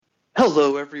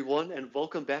Hello, everyone, and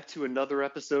welcome back to another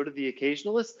episode of The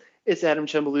Occasionalist. It's Adam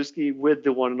Chembalewski with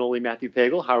the one and only Matthew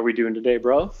Pagel. How are we doing today,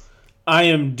 bro? I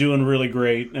am doing really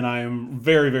great, and I am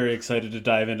very, very excited to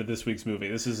dive into this week's movie.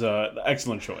 This is an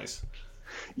excellent choice.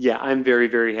 Yeah, I'm very,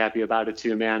 very happy about it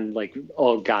too, man. Like,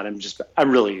 oh God,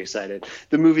 I'm really excited.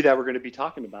 The movie that we're going to be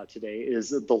talking about today is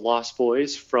The Lost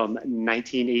Boys from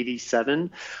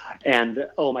 1987. And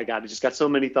oh my God, I just got so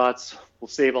many thoughts. We'll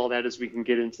save all that as we can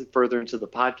get into further into the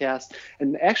podcast.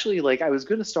 And actually, like, I was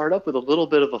going to start up with a little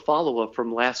bit of a follow-up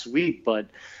from last week, but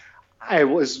I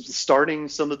was starting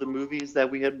some of the movies that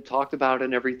we had talked about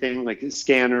and everything, like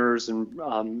Scanners and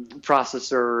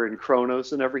Processor and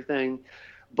Chronos and everything.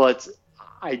 But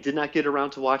I did not get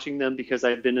around to watching them because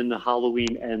I've been in the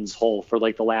Halloween Ends hole for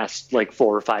like the last 4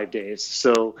 or 5 days.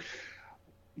 So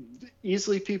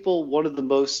easily, people, one of the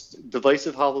most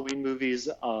divisive Halloween movies.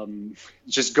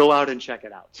 Just go out and check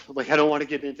it out. Like, I don't want to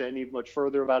get into any much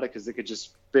further about it because it could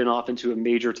just spin off into a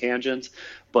major tangent.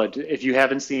 But if you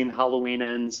haven't seen Halloween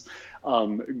Ends,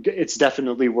 it's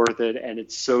definitely worth it, and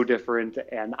it's so different.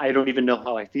 And I don't even know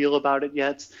how I feel about it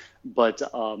yet, but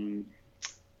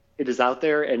it is out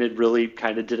there, and it really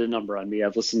kind of did a number on me.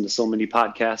 I've listened to so many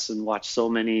podcasts and watched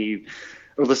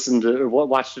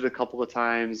it a couple of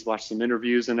times, watched some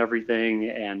interviews and everything,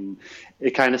 and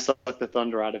it kind of sucked the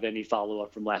thunder out of any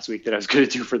follow-up from last week that I was going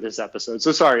to do for this episode.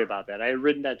 So sorry about that. I had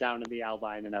written that down in the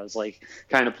outline, and I was like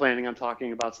kind of planning on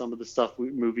talking about some of the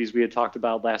movies we had talked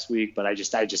about last week, but I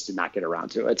just did not get around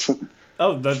to it.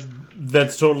 Oh,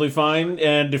 that's totally fine.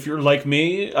 And if you're like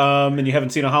me, and you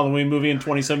haven't seen a Halloween movie in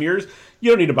 20-some years, you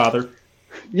don't need to bother.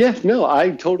 Yeah, no, I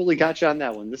totally got you on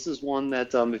that one. This is one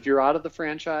that if you're out of the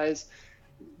franchise,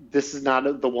 this is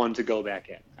not the one to go back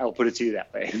in. I'll put it to you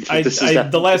that way. I saw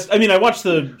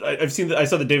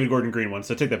the David Gordon Green one,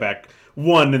 so take that back.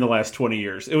 One in the last 20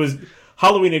 years. It was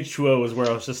Halloween H2O was where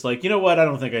I was just like, you know what? I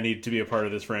don't think I need to be a part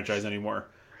of this franchise anymore.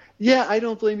 Yeah, I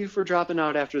don't blame you for dropping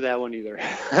out after that one either.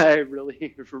 I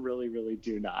really, really, really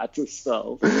do not.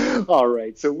 So, all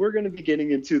right. So we're going to be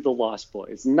getting into The Lost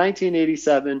Boys.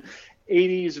 1987,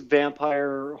 80s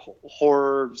vampire,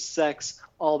 horror, sex,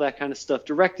 all that kind of stuff.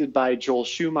 Directed by Joel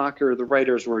Schumacher. The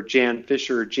writers were Jan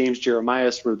Fisher, James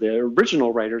Jeremias were the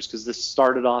original writers because this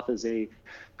started off as a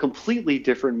completely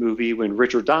different movie when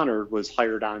Richard Donner was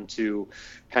hired on to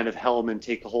kind of helm and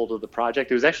take a hold of the project.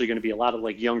 It was actually going to be a lot of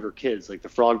like younger kids, like the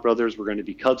Frog Brothers were going to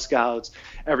be Cub Scouts.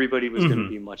 Everybody was going to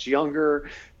be much younger.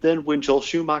 Then when Joel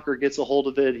Schumacher gets a hold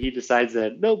of it, he decides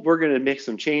that, nope, we're going to make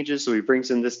some changes. So he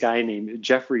brings in this guy named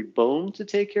Jeffrey Bone to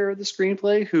take care of the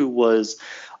screenplay, who was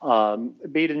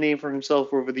made a name for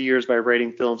himself over the years by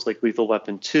writing films like Lethal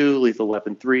Weapon 2, Lethal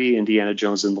Weapon 3, Indiana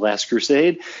Jones and the Last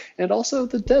Crusade, and also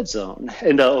The Dead Zone.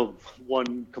 And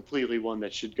one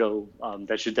that should go,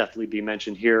 that should definitely be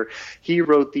mentioned here. He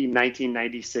wrote the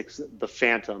 1996 The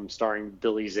Phantom, starring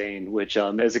Billy Zane, which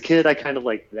as a kid I kind of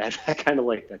liked that. I kind of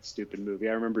liked that stupid movie.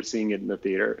 I remember seeing it in the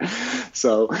theater.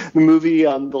 So the movie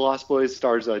The Lost Boys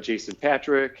stars Jason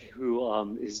Patric,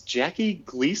 who is Jackie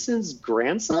Gleason's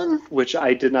grandson, which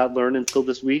I did not learn until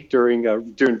this week during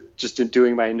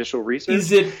doing my initial research.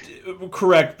 Is it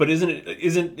correct? But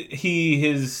isn't he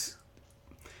his?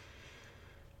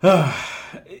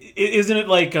 Isn't it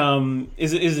like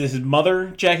is it his mother,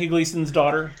 Jackie Gleason's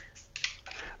daughter?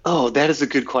 Oh, that is a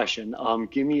good question.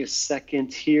 Give me a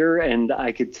second here, and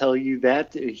I could tell you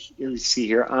that. Let's see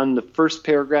here. On the first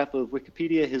paragraph of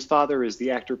Wikipedia, his father is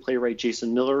the actor-playwright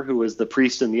Jason Miller, who was the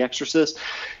priest in The Exorcist.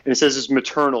 And it says his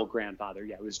maternal grandfather.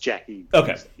 Yeah, it was Jackie.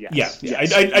 Okay. Yes. Yeah.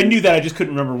 I knew that. I just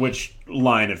couldn't remember which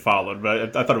line it followed,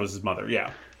 but I thought it was his mother. Yeah.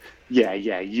 Yeah,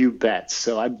 you bet.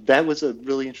 So that was a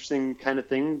really interesting kind of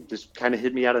thing. Just kind of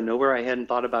hit me out of nowhere. I hadn't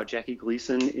thought about Jackie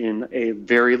Gleason in a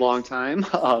very long time.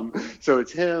 So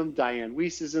it's him. Diane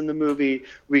Weiss is in the movie.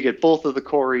 We get both of the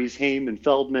Coreys, Haim and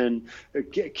Feldman,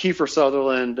 Kiefer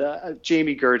Sutherland,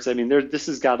 Jamie Gertz. I mean, this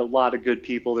has got a lot of good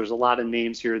people. There's a lot of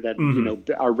names here that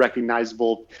are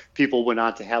recognizable. People went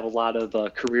on to have a lot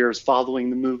of careers following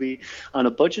the movie. On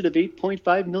a budget of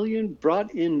 $8.5 million,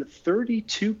 brought in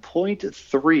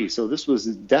 $32.3. So this was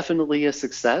definitely a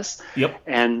success. Yep.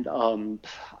 And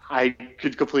I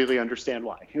could completely understand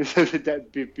why. That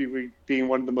being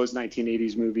one of the most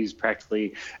 1980s movies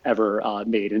practically ever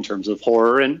made in terms of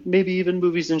horror and maybe even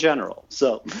movies in general.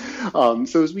 So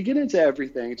as we get into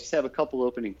everything, I just have a couple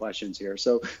opening questions here.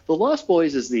 So The Lost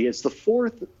Boys is the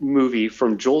fourth movie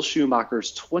from Joel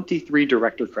Schumacher's 23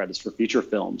 director credits for feature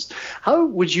films. How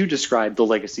would you describe the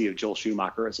legacy of Joel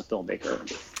Schumacher as a filmmaker?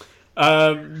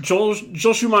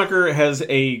 Joel Schumacher has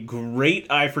a great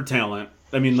eye for talent.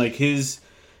 I mean, like his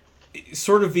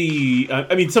sort of the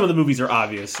I mean, some of the movies are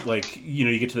obvious, like, you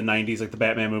know, you get to the 90s, like the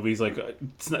Batman movies, like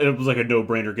it was like a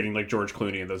no-brainer getting like George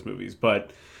Clooney in those movies,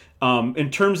 but in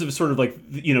terms of sort of like,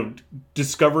 you know,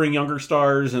 discovering younger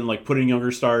stars and like putting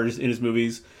younger stars in his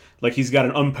movies, like he's got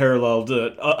an unparalleled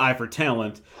eye for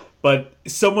talent, but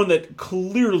someone that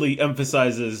clearly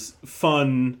emphasizes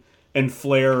fun and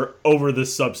flair over the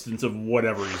substance of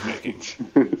whatever he's making.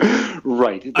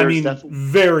 Right. I mean,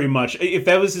 very much. If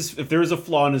there was a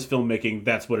flaw in his filmmaking,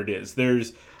 that's what it is.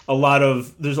 There's a lot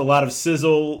of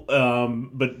sizzle,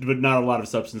 but not a lot of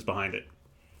substance behind it.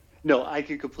 No, I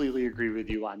can completely agree with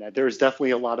you on that. There's definitely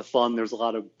a lot of fun. There's a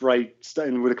lot of bright stuff.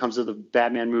 And when it comes to the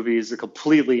Batman movies,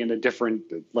 completely in a different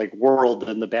like world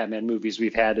than the Batman movies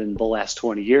we've had in the last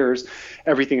 20 years.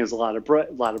 Everything is a lot of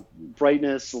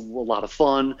brightness, a lot of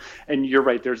fun. And you're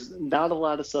right. There's not a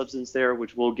lot of substance there,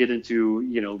 which we'll get into,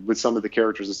 you know, with some of the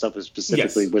characters and stuff,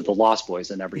 specifically with the Lost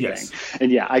Boys and everything. Yes.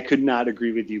 And yeah, I could not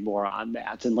agree with you more on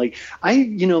that. And like,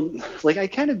 I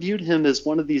kind of viewed him as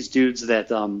one of these dudes that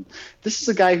this is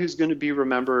a guy who's going to be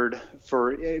remembered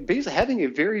for basically having a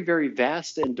very, very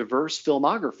vast and diverse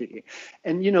filmography.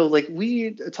 And, you know, like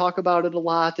we talk about it a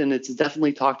lot, and it's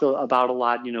definitely talked about a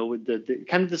lot, you know, with the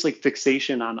kind of this like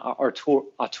fixation on our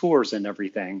tours and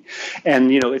everything.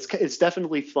 And, you know, it's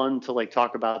definitely fun to like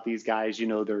talk about these guys, you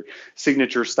know, their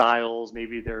signature styles,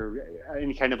 maybe their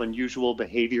any kind of unusual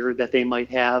behavior that they might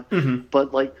have. Mm-hmm.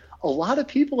 But like, a lot of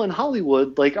people in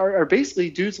Hollywood like are basically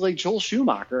dudes like Joel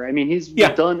Schumacher. I mean, he's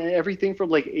done everything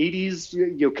from like 80s,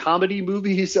 you know, comedy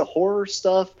movies, horror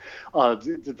stuff,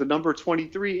 the number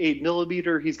 23,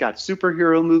 8mm. He's got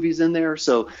superhero movies in there.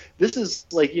 So this is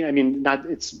like, you know, I mean,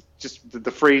 it's just the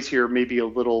phrase here may be a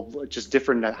little just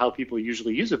different than how people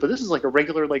usually use it, but this is like a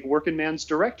regular like working man's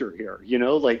director here, you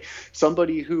know, like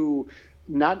somebody who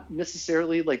not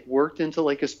necessarily like worked into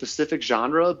like a specific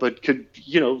genre, but could,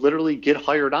 you know, literally get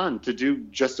hired on to do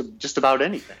just about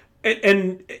anything.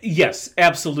 And yes,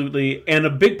 absolutely. And a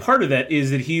big part of that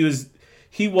is that he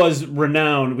was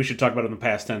renowned. We should talk about it in the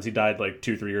past tense. He died like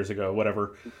 2-3 years ago,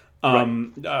 whatever.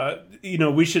 Right. You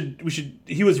know,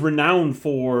 he was renowned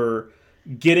for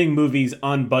getting movies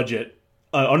on budget,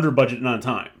 under budget and on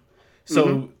time.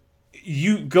 So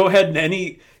you go ahead and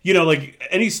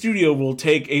any studio will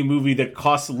take a movie that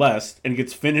costs less and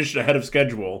gets finished ahead of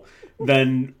schedule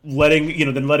than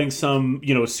letting some,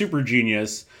 you know, super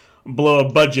genius blow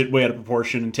a budget way out of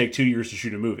proportion and take 2 years to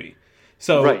shoot a movie.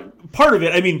 So part of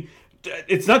it, I mean,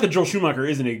 it's not that Joel Schumacher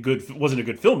wasn't a good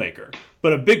filmmaker,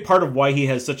 but a big part of why he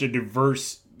has such a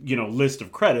diverse, you know, list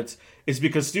of credits is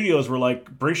because studios were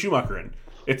like, bring Schumacher in.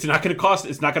 It's not going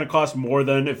to cost more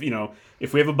than if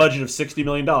we have a budget of $60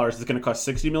 million, it's going to cost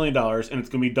 $60 million and it's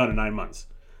going to be done in 9 months.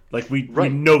 Like we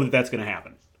know that that's going to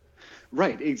happen.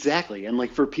 Right. Exactly. And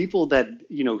like for people that,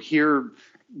 you know, hear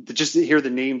the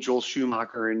name Joel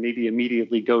Schumacher and maybe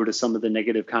immediately go to some of the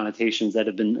negative connotations that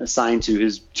have been assigned to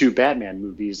his two Batman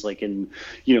movies, like in,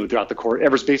 you know, throughout the court,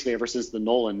 ever since the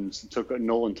Nolan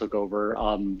took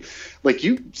over. Like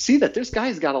you see that this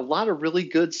guy's got a lot of really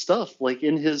good stuff like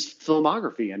in his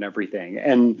filmography and everything.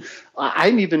 And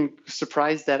I'm even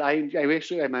surprised that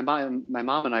my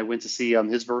mom and I went to see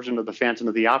his version of the Phantom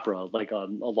of the Opera like a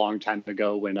long time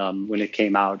ago when it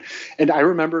came out. And I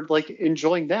remembered like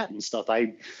enjoying that and stuff.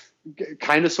 I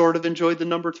kind of sort of enjoyed the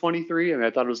number 23. I mean, I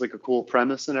thought it was like a cool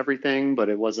premise and everything, but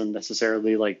it wasn't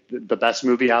necessarily like the best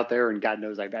movie out there. And God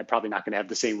knows I'm probably not going to have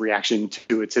the same reaction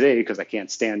to it today because I can't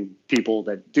stand people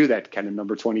that do that kind of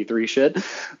number 23 shit.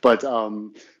 But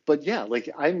yeah, like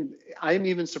I'm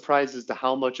even surprised as to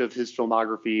how much of his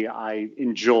filmography I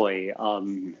enjoy,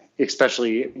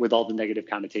 especially with all the negative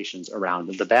connotations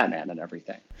around the Batman and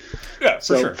everything. Yeah,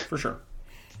 for sure.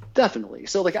 Definitely.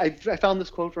 So like I found this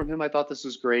quote from him. I thought this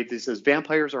was great. He says,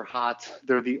 "Vampires are hot.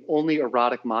 They're the only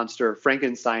erotic monster.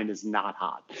 Frankenstein is not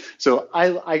hot." So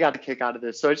I got a kick out of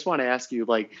this. So I just want to ask you,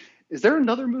 like, is there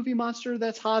another movie monster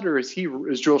that's hot, or is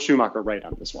Joel Schumacher right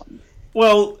on this one?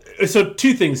 Well, so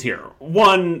two things here.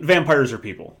 One, vampires are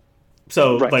people.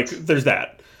 So like there's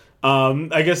that.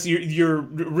 I guess you're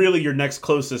really your next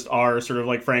closest are sort of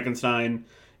like Frankenstein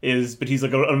but he's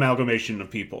like an amalgamation of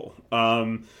people.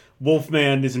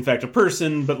 Wolfman is in fact a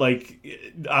person, but like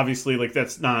obviously like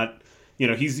that's not, you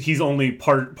know, he's only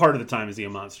part of the time is he a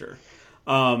monster.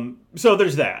 So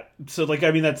there's that. So like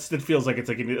I mean that feels like it's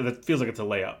a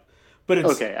layup. But it's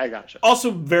okay, I gotcha.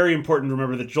 Also very important to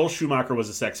remember that Joel Schumacher was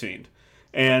a sex fiend.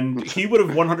 And he would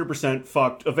have 100%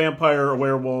 fucked a vampire, a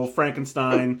werewolf,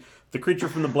 Frankenstein, the creature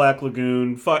from the Black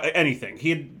Lagoon, anything.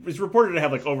 He was reported to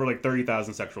have like over like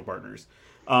 30,000 sexual partners.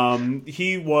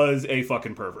 He was a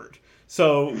fucking pervert.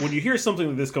 So when you hear something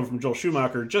like this come from Joel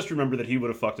Schumacher, just remember that he would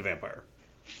have fucked a vampire.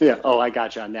 Yeah. Oh, I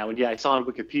got you on that one. Yeah, I saw on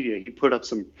Wikipedia he put up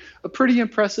a pretty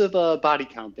impressive body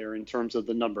count there in terms of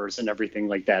the numbers and everything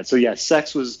like that. So yeah,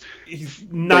 sex was He's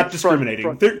not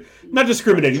discriminating. They're not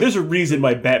discriminating. There's a reason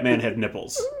why Batman had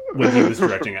nipples when he was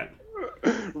directing it.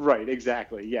 Right,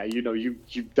 exactly. Yeah, you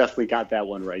definitely got that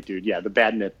one right, dude. Yeah, the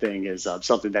bad nip thing is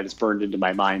something that is burned into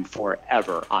my mind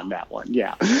forever on that one.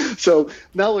 Yeah. So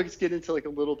now let's get into like a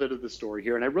little bit of the story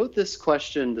here. And I wrote this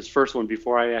first one,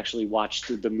 before I actually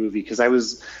watched the movie, because I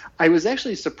was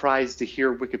actually surprised to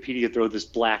hear Wikipedia throw this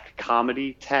black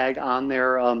comedy tag on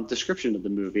their description of the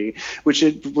movie, which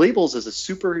it labels as a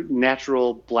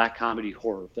supernatural black comedy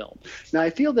horror film. Now, I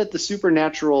feel that the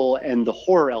supernatural and the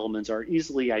horror elements are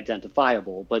easily identifiable.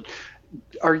 But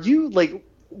are you like,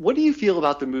 what do you feel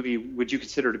about the movie? Would you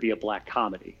consider to be a black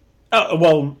comedy?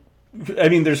 Well, I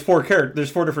mean, there's four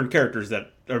different characters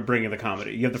that are bringing the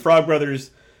comedy. You have the Frog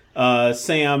Brothers,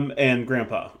 Sam and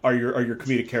Grandpa are your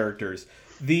comedic characters.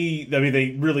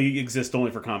 They really exist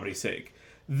only for comedy's sake.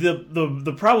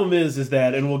 The problem is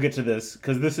that, and we'll get to this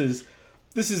because this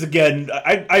is again,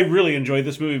 I really enjoyed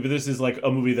this movie, but this is like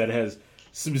a movie that has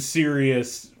some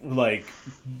serious like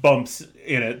bumps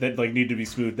in it that like need to be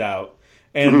smoothed out.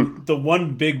 And the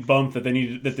one big bump that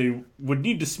they would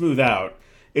need to smooth out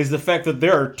is the fact that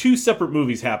there are two separate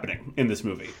movies happening in this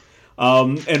movie.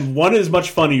 And one is much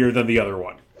funnier than the other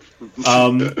one.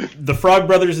 The Frog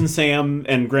Brothers and Sam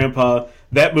and Grandpa,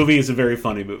 that movie is a very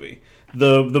funny movie.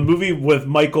 The movie with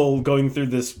Michael going through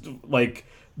this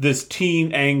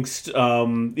teen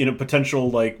angst,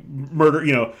 potential like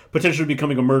murder, potentially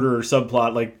becoming a murderer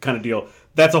subplot, like kind of deal.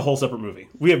 That's a whole separate movie.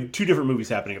 We have two different movies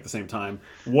happening at the same time.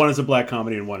 One is a black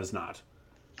comedy and one is not.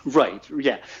 Right.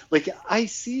 Yeah. Like I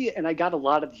see, and I got a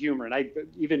lot of humor, and I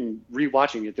even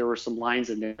rewatching it, there were some lines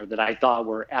in there that I thought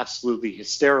were absolutely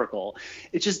hysterical.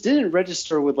 It just didn't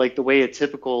register with like the way a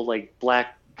typical like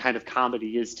black kind of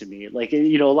comedy is to me. Like,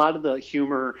 a lot of the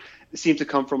humor seemed to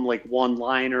come from like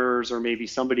one-liners or maybe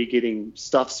somebody getting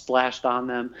stuff splashed on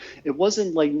them. It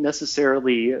wasn't like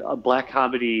necessarily a black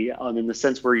comedy in the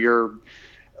sense where you're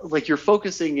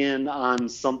focusing in on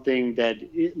something that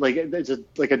it's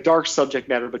a dark subject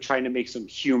matter, but trying to make some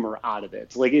humor out of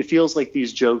it. Like, it feels like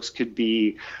these jokes could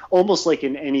be almost like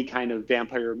in any kind of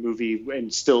vampire movie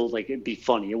and still like it'd be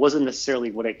funny. It wasn't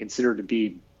necessarily what I consider to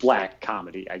be black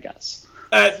comedy, I guess.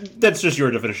 That's just your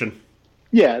definition.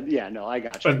 Yeah, no, I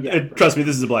gotcha. But trust me,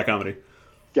 this is a black comedy.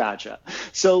 Gotcha.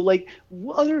 So, like,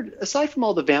 aside from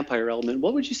all the vampire element,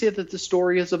 what would you say that the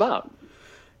story is about?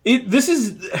 This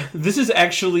is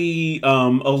actually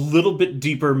a little bit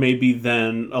deeper, maybe,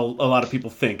 than a lot of people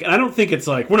think. And I don't think it's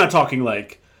like we're not talking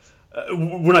like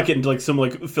we're not getting to like some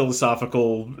like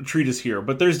philosophical treatise here,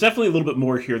 but there's definitely a little bit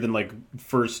more here than like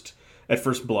at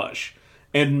first blush.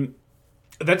 And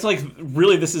that's like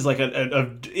really, this is like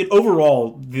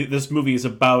overall this movie is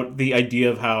about the idea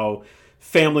of how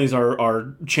families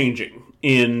are changing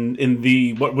in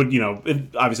the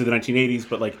obviously the 1980s,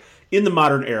 but like in the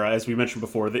modern era, as we mentioned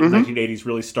before, the 1980s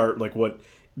really start like what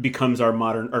becomes our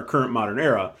current modern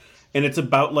era, and it's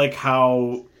about like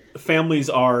how families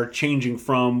are changing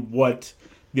from what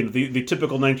the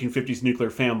typical 1950s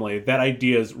nuclear family. That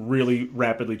idea is really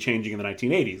rapidly changing in the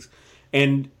 1980s,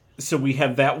 and so we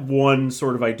have that one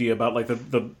sort of idea about like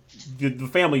the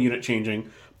family unit changing,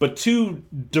 but two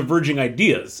diverging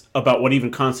ideas about what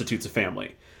even constitutes a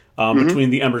family between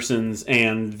the Emersons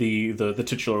and the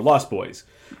titular Lost Boys.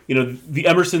 The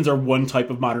Emersons are one type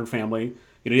of modern family.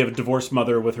 You have a divorced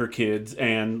mother with her kids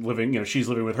and she's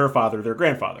living with her father, their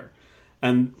grandfather.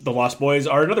 And the Lost Boys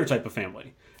are another type of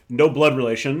family. No blood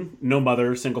relation, no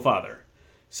mother, single father.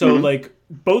 So like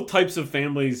both types of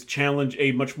families challenge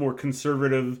a much more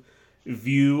conservative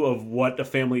view of what a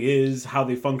family is, how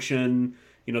they function,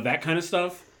 that kind of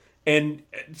stuff. And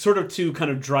sort of to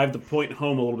kind of drive the point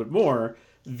home a little bit more,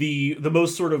 the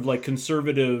most sort of like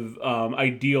conservative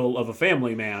ideal of a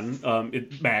family man,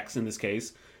 Max in this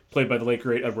case, played by the late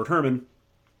great Edward Herrmann.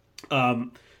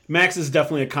 Max is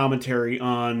definitely a commentary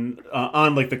on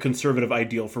like the conservative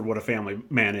ideal for what a family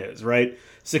man is, right?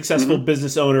 Successful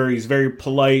business owner. He's very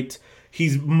polite.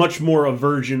 He's much more a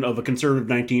version of a conservative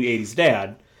 1980s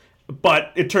dad,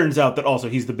 but it turns out that also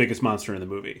he's the biggest monster in the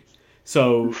movie.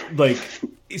 So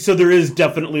there is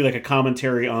definitely like a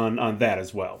commentary on that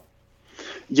as well.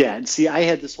 Yeah, and see, I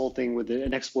had this whole thing with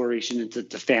an exploration into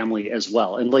family as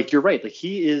well, and like you're right, like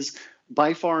he is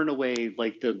by far and away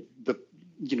like the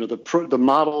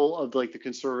model of like the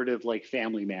conservative like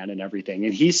family man and everything,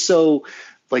 and he's so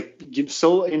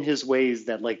in his ways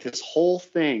that like this whole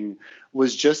thing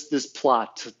was just this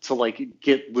plot to like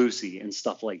get Lucy and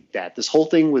stuff like that. This whole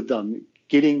thing with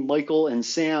getting Michael and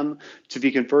Sam to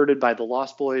be converted by the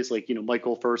Lost Boys, like, you know,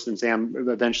 Michael first and Sam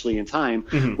eventually in time,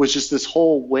 was just this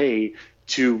whole way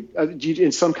to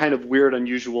in some kind of weird,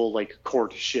 unusual, like,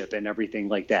 courtship and everything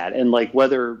like that. And like,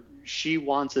 whether she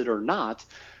wants it or not,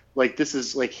 like, this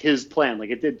is like his plan. Like,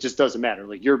 it just doesn't matter.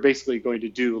 Like, you're basically going to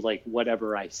do like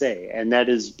whatever I say. And that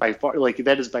is by far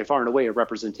and away a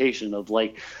representation of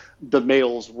like the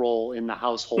male's role in the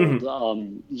household,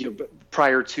 you know,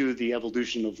 prior to the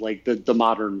evolution of like the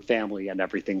modern family and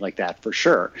everything like that, for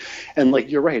sure. And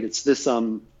like, you're right. It's this,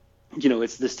 you know,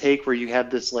 it's this take where you have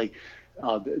this like,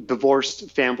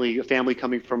 divorced family, a family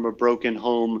coming from a broken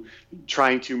home,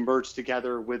 trying to merge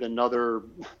together with another,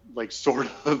 like, sort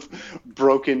of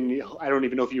broken. I don't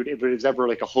even know if it was ever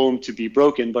like a home to be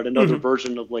broken, but another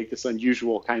version of like this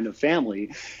unusual kind of family.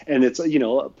 And it's, you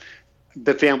know,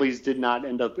 the families did not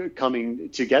end up coming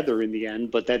together in the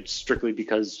end, but that's strictly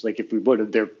because, like, if we would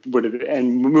have,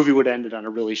 and the movie would have ended on a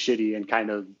really shitty and kind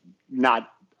of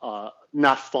not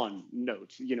fun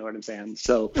note. You know what I'm saying?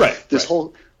 So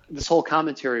this whole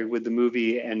commentary with the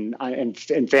movie and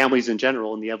families in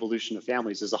general and the evolution of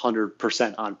families is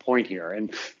 100% on point here.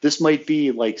 And this might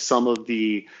be like some of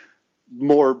the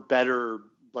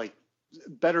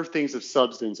better things of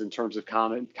substance in terms of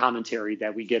commentary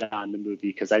that we get on the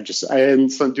movie. Because I am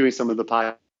doing some of the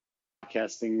podcasting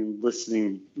and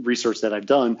listening research that I've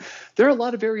done. There are a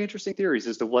lot of very interesting theories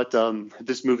as to what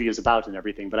this movie is about and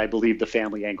everything, but I believe the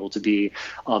family angle to be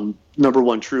number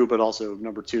one, true, but also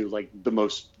number two, like the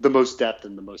most depth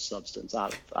and the most substance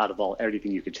out of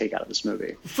everything you could take out of this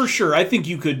movie. For sure. I think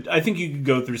you could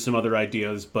go through some other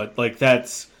ideas, but like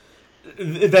that's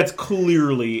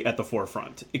clearly at the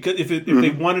forefront. If they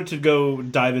wanted to go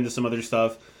dive into some other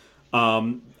stuff,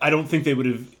 I don't think they would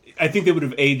have. I think they would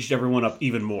have aged everyone up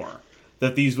even more.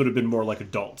 That these would have been more like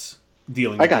adults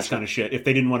dealing with this kind of shit if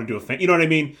they didn't want to do you know what I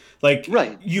mean? Like,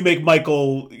 you make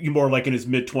Michael more like in his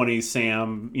mid-20s,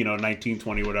 Sam, you know, 19,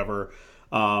 20, whatever.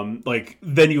 Like,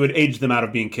 then you would age them out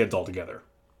of being kids altogether.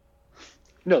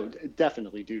 No,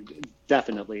 definitely, dude.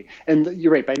 Definitely. And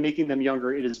you're right. By making them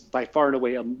younger, it is by far and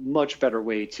away a much better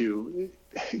way to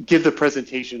give the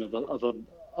presentation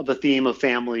of a theme of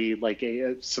family, like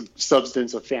a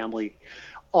substance of family,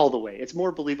 all the way. It's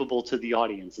more believable to the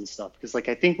audience and stuff. Because, like,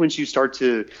 I think once you start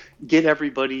to get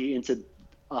everybody into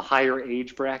a higher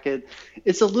age bracket,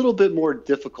 it's a little bit more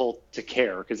difficult to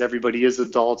care because everybody is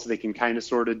adults. They can kind of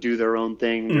sort of do their own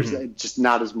thing. There's just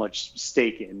not as much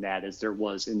stake in that as there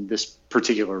was in this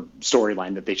particular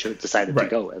storyline that they should have decided to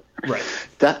go with. Right.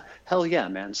 That, hell yeah,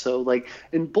 man. So, like,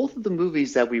 in both of the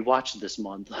movies that we watched this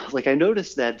month, like, I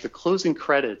noticed that the closing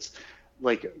credits,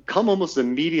 like, come almost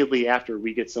immediately after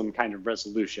we get some kind of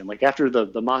resolution. Like, after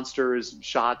the monster is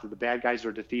shot, the bad guys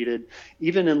are defeated,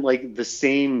 even in, like, the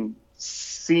same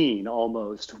scene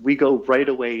almost, we go right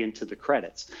away into the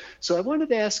credits. So I wanted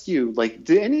to ask you, like,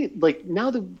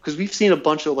 now that, because we've seen a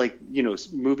bunch of, like, you know,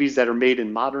 movies that are made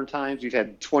in modern times, we've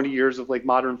had 20 years of, like,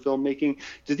 modern filmmaking.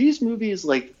 Do these movies,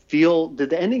 like, did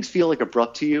the endings feel, like,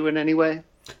 abrupt to you in any way?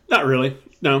 Not really.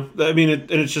 No. I mean,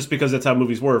 and it's just because that's how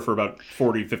movies were for about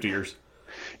 40, 50 years.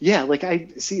 Yeah, like,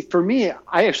 for me,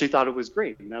 I actually thought it was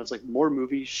great. And I was like, more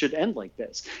movies should end like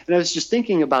this. And I was just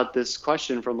thinking about this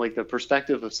question from, like, the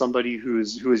perspective of somebody who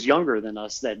is younger than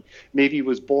us, that maybe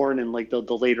was born in, like, the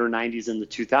later 90s and the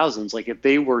 2000s. Like, if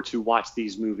they were to watch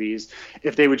these movies,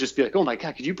 if they would just be like, oh my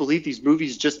God, could you believe these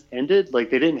movies just ended?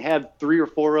 Like, they didn't have 3 or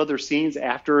 4 other scenes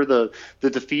after the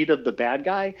defeat of the bad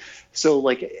guy. So,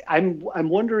 like, I'm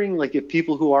wondering, like, if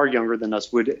people who are younger than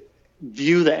us would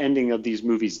view the ending of these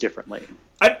movies differently.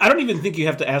 I don't even think you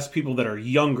have to ask people that are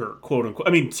younger, quote unquote. I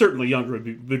mean, certainly younger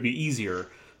would be easier,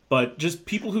 but just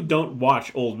people who don't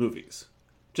watch old movies.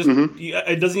 Just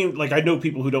it doesn't even, like, I know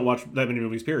people who don't watch that many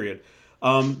movies, period.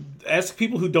 Ask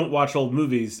people who don't watch old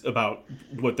movies about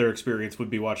what their experience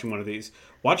would be watching one of these.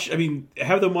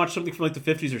 Have them watch something from, like, the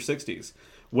 50s or 60s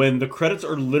when the credits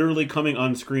are literally coming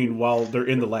on screen while they're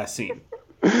in the last scene.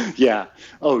 Yeah.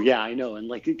 Oh, yeah, I know. And,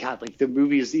 like, God, like, the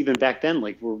movies even back then,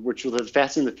 like, which was the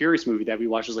Fast and the Furious movie that we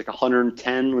watched was like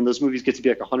 110. When those movies get to be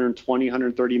like 120,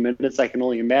 130 minutes, I can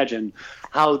only imagine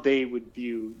how they would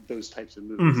view those types of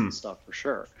movies and stuff, for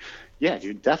sure. Yeah,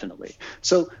 dude, definitely.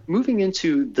 So moving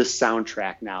into the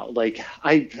soundtrack now, like,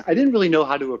 I didn't really know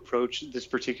how to approach this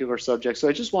particular subject, so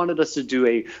I just wanted us to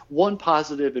do one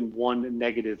positive and one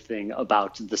negative thing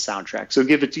about the soundtrack. So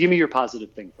give me your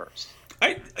positive thing first.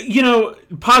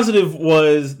 Positive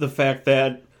was the fact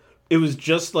that it was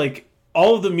just like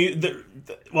all of the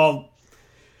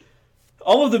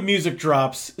music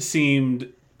drops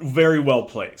seemed very well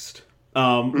placed,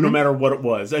 no matter what it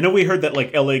was. I know we heard that,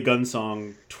 like, LA Gun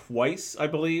song twice, I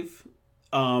believe,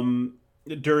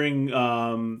 during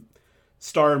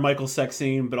Star and Michael's sex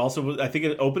scene, but also I think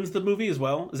it opens the movie as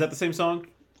well. Is that the same song?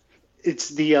 It's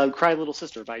the Cry Little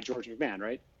Sister by George McMahon,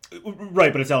 right?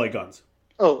 Right, but it's LA Guns.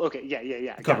 Oh, okay.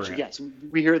 Yeah. Gotcha. Yes,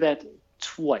 we hear that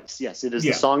twice. Yes, it is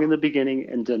the song in the beginning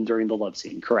and then during the love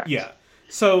scene. Correct. Yeah.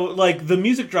 So, like, the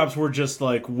music drops were just,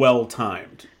 like,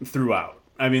 well-timed throughout.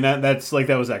 I mean, that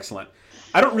was excellent.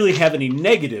 I don't really have any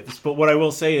negatives, but what I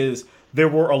will say is there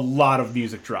were a lot of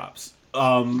music drops.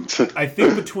 I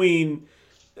think between...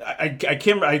 I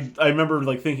can't... I remember,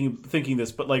 like, thinking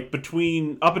this, but, like,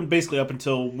 up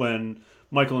until when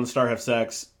Michael and Star have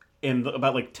sex, and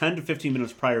about, like, 10 to 15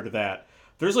 minutes prior to that,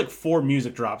 there's, like, 4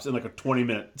 music drops in, like, a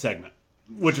 20-minute segment,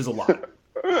 which is a lot.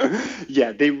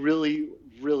 Yeah, they really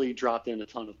dropped in a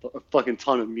fucking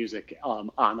ton of music on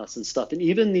us and stuff. And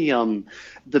even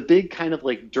the big kind of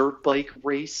like dirt bike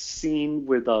race scene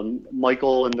with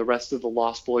Michael and the rest of the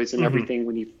Lost Boys and everything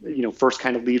when he first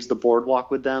kind of leaves the boardwalk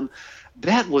with them,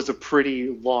 that was a pretty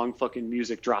long fucking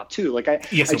music drop too. Like I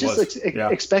just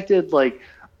expected like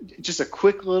just a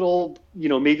quick little,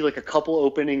 maybe like a couple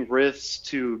opening riffs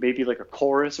to maybe like a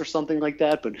chorus or something like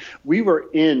that, but we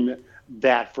were in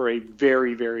that for a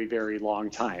very, very, very long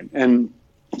time. And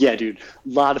yeah, dude, a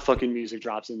lot of fucking music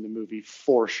drops in the movie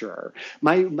for sure.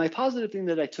 My positive thing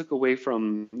that I took away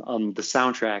from the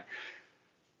soundtrack,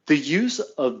 the use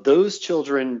of those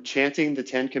children chanting the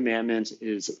 10 Commandments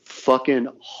is fucking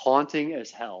haunting as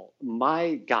hell.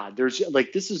 My God, there's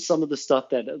like, this is some of the stuff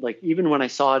that like, even when I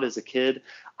saw it as a kid,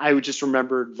 I would just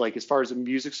remember like, as far as the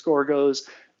music score goes,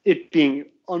 it being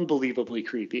unbelievably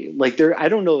creepy. Like I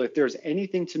don't know if there's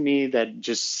anything to me that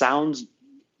just sounds,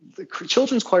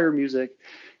 children's choir music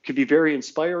could be very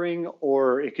inspiring,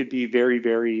 or it could be very,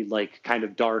 very like kind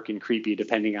of dark and creepy,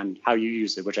 depending on how you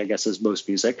use it, which I guess is most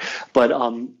music. But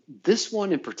this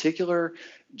one in particular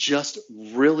just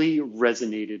really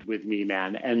resonated with me,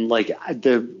 man. And like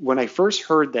when I first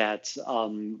heard that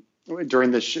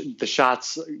during the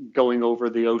shots going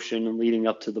over the ocean and leading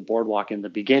up to the boardwalk in the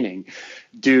beginning,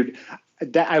 dude,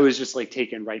 that I was just like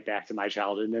taken right back to my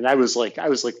childhood, and I was like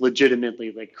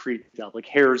legitimately like creeped up, like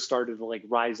hairs started to like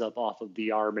rise up off of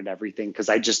the arm and everything, because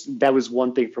that was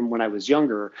one thing from when I was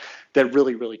younger that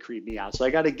really, really creeped me out. So I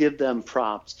got to give them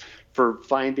props for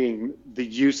finding the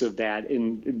use of that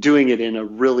and doing it in a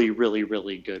really, really,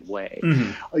 really good way.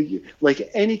 Like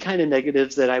any kind of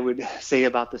negatives that I would say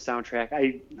about the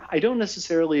soundtrack, I don't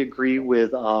necessarily agree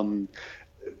with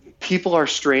People Are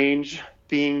Strange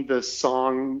being the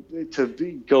song to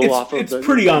go off of. It's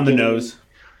pretty on the nose.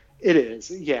 It is.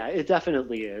 Yeah, it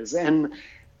definitely is. And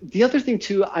the other thing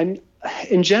too,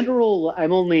 in general,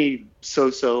 I'm only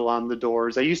so on the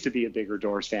Doors. I used to be a bigger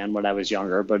Doors fan when I was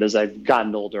younger, but as I've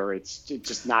gotten older, it's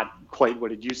just not quite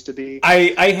what it used to be.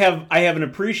 I have an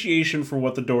appreciation for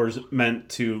what the Doors meant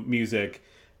to music,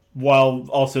 while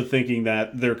also thinking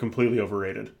that they're completely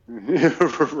overrated.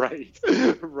 Right.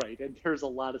 And there's a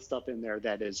lot of stuff in there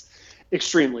that is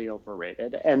extremely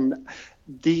overrated. And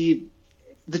the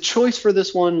choice for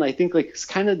this one, I think, like, it's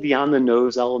kind of the on the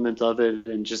nose element of it,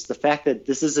 and just the fact that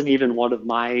this isn't even one of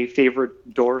my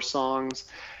favorite Doors songs.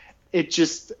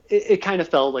 It kind of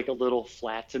felt like a little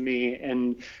flat to me.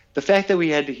 And the fact that we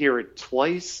had to hear it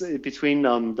twice between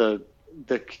the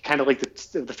kind of like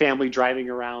the family driving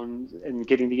around and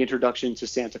getting the introduction to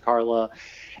Santa Carla,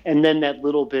 and then that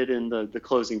little bit in the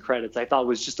closing credits, I thought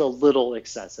was just a little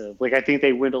excessive. Like, I think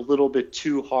they went a little bit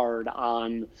too hard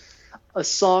on a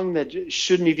song that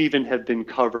shouldn't even have been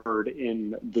covered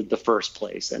in the first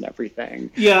place and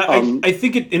everything. Yeah, I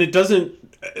think it doesn't,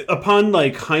 upon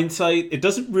like hindsight, it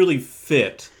doesn't really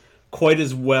fit quite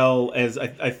as well as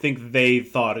I think they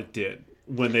thought it did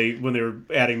when they were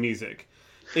adding music.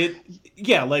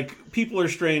 Like, People Are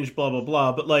Strange, blah blah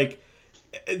blah, but like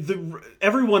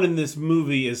everyone in this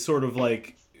movie is sort of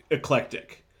like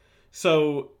eclectic.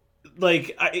 So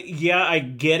like I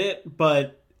get it,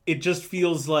 but it just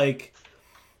feels like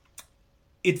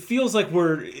I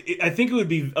think it would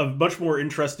be a much more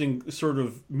interesting sort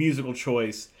of musical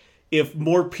choice if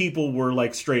more people were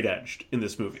like straight edged in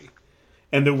this movie.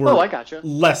 And there were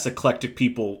less eclectic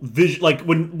people. Like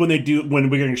when we're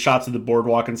getting shots of the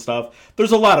boardwalk and stuff,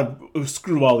 there's a lot of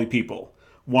screwbally people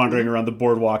wandering around the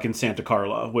boardwalk in Santa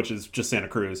Carla, which is just Santa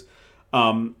Cruz.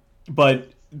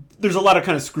 But there's a lot of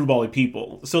kind of screwbally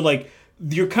people. So like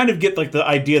you kind of get like the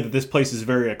idea that this place is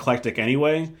very eclectic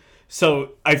anyway. So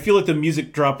I feel like the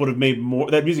music drop would have made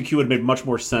that music cue would have made much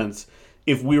more sense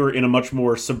if we were in a much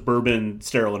more suburban,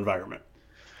 sterile environment.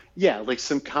 Yeah, like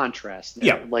some contrast there.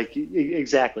 Yeah. Like,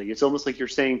 exactly. It's almost like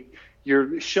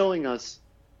you're showing us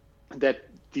that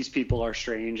these people are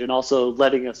strange, and also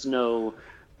letting us know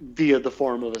via the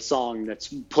form of a song that's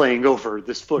playing over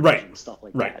this footage and stuff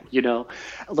like that, you know?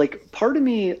 Like, part of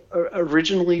me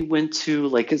originally went to,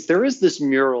 like, because there is this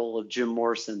mural of Jim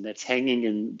Morrison that's hanging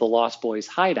in the Lost Boys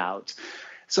hideout.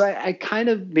 So I kind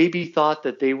of maybe thought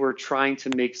that they were trying to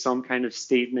make some kind of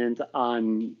statement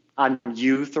on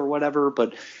youth or whatever,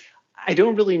 but I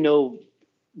don't really know.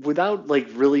 Without like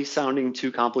really sounding too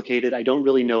complicated, I don't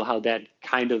really know how that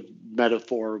kind of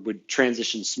metaphor would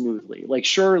transition smoothly. Like,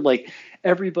 sure, like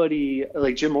everybody,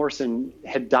 like Jim Morrison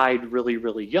had died really,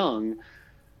 really young,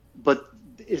 but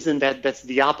isn't that's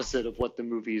the opposite of what the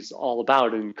movie's all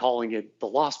about, and calling it the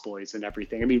Lost Boys and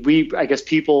everything. I mean, I guess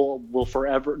people will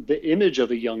forever, the image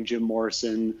of a young Jim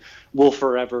Morrison will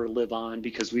forever live on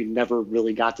because we never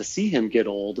really got to see him get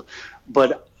old.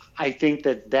 But I think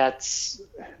that's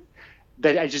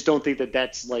I just don't think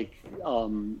that's like,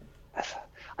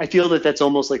 I feel that that's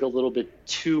almost like a little bit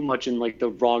too much in like the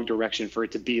wrong direction for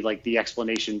it to be like the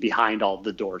explanation behind all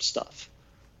the Doors stuff.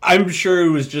 I'm sure it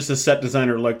was just a set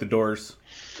designer like the Doors.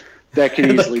 That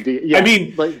could easily be. Yeah, I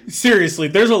mean, like, seriously,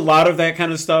 there's a lot of that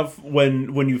kind of stuff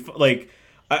when you like.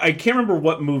 I can't remember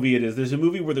what movie it is. There's a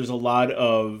movie where there's a lot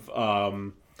of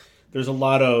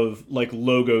like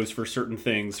logos for certain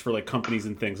things for like companies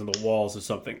and things on the walls or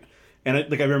something. And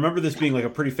I remember this being like a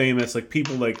pretty famous, like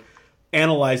people like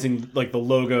analyzing like the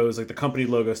logos, like the company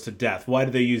logos to death. Why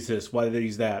did they use this? Why did they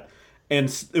use that? And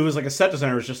it was like a set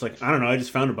designer was just like, I don't know, I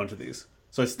just found a bunch of these.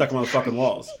 So I stuck them on the fucking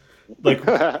walls. Like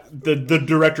the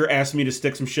director asked me to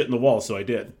stick some shit in the wall, so I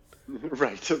did.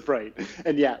 Right.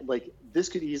 And yeah, like this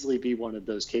could easily be one of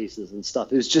those cases and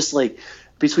stuff. It was just like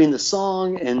between the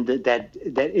song and that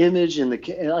image and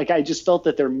like I just felt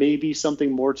that there may be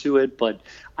something more to it, but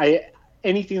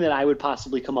anything that I would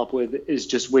possibly come up with is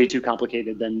just way too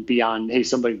complicated than beyond, hey,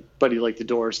 somebody like the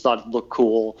Doors thought it looked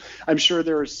cool. I'm sure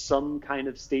there is some kind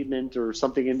of statement or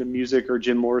something in the music or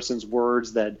Jim Morrison's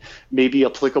words that may be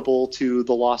applicable to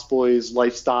the Lost Boys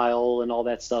lifestyle and all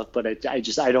that stuff, but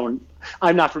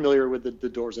I'm not familiar with the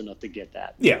Doors enough to get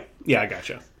that. Yeah, I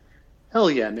gotcha. Hell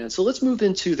yeah, man. So let's move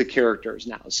into the characters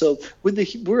now. So we're going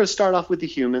to start off with the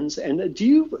humans. And do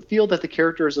you feel that the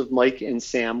characters of Mike and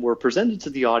Sam were presented to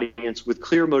the audience with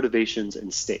clear motivations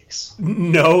and stakes?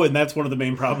 No, and that's one of the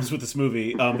main problems with this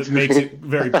movie that makes it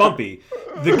very bumpy.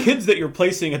 The kids that you're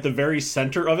placing at the very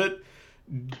center of it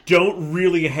don't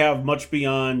really have much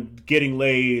beyond getting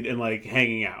laid and like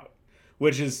hanging out,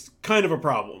 which is kind of a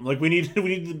problem. Like we need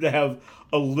them to have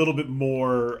a little bit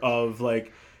more of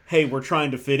like, hey, we're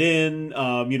trying to fit in,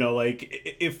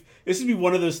 like if this would be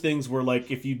one of those things where like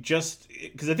if you just,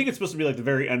 because I think it's supposed to be like the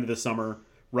very end of the summer,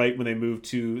 right, when they move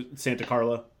to Santa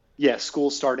Carla. Yeah,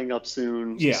 school's starting up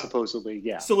soon, yeah. Supposedly,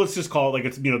 yeah. So let's just call it like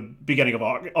it's beginning of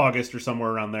August or somewhere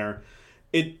around there.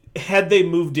 Had they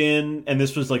moved in and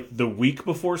this was like the week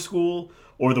before school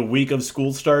or the week of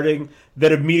school starting,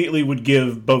 that immediately would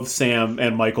give both Sam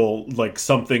and Michael like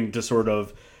something to sort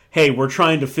of, hey, we're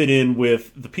trying to fit in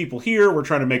with the people here. We're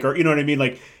trying to make our, you know what I mean?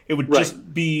 Like, it would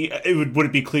just be, would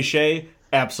it be cliche?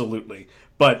 Absolutely.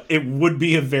 But it would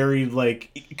be a very,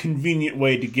 like, convenient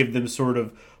way to give them sort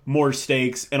of more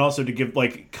stakes and also to give,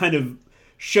 like, kind of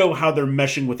show how they're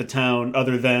meshing with the town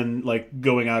other than, like,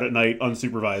 going out at night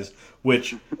unsupervised,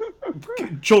 which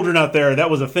children out there, that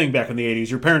was a thing back in the 80s.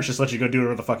 Your parents just let you go do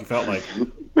whatever the fuck you felt like.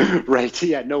 Right.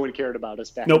 Yeah, no one cared about us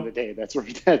back in the day. That's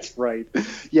right.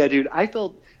 Yeah, dude, I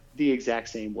felt the exact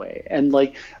same way. And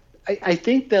like I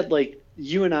think that like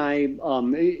you and I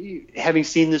having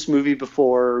seen this movie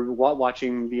before,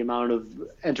 watching the amount of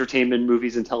entertainment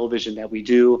movies and television that we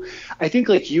do, I think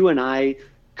like you and I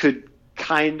could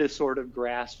kind of sort of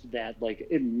grasp that like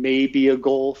it may be a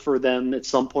goal for them at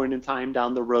some point in time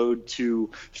down the road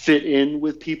to fit in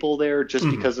with people there just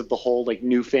because of the whole like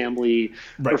new family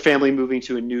or family moving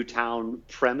to a new town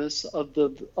premise of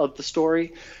the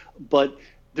story. But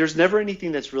there's never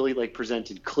anything that's really like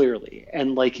presented clearly.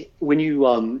 And like when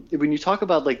you talk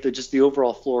about like the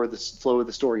overall flow of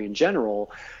the story in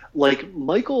general, like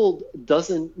Michael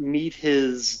doesn't meet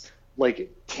his like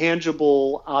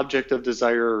tangible object of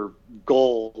desire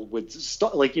goal with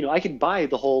like, I could buy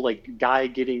the whole like guy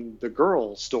getting the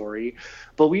girl story,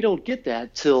 but we don't get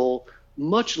that till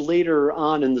much later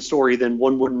on in the story than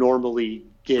one would normally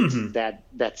get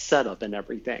that setup and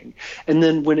everything. And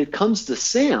then when it comes to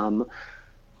Sam,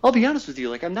 I'll be honest with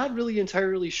you, like I'm not really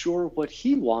entirely sure what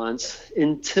he wants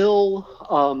until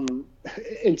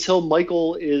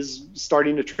Michael is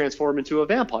starting to transform into a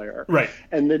vampire. Right.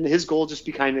 And then his goal just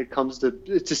kind of comes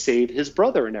to save his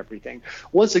brother and everything.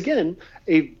 Once again,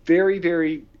 a very,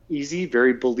 very easy,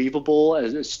 very believable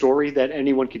a story that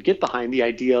anyone could get behind, the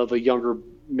idea of a younger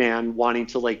man wanting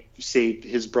to like save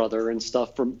his brother and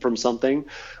stuff from something,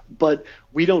 but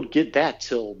we don't get that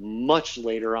till much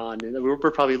later on, and we're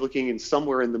probably looking in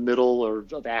somewhere in the middle or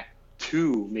of Act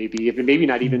 2, maybe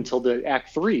not even till the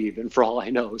Act 3, even for all I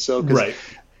know. So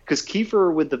because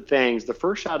Kiefer with the fangs, the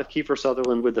first shot of Kiefer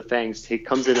Sutherland with the fangs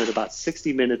comes in at about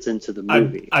 60 minutes into the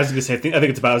movie. I was gonna say, I think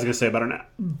it's about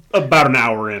an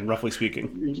hour in, roughly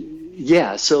speaking.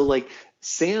 Yeah, so like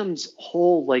Sam's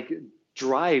whole like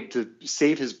drive to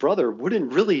save his brother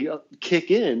wouldn't really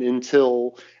kick in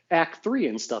until Act 3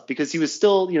 and stuff, because he was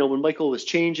still, when Michael was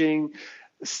changing,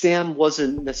 Sam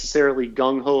wasn't necessarily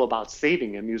gung-ho about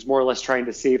saving him. He was more or less trying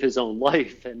to save his own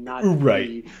life and not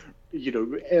really,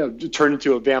 turn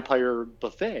into a vampire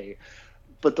buffet.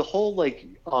 But the whole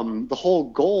the whole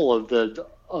goal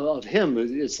of him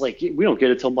is like, we don't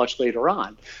get it till much later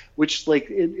on, which like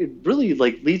it really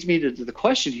like leads me to the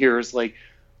question here is like,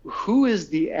 who is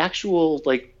the actual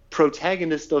like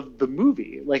protagonist of the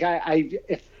movie? Like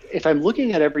if I'm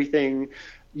looking at everything,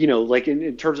 like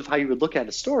in terms of how you would look at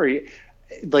a story,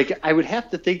 like I would have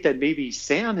to think that maybe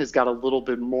Sam has got a little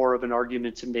bit more of an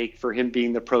argument to make for him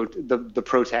being the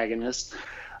protagonist,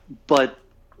 but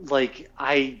like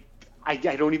I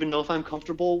don't even know if I'm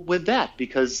comfortable with that,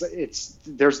 because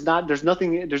there's not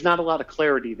a lot of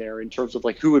clarity there in terms of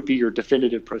like who would be your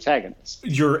definitive protagonist.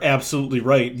 You're absolutely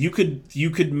right. You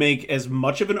could make as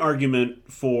much of an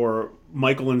argument for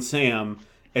Michael and Sam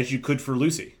as you could for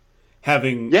Lucy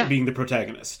being the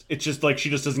protagonist. It's just like she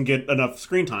just doesn't get enough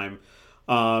screen time.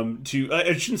 I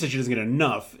shouldn't say she doesn't get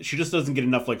enough. She just doesn't get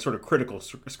enough like sort of critical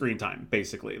screen time,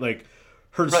 basically. Like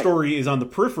her story is on the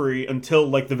periphery until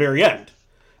like the very end,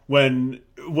 when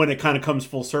it kind of comes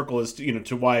full circle as to,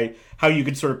 to how you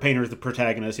could sort of paint her as the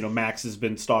protagonist. Max has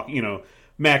been stalking.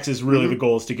 Max is really the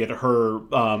goal is to get her,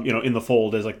 in the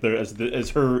fold as like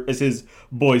as his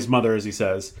boy's mother, as he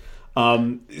says.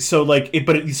 So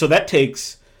that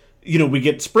takes, we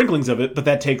get sprinklings of it, but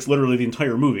that takes literally the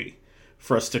entire movie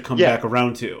for us to come back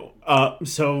around to.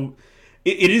 So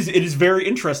it is very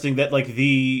interesting that like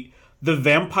the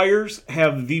vampires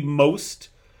have the most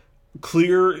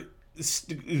clear,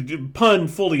 pun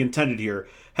fully intended here,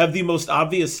 have the most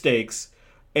obvious stakes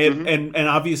and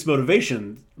obvious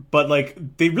motivation, but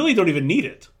like they really don't even need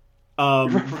it.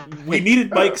 We needed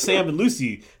Mike, Sam, and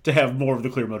Lucy to have more of the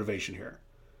clear motivation here.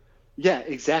 Yeah,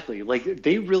 exactly. Like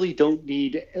they really don't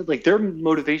need, like their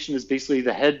motivation is basically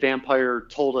the head vampire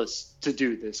told us to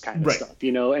do this kind of stuff,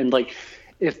 and like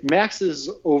if Max's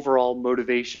overall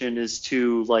motivation is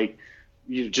to like,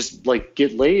 just like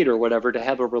get laid or whatever, to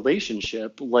have a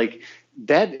relationship, like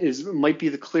that might be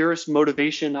the clearest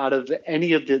motivation out of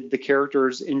any of the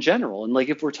characters in general. And like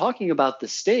if we're talking about the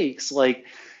stakes, like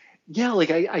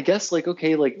like I guess like,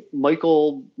 okay, like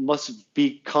Michael must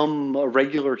become a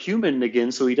regular human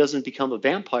again so he doesn't become a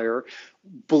vampire.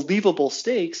 Believable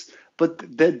stakes, but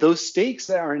those stakes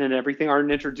aren't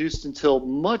introduced until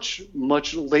much,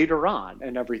 much later on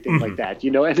and everything like that,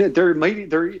 and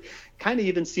there kind of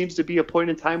even seems to be a point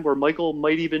in time where Michael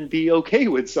might even be okay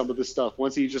with some of the stuff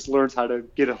once he just learns how to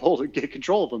get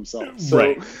control of himself.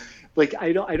 So like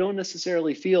I don't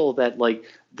necessarily feel that like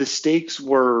the stakes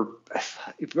were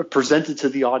presented to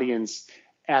the audience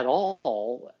at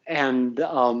all, and at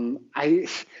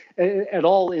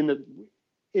all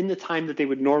in the time that they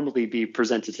would normally be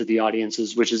presented to the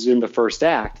audiences, which is in the first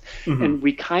act. And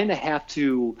we kind of have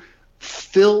to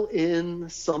fill in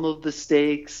some of the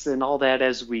stakes and all that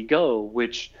as we go,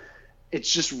 which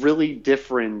it's just really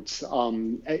different.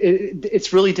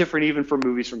 It's really different even for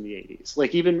movies from the 80s.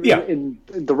 Like even in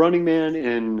The Running Man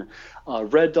and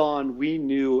Red Dawn, we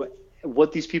knew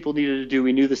what these people needed to do.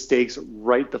 We knew the stakes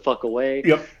right the fuck away.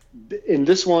 Yep. In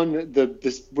this one,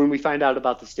 when we find out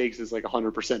about the stakes is like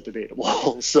 100%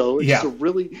 debatable. So it's a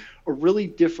really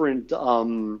different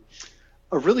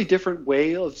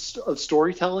way of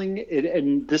storytelling.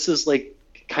 And this is like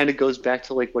kind of goes back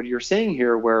to like what you're saying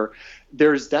here, where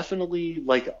there's definitely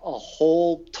like a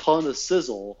whole ton of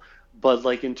sizzle, but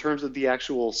like in terms of the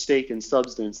actual stake and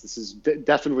substance, this is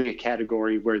definitely a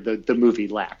category where the movie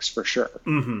lacks for sure.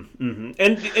 And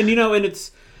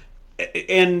it's.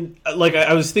 And like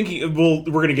I was thinking, we're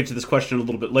going to get to this question a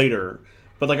little bit later,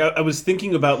 but like I was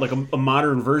thinking about like a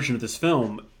modern version of this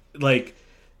film. Like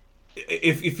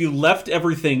if you left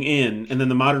everything in, and then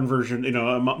the modern version,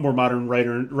 a more modern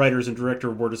writers and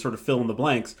director were to sort of fill in the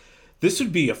blanks, this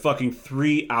would be a fucking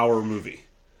 3-hour movie.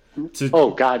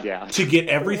 To get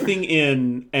everything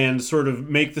in and sort of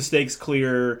make the stakes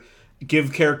clear,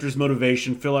 give characters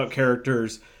motivation, fill out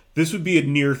characters. This would be a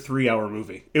near 3-hour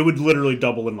movie. It would literally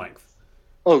double in length.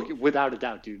 Oh, without a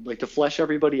doubt, dude. Like to flesh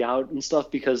everybody out and stuff,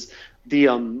 because the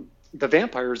the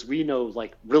vampires we know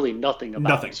like really nothing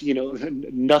about.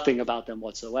 Nothing about them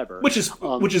whatsoever. Which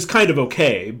is kind of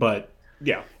okay, but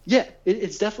yeah. Yeah,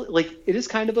 it's definitely like it is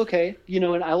kind of okay,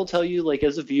 and I will tell you, like,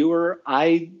 as a viewer,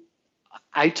 I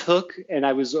took, and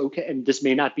I was okay, and this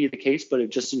may not be the case, but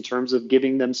just in terms of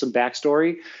giving them some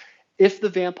backstory, if the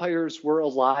vampires were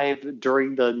alive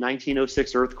during the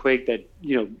 1906 earthquake that,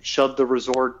 shoved the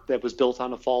resort that was built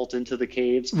on a fault into the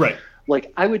caves, right?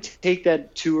 Like, I would take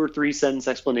that 2 or 3 sentence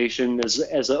explanation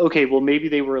as okay, well, maybe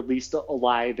they were at least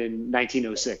alive in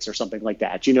 1906 or something like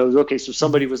that. Okay, so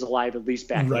somebody was alive at least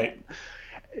back then.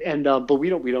 And but we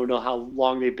don't know how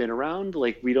long they've been around.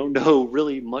 Like, we don't know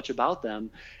really much about them.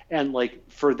 And like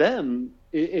for them,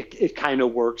 it kind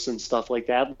of works and stuff like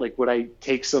that. Like, would I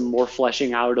take some more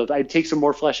fleshing out of? I'd take some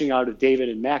more fleshing out of David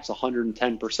and Max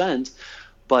 110%.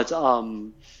 But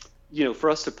for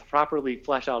us to properly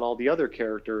flesh out all the other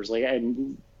characters, like,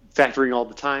 and factoring all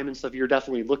the time and stuff, you're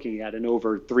definitely looking at an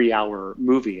over 3-hour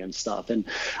movie and stuff. And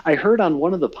I heard on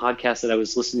one of the podcasts that I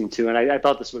was listening to, and I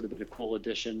thought this would have been a cool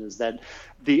addition, is that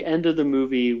the end of the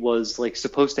movie was like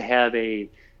supposed to have a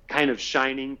kind of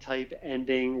Shining type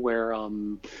ending where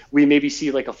we maybe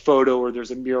see like a photo or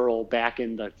there's a mural back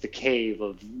in the cave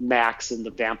of Max and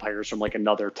the vampires from like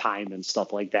another time and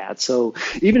stuff like that. So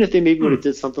even if they maybe would have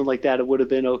did something like that, it would have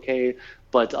been okay.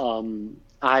 But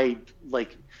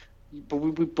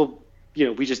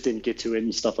we just didn't get to it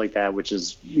and stuff like that, which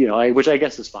is, which I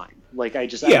guess is fine. Like, I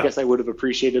guess I would have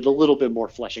appreciated a little bit more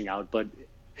fleshing out, but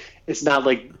it's not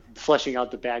like fleshing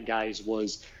out the bad guys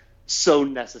was so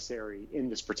necessary in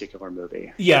this particular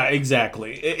movie. Yeah,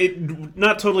 exactly. It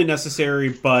not totally necessary,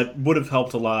 but would have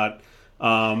helped a lot.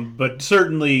 But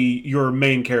certainly your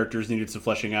main characters needed some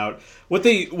fleshing out. What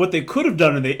they could have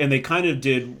done, and they kind of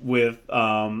did with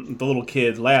the little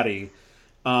kid Laddie.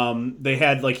 They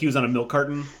had, like, he was on a milk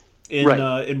carton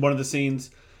in one of the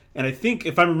scenes, and I think,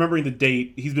 if I'm remembering the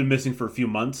date, he's been missing for a few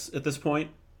months at this point.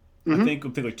 I think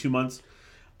like 2 months.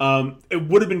 It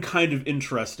would have been kind of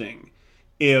interesting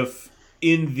if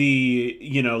in the,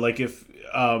 if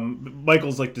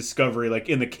Michael's like discovery, like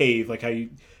in the cave, like how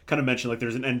you kind of mentioned, like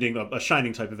there's an ending, a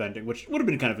Shining type of ending, which would have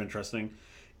been kind of interesting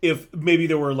if maybe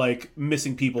there were like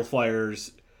missing people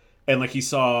flyers and like he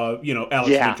saw, Alex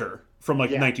Winter from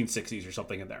like 1960s or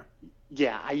something in there.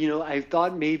 Yeah, I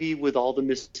thought maybe with all the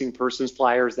missing persons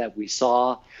flyers that we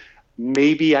saw,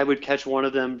 maybe I would catch one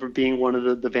of them for being one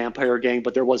of the vampire gang,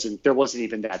 but there wasn't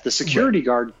even that. The security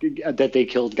guard that they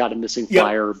killed got a missing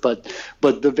flyer, but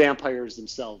the vampires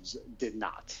themselves did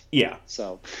not. Yeah.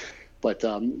 So, but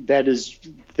that is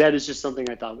just something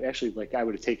I thought, actually, like, I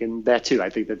would have taken that too.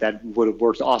 I think that would have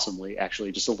worked awesomely,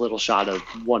 actually, just a little shot of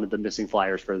one of the missing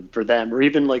flyers for them, or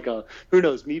even like who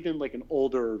knows, even like an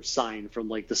older sign from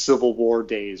like the Civil War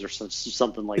days or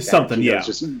something like that. Something,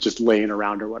 just laying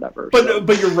around or whatever.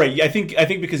 But you're right. I think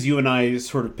because you and I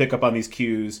sort of pick up on these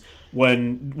cues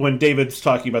when David's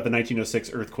talking about the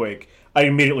 1906 earthquake, I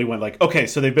immediately went like, okay,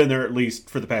 so they've been there at least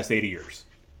for the past 80 years,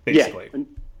 basically. Yeah.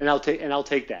 And I'll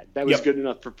take that. That was good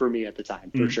enough for me at the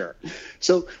time, for sure.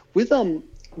 So with the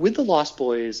Lost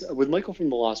Boys, with Michael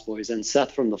from the Lost Boys and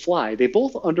Seth from The Fly, they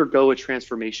both undergo a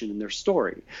transformation in their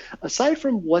story. Aside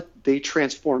from what they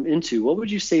transform into, what would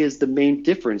you say is the main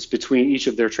difference between each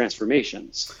of their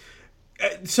transformations?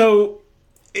 So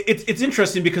it's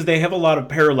interesting because they have a lot of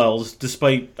parallels,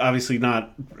 despite obviously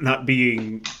not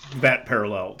being that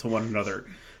parallel to one another.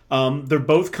 They're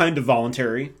both kind of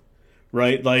voluntary.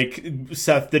 Right, like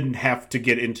Seth didn't have to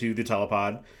get into the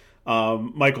telepod.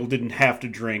 Michael didn't have to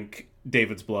drink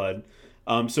David's blood.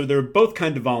 So they're both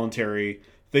kind of voluntary.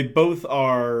 They both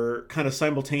are kind of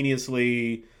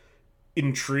simultaneously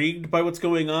intrigued by what's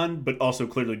going on, but also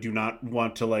clearly do not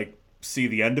want to like see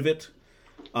the end of it.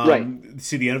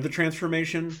 See the end of the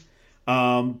transformation.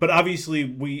 But obviously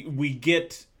we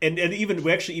get and even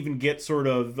we actually even get sort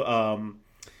of.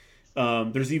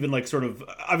 There's even like sort of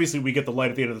obviously we get the light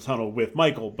at the end of the tunnel with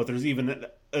Michael, but there's even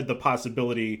the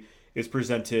possibility is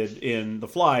presented in The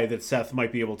Fly that Seth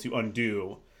might be able to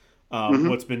undo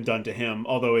what's been done to him.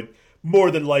 Although it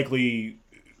more than likely,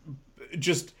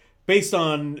 just based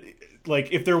on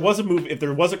like if there was a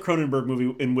Cronenberg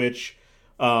movie in which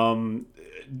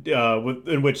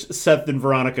Seth and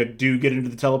Veronica do get into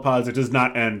the telepods, it does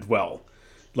not end well.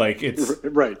 Like it's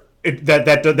right.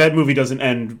 That movie doesn't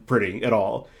end pretty at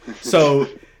all. So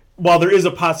while there is a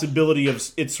possibility of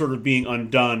it sort of being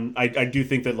undone, I do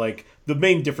think that like the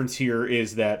main difference here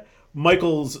is that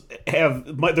there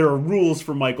are rules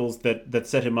for Michael's that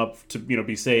set him up to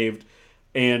be saved,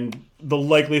 and the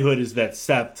likelihood is that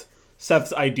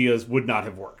Seth's ideas would not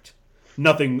have worked.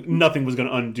 Nothing was going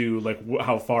to undo like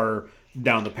how far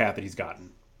down the path that he's gotten.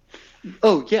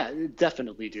 Oh yeah,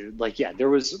 definitely, dude. Like, yeah,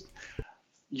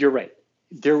 you're right.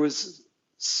 There was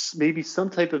maybe some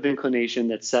type of inclination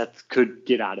that Seth could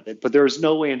get out of it, but there was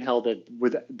no way in hell that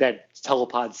with that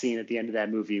telepod scene at the end of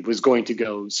that movie was going to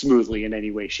go smoothly in any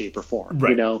way, shape, or form,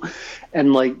 Right.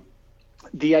 And like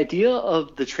the idea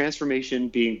of the transformation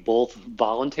being both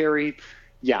voluntary,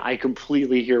 yeah, I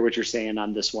completely hear what you're saying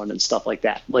on this one and stuff like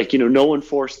that. Like, no one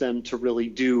forced them to really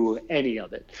do any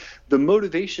of it. The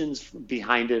motivations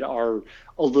behind it are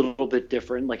a little bit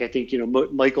different. Like, I think,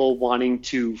 Michael wanting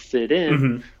to fit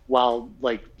in while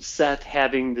like Seth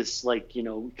having this like,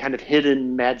 kind of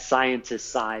hidden mad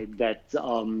scientist side that,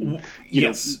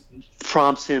 Yes.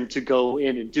 prompts him to go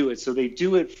in and do it. So they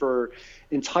do it for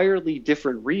entirely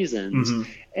different reasons.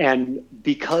 And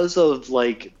because of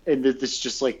like, and this is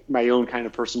just like my own kind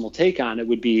of personal take on it,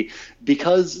 would be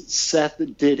because Seth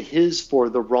did his for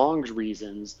the wrong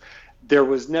reasons, there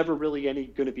was never really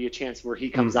going to be a chance where he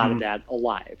comes out of that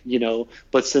alive,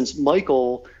 But since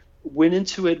Michael went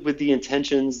into it with the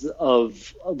intentions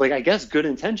of like, I guess, good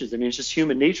intentions. I mean, it's just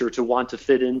human nature to want to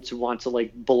fit in, to want to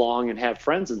like belong and have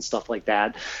friends and stuff like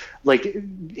that. Like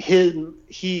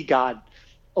he got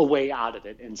a way out of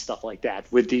it and stuff like that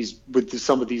with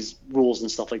some of these rules and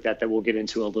stuff like that we'll get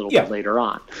into a little bit later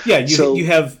on. Yeah, you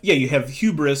have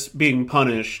hubris being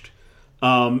punished,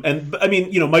 and I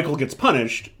mean, Michael gets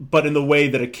punished, but in the way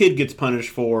that a kid gets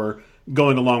punished for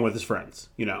going along with his friends.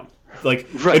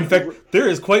 Like in fact, there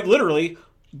is quite literally,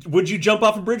 would you jump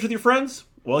off a bridge with your friends?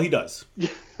 Well, he does.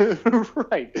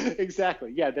 Right,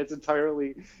 exactly. Yeah, that's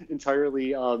entirely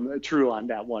true on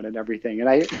that one and everything. And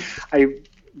I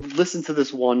listened to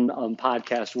this one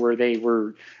podcast where they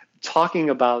were talking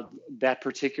about that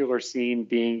particular scene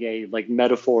being a like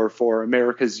metaphor for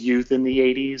America's youth in the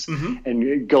 80s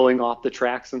and going off the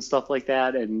tracks and stuff like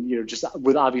that. And, just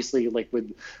with obviously like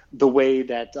with the way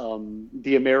that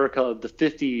the America of the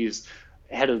 50s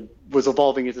was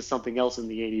evolving into something else in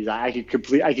the 80s.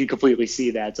 I could completely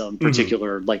see that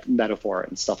particular like metaphor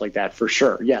and stuff like that for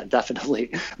sure. Yeah,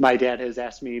 definitely. My dad has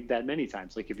asked me that many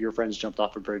times, like, if your friends jumped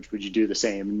off a bridge, would you do the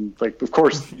same? And like, of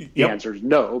course, the answer is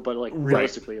no. But like,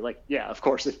 realistically, like, yeah, of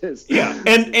course it is. Yeah,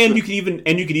 and you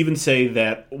can even say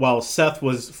that while Seth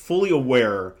was fully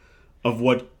aware of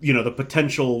what the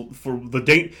potential for the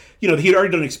date, he had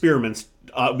already done experiments.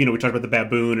 We talked about the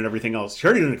baboon and everything else. He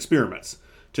already done experiments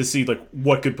to see like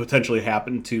what could potentially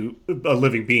happen to a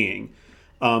living being.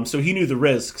 So he knew the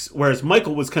risks, whereas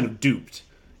Michael was kind of duped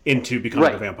into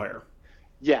becoming a vampire.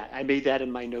 Yeah, I made that in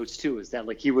my notes too, is that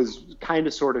like he was kind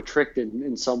of sort of tricked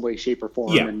in some way, shape, or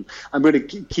form. Yeah. And I'm going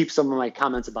to keep some of my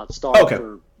comments about Star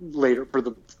for later for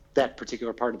that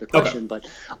particular part of the question. But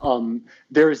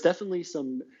there is definitely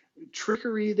some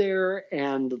trickery there,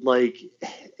 and like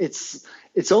it's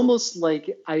almost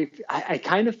like I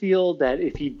kind of feel that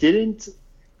if he didn't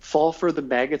fall for the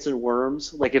maggots and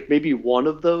worms, like if maybe one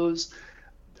of those,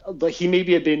 like he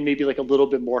maybe had been like a little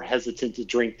bit more hesitant to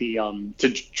drink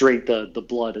the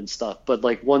blood and stuff. But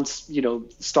like once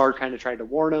Star kind of tried to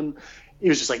warn him, he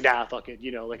was just like, nah, fuck it,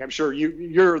 like I'm sure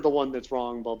you're the one that's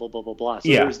wrong, blah blah blah blah blah. So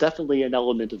there's definitely an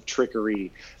element of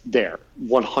trickery there,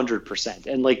 100%.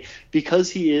 And like because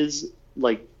he is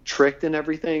like tricked and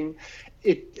everything,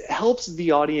 it helps the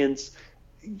audience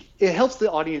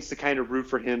to kind of root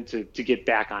for him to get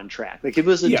back on track. Like it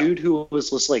was a dude who was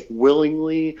just like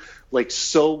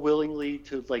so willingly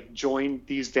to like join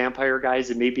these vampire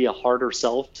guys and maybe a harder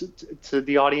self to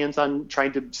the audience on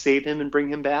trying to save him and bring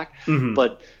him back.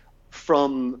 But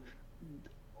from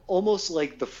almost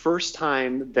like the first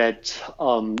time that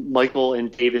Michael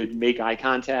and David make eye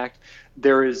contact,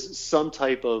 there is some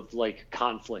type of like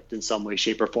conflict in some way,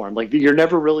 shape, or form. Like you're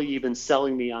never really even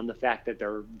selling me on the fact that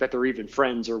they're even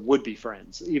friends or would be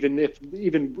friends, even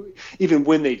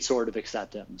when they sort of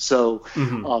accept him. So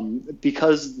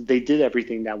because they did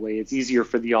everything that way, it's easier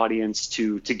for the audience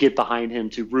to get behind him,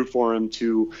 to root for him,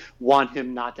 to want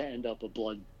him not to end up a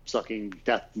blood-sucking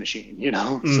death machine,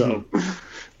 So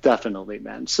definitely,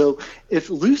 man. So if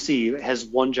Lucy has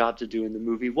one job to do in the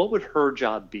movie, what would her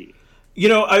job be?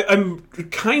 I'm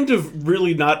kind of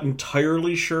really not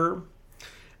entirely sure.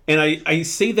 And I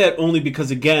say that only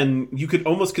because, again, you could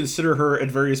almost consider her at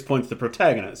various points the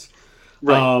protagonist.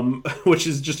 Right. Which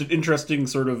is just an interesting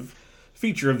sort of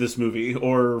feature of this movie,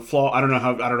 or flaw. I don't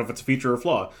know if it's a feature or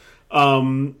flaw.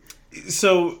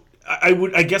 So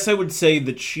I guess I would say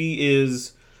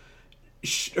that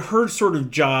her sort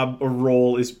of job or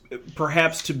role is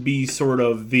perhaps to be sort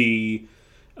of the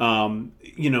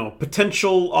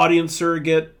potential audience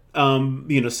surrogate,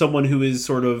 someone who is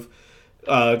sort of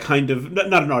kind of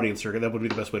not an audience surrogate, that would be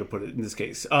the best way to put it in this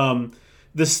case.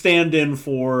 The stand-in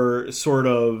for sort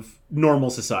of normal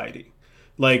society.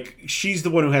 Like, she's the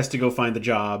one who has to go find the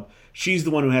job. She's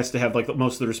the one who has to have, like,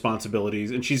 most of the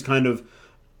responsibilities. And she's kind of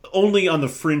only on the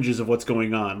fringes of what's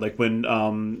going on. Like, when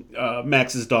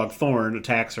Max's dog Thorn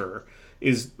attacks her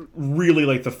is really,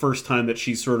 like, the first time that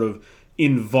she's sort of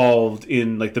involved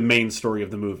in, like, the main story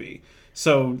of the movie.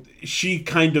 So she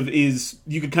kind of is,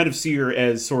 you could kind of see her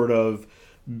as sort of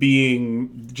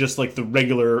being just like the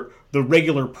regular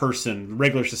person,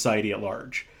 regular society at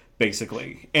large,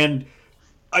 basically. And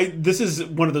this is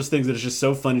one of those things that is just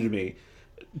so funny to me.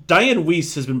 Diane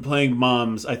Weiss has been playing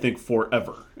moms, I think,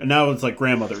 forever, and now it's like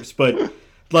grandmothers. But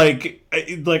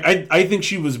I think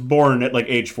she was born at like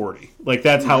age 40. Like,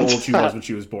 that's how old she was when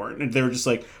she was born. And they were just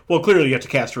like, well, clearly you have to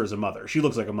cast her as a mother. She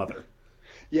looks like a mother.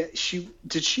 Yeah,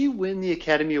 did she win the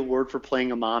Academy Award for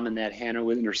playing a mom in that Hannah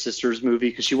and her sisters movie?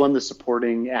 Because she won the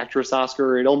supporting actress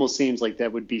Oscar. It almost seems like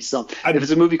that would be some. If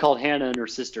it's a movie called Hannah and her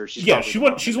sisters, she's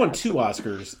won 2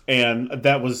 Oscars, and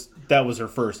that was her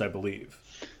first, I believe.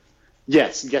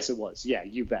 Yes, it was. Yeah,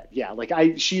 you bet. Yeah, like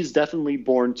she's definitely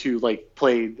born to like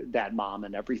play that mom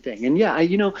and everything. And yeah,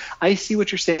 I see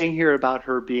what you're saying here about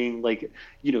her being like,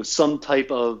 some type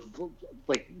of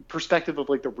like perspective of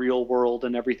like the real world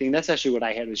and everything. That's actually what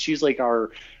I had. She's like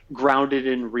our grounded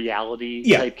in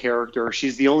reality type character.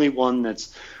 She's the only one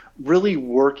that's really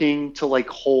working to like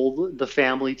hold the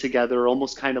family together,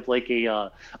 almost kind of like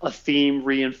a theme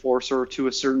reinforcer to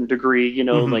a certain degree.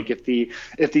 Like if the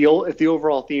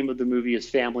overall theme of the movie is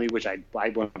family, which I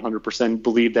 100%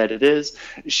 believe that it is,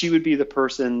 she would be the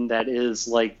person that is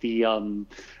like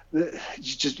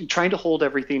just trying to hold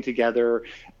everything together,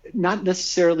 not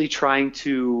necessarily trying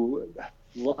to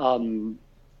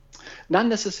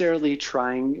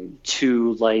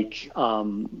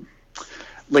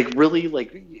really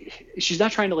like she's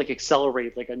not trying to like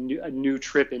accelerate like a new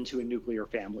trip into a nuclear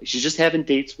family. She's just having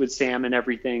dates with Sam and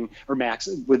everything, or Max,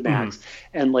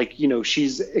 and like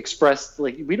she's expressed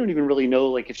like we don't even really know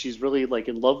like if she's really like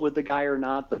in love with the guy or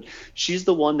not, but she's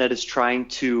the one that is trying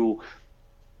to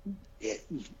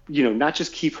not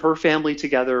just keep her family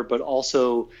together, but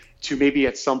also to maybe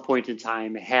at some point in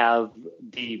time have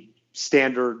the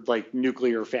standard like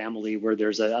nuclear family where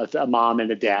there's a mom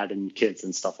and a dad and kids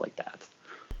and stuff like that.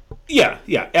 Yeah,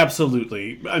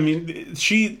 absolutely. I mean,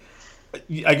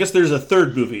 I guess there's a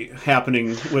third movie happening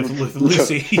with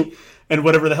Lucy and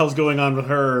whatever the hell's going on with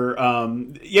her.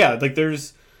 Like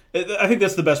I think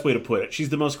that's the best way to put it. She's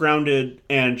the most grounded,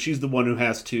 and she's the one who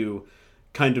has to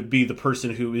kind of be the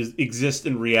person who exists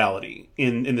in reality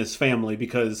in this family,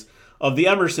 because of the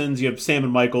Emersons. You have Sam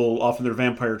and Michael off on their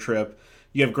vampire trip.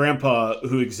 You have Grandpa,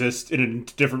 who exists in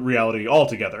a different reality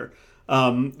altogether,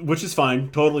 which is fine,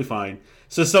 totally fine.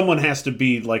 So someone has to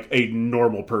be like a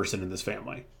normal person in this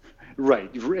family.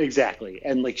 Right, exactly.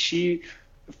 And like she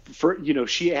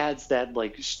adds that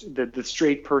like the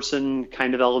straight person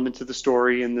kind of element to the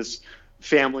story in this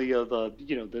family of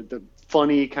the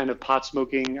funny kind of pot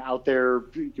smoking out there,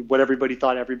 what everybody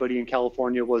thought everybody in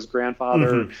California was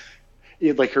grandfather.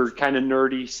 Like her kind of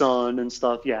nerdy son and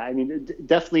stuff. Yeah, I mean,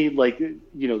 definitely like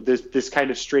this kind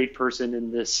of straight person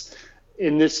in this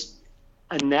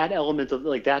and that element of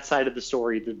like that side of the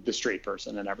story, the straight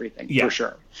person and everything, for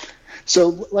sure. So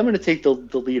I'm going to take the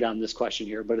lead on this question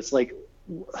here, but it's like,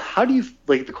 how do you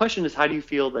like? The question is, how do you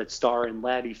feel that Star and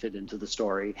Laddie fit into the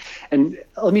story? And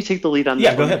let me take the lead on this.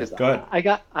 Yeah, go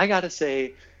ahead. I got to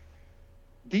say,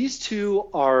 these two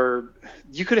are.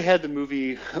 You could have had the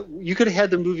movie. You could have had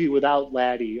the movie without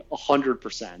Laddie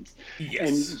 100%.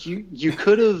 Yes. And you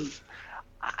could have.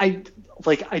 I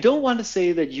don't want to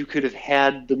say that you could have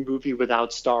had the movie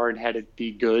without Star and had it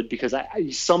be good, because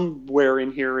somewhere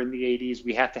in here in the 80s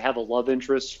we have to have a love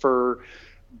interest for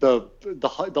the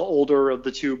older of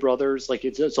the two brothers. Like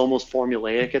it's almost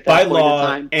formulaic at that by point law, in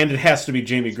time. And it has to be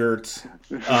Jamie Gertz,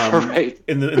 right,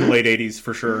 in the late 80s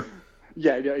for sure.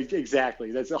 Yeah,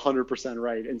 exactly. That's 100%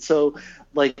 right. And so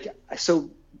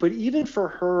but even for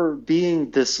her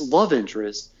being this love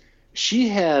interest, she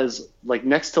has like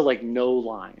next to like no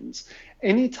lines.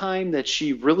 Any time that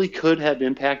she really could have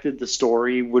impacted the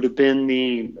story would have been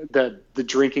the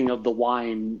drinking of the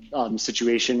wine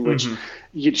situation, which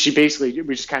she basically,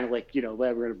 we just kind of like, we're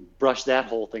going to brush that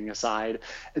whole thing aside.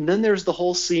 And then there's the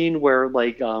whole scene where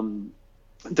like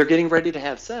they're getting ready to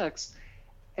have sex.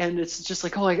 And it's just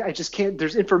like, I just can't,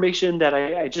 there's information that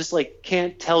I just like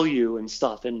can't tell you and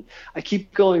stuff. And I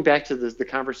keep going back to the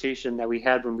conversation that we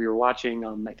had when we were watching,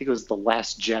 I think it was The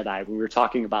Last Jedi, when we were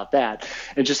talking about that,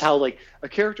 and just how like a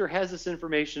character has this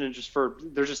information and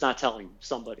they're just not telling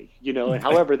somebody, and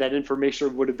however that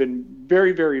information would have been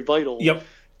very, very vital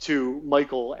to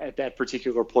Michael at that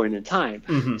particular point in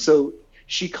time. So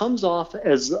she comes off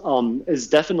as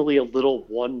definitely a little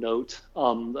one note.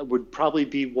 Would probably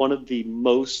be one of the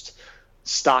most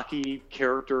stocky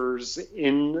characters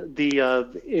in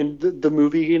the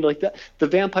movie. Like the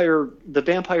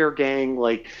vampire gang.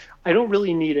 Like, I don't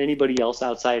really need anybody else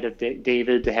outside of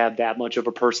David to have that much of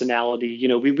a personality. You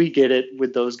know, we get it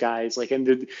with those guys. Like,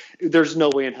 and there's no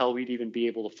way in hell we'd even be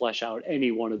able to flesh out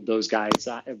any one of those guys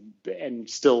and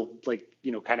still, like,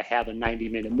 you know, kind of have a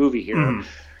 90-minute movie here. Mm.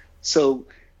 So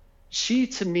she,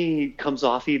 to me, comes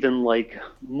off even like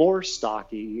more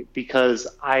stocky because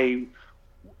I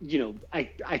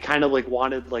kind of like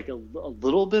wanted like a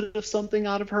little bit of something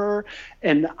out of her.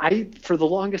 And for the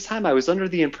longest time, I was under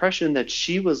the impression that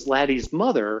she was Laddie's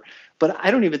mother, but I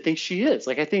don't even think she is.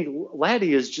 Like, I think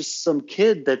Laddie is just some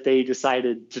kid that they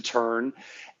decided to turn.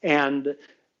 And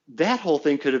that whole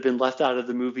thing could have been left out of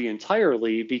the movie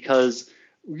entirely, because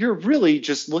you're really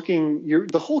just looking,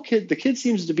 the kid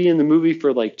seems to be in the movie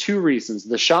for like two reasons: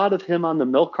 the shot of him on the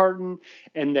milk carton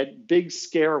and that big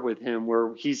scare with him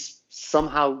where he's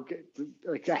somehow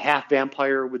like a half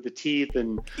vampire with the teeth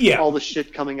and all the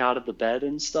shit coming out of the bed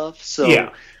and stuff.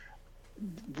 So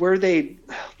where they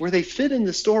fit in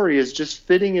the story is just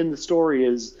fitting in the story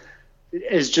is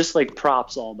just like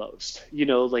props almost. You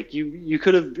know, like you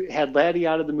could have had Laddie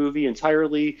out of the movie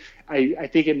entirely. I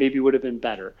think it maybe would have been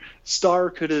better. Star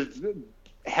could have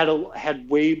had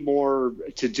way more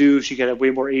to do. She could have way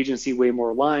more agency, way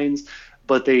more lines,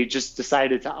 but they just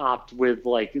decided to opt with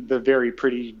like the very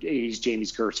pretty 80s Jamie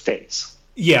Gertz face.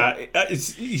 Yeah,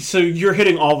 so you're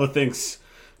hitting all the things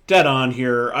dead on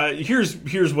here.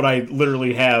 Here's what I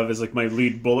literally have as like my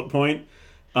lead bullet point.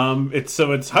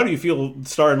 It's how do you feel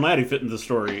Star and Laddie fit into the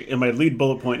story? And my lead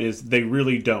bullet point is they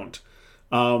really don't,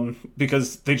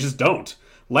 because they just don't.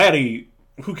 Laddie,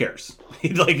 who cares?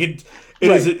 Like it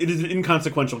is an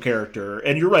inconsequential character,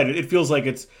 and you're right. It feels like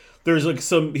there's like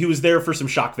he was there for some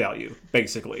shock value,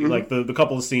 basically. Mm-hmm. Like the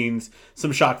couple of scenes,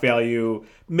 some shock value,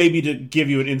 maybe to give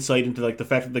you an insight into like the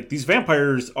fact that like these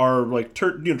vampires are like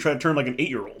trying to turn like an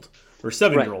 8-year-old or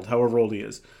 7-year-old, however old he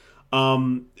is.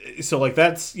 So like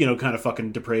that's, you know, kind of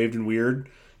fucking depraved and weird.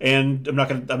 And I'm not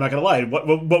gonna lie.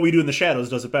 What we do in the shadows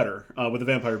does it better with the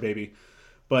vampire baby.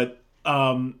 But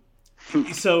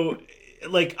so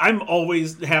like I'm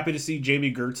always happy to see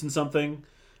Jamie Gertz in something.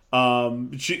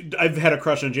 I've had a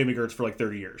crush on Jamie Gertz for like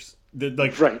 30 years.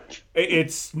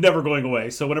 It's never going away.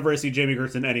 So whenever I see Jamie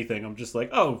Gertz in anything, I'm just like,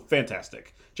 oh,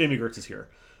 fantastic, Jamie Gertz is here.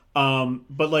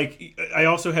 But like I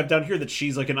also have down here that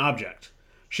she's like an object.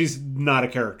 She's not a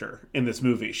character in this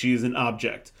movie. She is an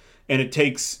object. And it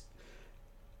takes,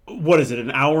 what is it, an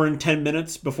hour and 10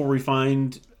 minutes before we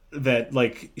find that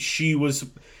like she was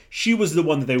the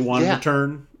one that they wanted to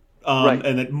turn,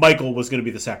 and that Michael was going to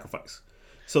be the sacrifice.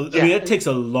 So, I mean, that takes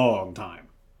a long time.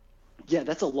 Yeah,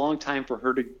 that's a long time for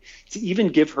her to even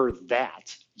give her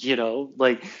that. You know,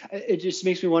 like it just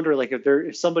makes me wonder, like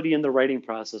if somebody in the writing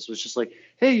process was just like,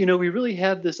 hey, you know, we really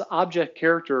have this object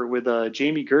character with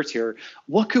Jamie Gertz here.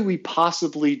 What could we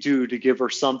possibly do to give her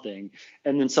something?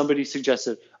 And then somebody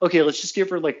suggested, okay, let's just give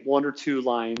her like 1 or 2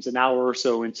 lines an hour or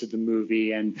so into the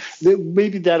movie, and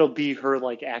maybe that'll be her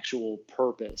like actual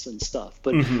purpose and stuff.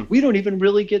 But we don't even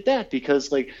really get that,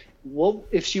 because like, what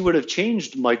if she would have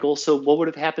changed Michael? So what would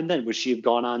have happened then? Would she have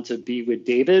gone on to be with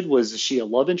David? Was she a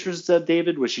love interest of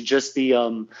David? Was she just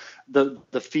the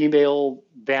female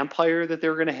vampire that they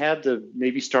were going to have to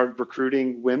maybe start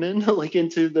recruiting women like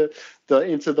into the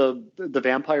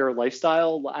vampire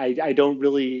lifestyle? I don't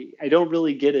really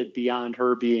get it beyond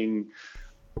her being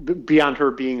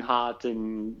hot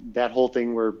and that whole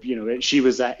thing where, you know,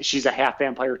 she's a half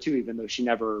vampire too, even though she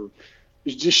never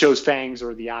just shows fangs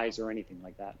or the eyes or anything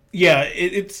like that. Yeah,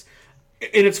 it's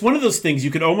one of those things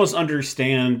you could almost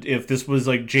understand if this was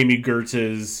like Jamie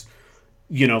Gertz's,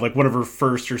 you know, like one of her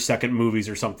first or second movies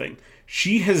or something.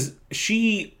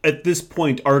 She at this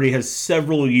point already has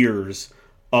several years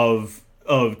of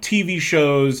TV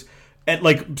shows at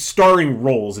like starring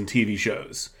roles in TV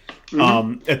shows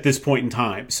at this point in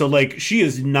time. So like she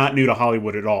is not new to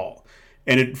Hollywood at all,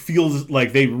 and it feels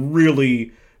like they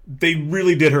really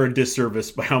did her a disservice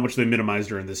by how much they minimized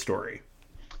her in this story.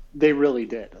 They really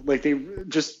did. Like they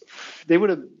would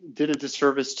have did a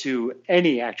disservice to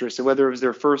any actress, whether it was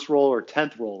their first role or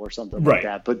 10th role or something like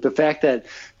that. But the fact that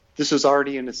this was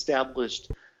already an established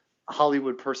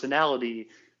Hollywood personality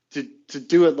to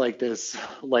do it like this,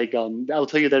 like I'll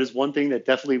tell you, that is one thing that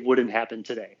definitely wouldn't happen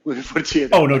today.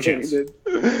 Oh, no chance.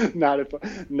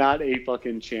 Not a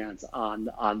fucking chance on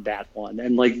that one.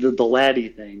 And like the Laddie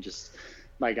thing, just,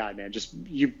 my God, man, just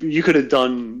you could have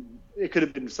done it could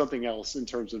have been something else in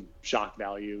terms of shock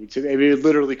value. I mean, it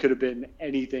literally could have been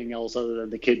anything else other than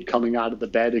the kid coming out of the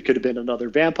bed. It could have been another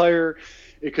vampire.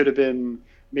 It could have been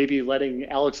maybe letting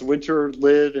Alex Winter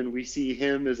live, and we see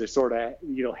him as a sort of,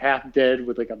 half dead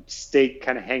with like a stake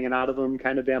kind of hanging out of him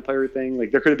kind of vampire thing.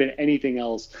 Like, there could have been anything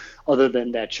else other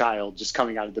than that child just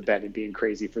coming out of the bed and being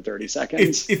crazy for 30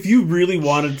 seconds. If you really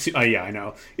wanted to, yeah, I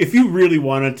know. If you really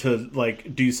wanted to,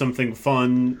 like, do something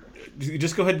fun,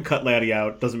 just go ahead and cut Laddie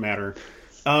out. Doesn't matter.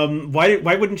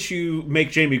 Why wouldn't you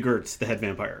make Jamie Gertz the head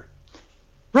vampire?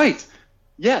 Right.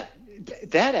 Yeah.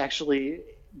 That actually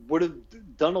would have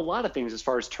done a lot of things as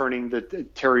far as turning the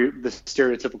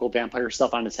stereotypical vampire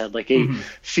stuff on its head. Like a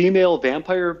female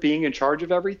vampire being in charge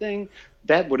of everything,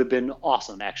 that would have been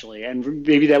awesome, actually. And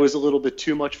maybe that was a little bit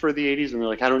too much for the 80s. And we're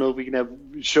like, I don't know if we can have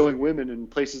showing women in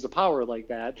places of power like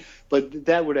that. But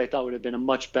that I thought would have been a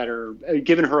much better,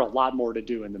 given her a lot more to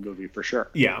do in the movie, for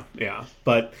sure. Yeah.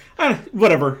 But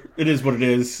whatever. It is what it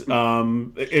is.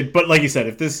 But like you said,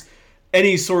 if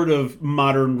any sort of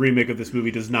modern remake of this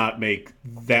movie does not make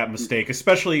that mistake,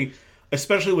 especially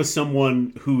with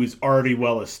someone who is already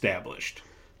well established,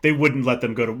 they wouldn't let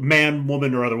them go to man,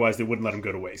 woman, or otherwise. They wouldn't let them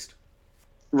go to waste.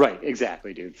 Right,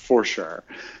 exactly, dude, for sure.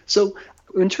 So,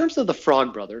 in terms of the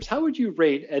Frog Brothers, how would you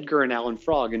rate Edgar and Alan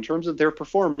Frog in terms of their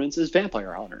performance as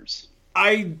vampire hunters?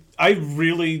 I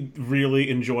really, really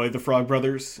enjoy the Frog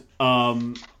Brothers,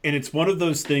 and it's one of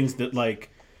those things that, like,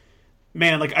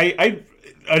 man, like I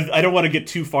don't want to get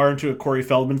too far into a Corey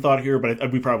Feldman thought here,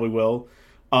 but we probably will.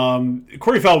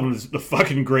 Corey Feldman is a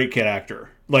fucking great kid actor,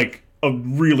 like a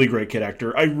really great kid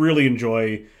actor. I really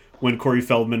enjoy when young Corey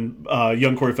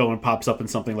Feldman pops up in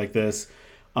something like this.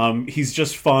 He's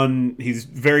just fun. He's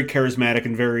very charismatic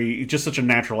and just such a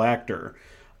natural actor.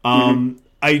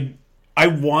 I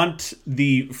want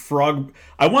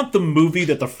I want the movie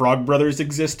that the Frog Brothers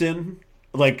exist in,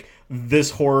 like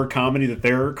this horror comedy that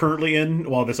they're currently in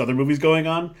while this other movie's going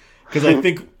on, because I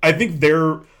think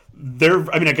they're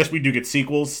I mean, I guess we do get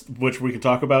sequels which we can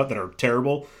talk about that are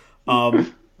terrible,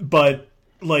 but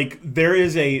like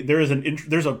there's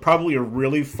probably a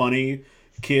really funny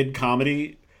kid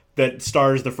comedy that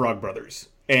stars the Frog Brothers,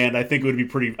 and I think it'd be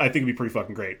pretty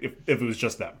fucking great if it was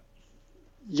just them.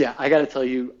 Yeah, I got to tell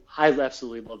you, I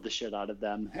absolutely love the shit out of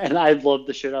them. And I've loved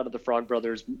the shit out of the Frog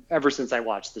Brothers ever since I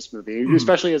watched this movie,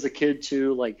 especially as a kid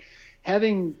too. Like,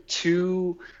 having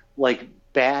two like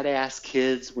badass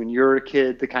kids when you're a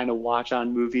kid to kind of watch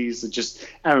on movies, just,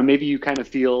 I don't know, maybe you kind of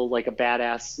feel like a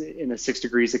badass in a 6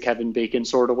 Degrees of Kevin Bacon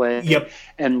sort of way. Yep.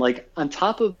 And like, on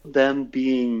top of them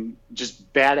being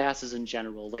just badasses in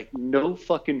general, like no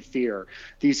fucking fear,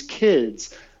 these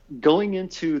kids going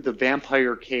into the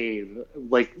vampire cave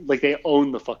like they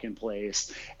own the fucking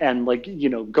place, and like,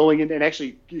 going in and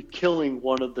actually killing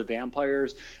one of the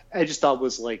vampires, I just thought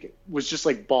was just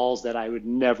like balls that I would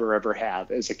never ever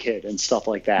have as a kid and stuff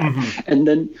like that. And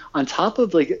then on top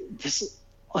of like this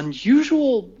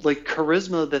unusual like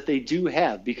charisma that they do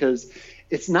have, because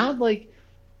it's not like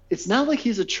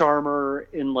he's a charmer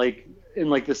in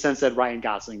the sense that Ryan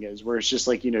Gosling is, where it's just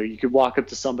like, you could walk up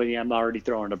to somebody, I'm already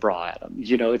throwing a bra at them.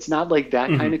 It's not like that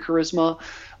kind of charisma,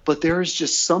 but there is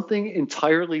just something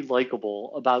entirely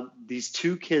likable about these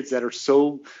two kids that are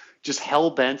so just hell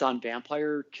bent on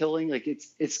vampire killing. Like,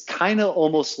 it's kind of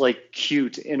almost like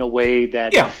cute in a way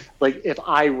that, like, if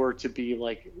I were to be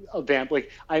like a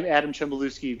I'm Adam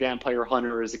Chmielewski vampire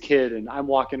hunter as a kid, and I'm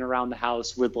walking around the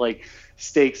house with like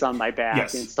stakes on my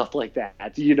back and stuff like that.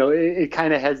 It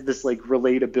kind of has this like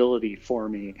relatability for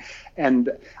me,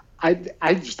 and I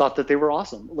just thought that they were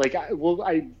awesome. Like, I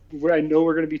know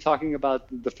we're going to be talking about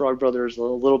the Frog Brothers a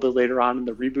little bit later on in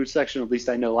the reboot section. At least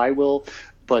I know I will.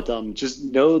 But just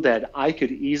know that I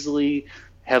could easily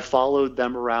have followed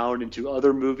them around into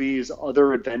other movies,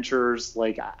 other adventures.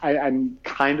 Like, I'm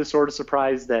kind of sort of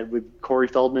surprised that with Corey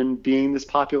Feldman being this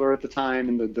popular at the time,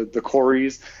 and the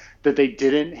Coreys, that they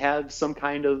didn't have some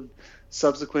kind of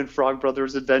subsequent Frog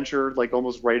Brothers adventure like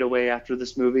almost right away after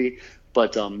this movie.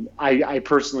 But I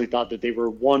personally thought that they were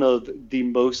one of the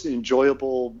most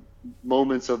enjoyable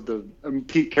moments of the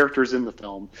characters in the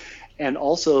film. And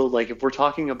also, like, if we're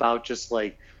talking about just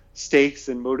like stakes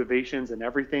and motivations and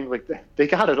everything, like they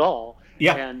got it all.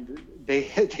 Yeah. And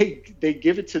they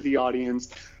give it to the audience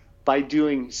by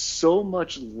doing so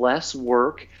much less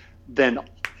work than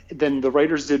the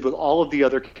writers did with all of the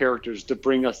other characters to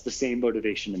bring us the same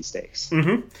motivation and stakes.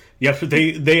 Mm-hmm. Yeah,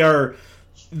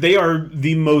 they are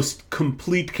the most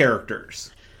complete characters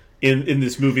in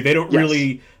this movie. They don't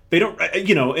really,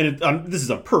 and this is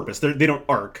on purpose. They don't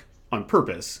arc on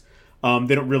purpose.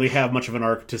 They don't really have much of an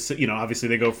arc to, obviously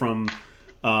they go from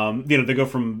They go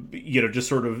from just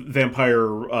sort of vampire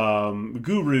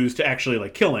gurus to actually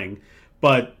like killing,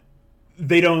 but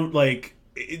they don't like.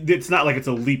 It's not like it's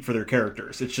a leap for their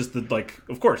characters. It's just that, like,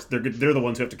 of course they're the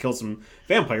ones who have to kill some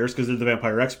vampires because they're the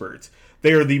vampire experts.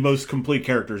 They are the most complete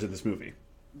characters in this movie.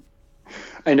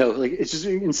 I know, like, it's just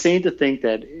insane to think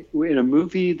that in a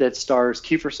movie that stars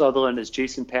Kiefer Sutherland as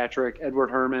Jason Patrick,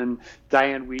 Edward Herrmann,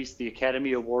 Diane Wiest, the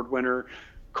Academy Award winner,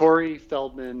 Corey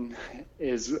Feldman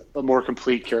is a more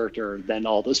complete character than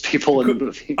all those people in the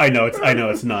movie. I know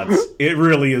it's nuts. It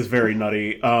really is very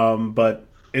nutty. But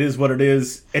it is what it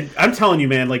is. And I'm telling you,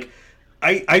 man, like,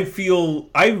 I feel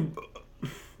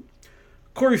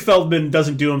Corey Feldman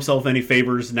doesn't do himself any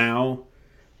favors now,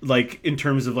 like, in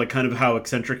terms of, like, kind of how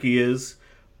eccentric he is.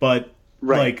 But,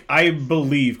 like, I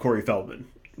believe Corey Feldman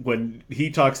when he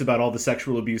talks about all the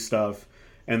sexual abuse stuff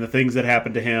and the things that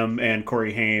happened to him and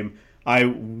Corey Haim. I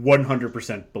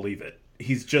 100% believe it.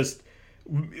 He's just...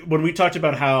 When we talked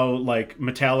about how, like,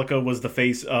 Metallica was the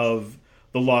face of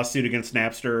the lawsuit against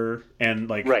Napster and,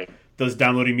 like, those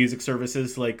downloading music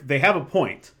services, like, they have a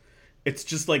point. It's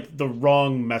just, like, the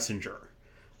wrong messenger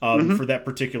for that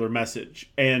particular message.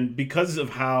 And because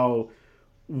of how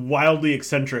wildly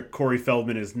eccentric Corey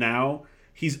Feldman is now,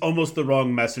 he's almost the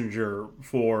wrong messenger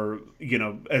for,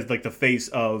 as, like, the face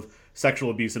of sexual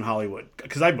abuse in Hollywood.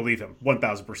 Because I believe him,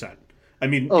 1,000%. I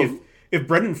mean, if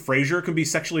Brendan Fraser can be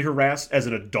sexually harassed as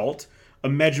an adult,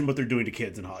 imagine what they're doing to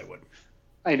kids in Hollywood.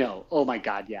 I know. Oh my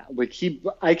God, yeah. Like,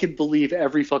 I could believe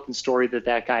every fucking story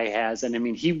that guy has. And I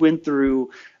mean, he went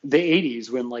through the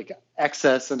 80s when, like,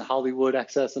 excess and Hollywood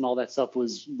excess and all that stuff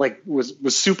was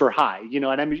super high, and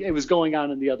I mean, it was going on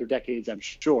in the other decades, I'm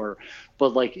sure,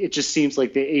 but, like, it just seems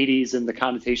like the 80s and the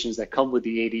connotations that come with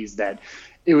the 80s, that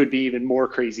it would be even more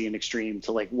crazy and extreme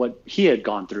to, like, what he had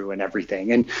gone through and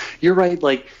everything. And you're right,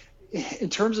 like, in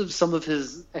terms of some of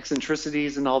his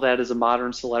eccentricities and all that as a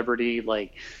modern celebrity,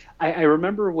 like, I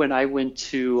remember when I went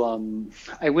to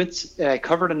I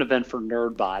covered an event for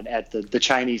NerdBot at the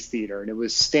Chinese Theater, and it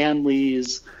was Stan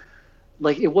Lee's,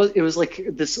 like, it was like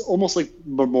this almost like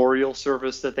memorial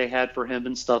service that they had for him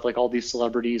and stuff, like all these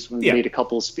celebrities made a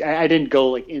couple of I didn't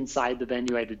go, like, inside the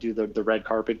venue. I had to do the red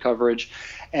carpet coverage,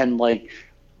 and, like,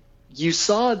 you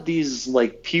saw these,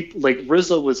 like, people, like,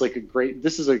 RZA was like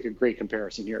this is like a great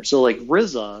comparison here. So, like,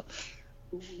 RZA,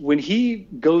 when he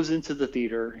goes into the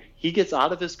theater, he gets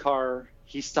out of his car,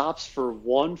 he stops for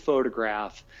one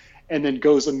photograph, and then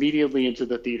goes immediately into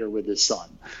the theater with his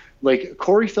son. Like,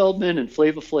 Corey Feldman and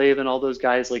Flava Flav and all those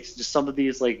guys, like, just some of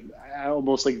these, like,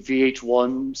 almost like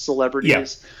VH1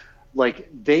 celebrities, like,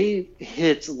 they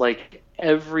hit, like,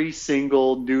 every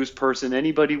single news person,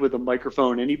 anybody with a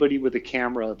microphone, anybody with a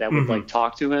camera that would like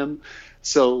talk to him.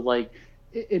 So, like,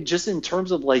 it just in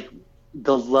terms of, like,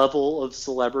 the level of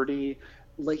celebrity,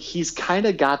 like, he's kind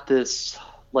of got this,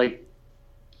 like,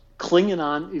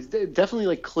 he's definitely,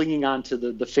 like, clinging on to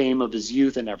the fame of his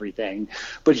youth and everything,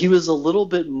 but he was a little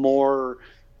bit more,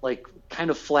 like, kind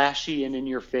of flashy and in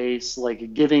your face,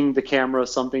 like, giving the camera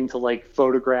something to, like,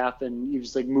 photograph, and he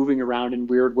was, like, moving around in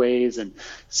weird ways and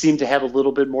seemed to have a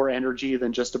little bit more energy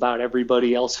than just about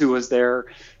everybody else who was there.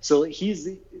 So he's,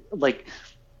 like,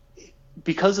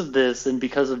 because of this and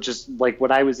because of just, like,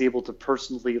 what I was able to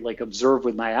personally, like, observe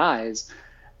with my eyes,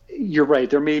 you're right.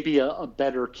 There may be a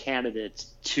better candidate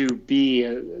to be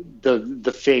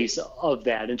the face of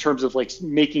that in terms of, like,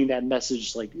 making that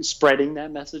message, like, spreading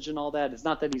that message and all that. It's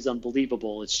not that he's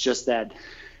unbelievable. It's just that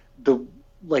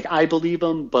I believe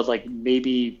him, but, like,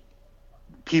 maybe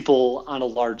people on a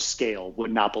large scale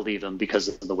would not believe him because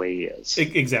of the way he is.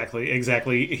 Exactly. He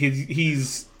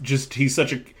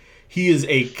is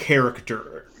a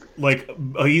character. Like,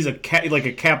 he's a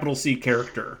capital C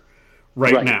character.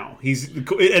 Right now,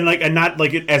 and not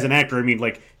like it as an actor. I mean,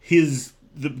 like,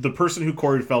 the person who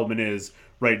Corey Feldman is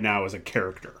right now is a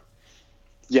character.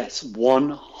 Yes,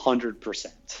 100%.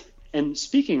 And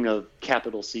speaking of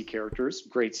capital C characters,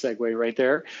 great segue right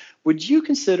there. Would you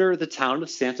consider the town of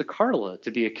Santa Carla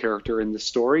to be a character in the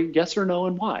story? Yes or no,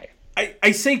 and why?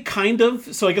 I say kind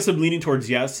of. So I guess I'm leaning towards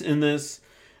yes in this,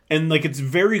 and, like, it's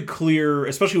very clear,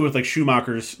 especially with, like,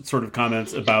 Schumacher's sort of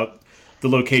comments about the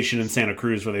location in Santa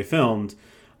Cruz where they filmed,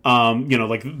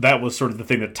 like, that was sort of the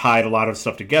thing that tied a lot of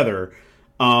stuff together.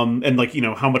 And, like,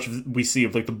 how much we see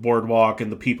of, like, the boardwalk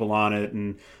and the people on it,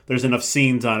 and there's enough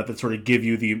scenes on it that sort of give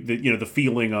you the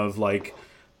feeling of, like,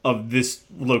 of this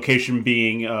location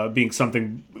being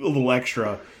something a little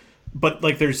extra. But,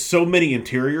 like, there's so many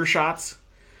interior shots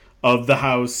of the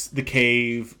house, the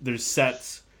cave, there's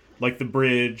sets, like the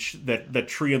bridge, that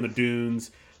tree on the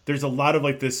dunes. There's a lot of,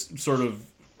 like, this sort of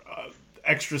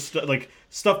extra stuff, like,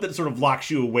 stuff that sort of locks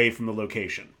you away from the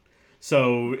location.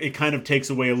 So it kind of takes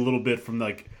away a little bit from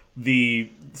like the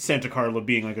Santa Carla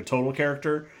being like a total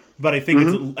character. But I think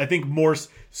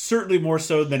certainly more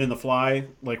so than in The Fly,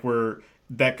 like where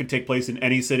that could take place in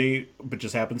any city, but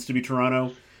just happens to be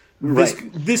Toronto.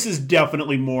 This is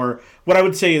definitely more. What I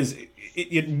would say is,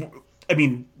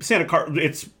 Santa Carla.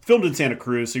 It's filmed in Santa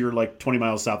Cruz, so you're like 20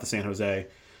 miles south of San Jose,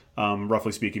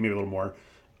 roughly speaking, maybe a little more.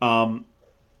 So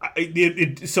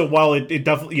while it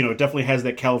definitely has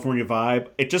that California vibe,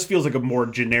 it just feels like a more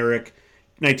generic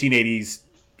 1980s.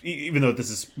 Even though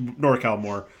this is NorCal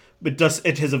more, but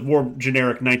it has a more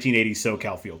generic 1980s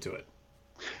SoCal feel to it.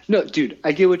 No, dude,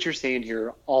 I get what you're saying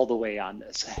here all the way on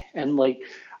this, and like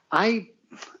I'm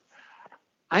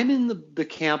in the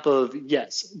camp of,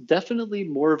 yes, definitely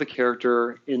more of a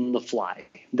character in The Fly.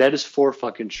 That is for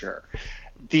fucking sure.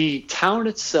 The town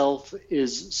itself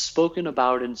is spoken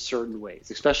about in certain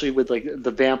ways, especially with like the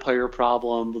vampire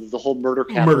problem, the whole murder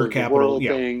capital of the world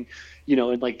thing,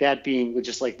 and like that being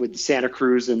just like with Santa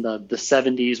Cruz in the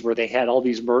 70s where they had all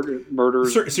these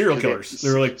murders. Serial killers.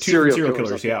 There were like two serial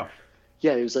killers, yeah.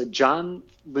 Yeah, it was like John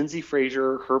Lindsay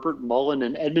Fraser, Herbert Mullen,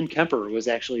 and Edmund Kemper was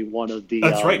actually one of the.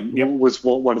 That's right. Yep. Was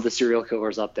one of the serial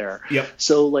killers up there. Yep.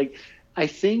 So like, I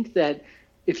think that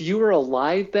if you were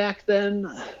alive back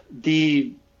then,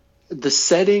 the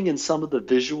setting and some of the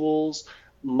visuals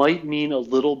might mean a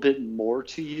little bit more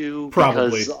to you. Probably.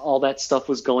 Because all that stuff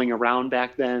was going around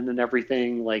back then and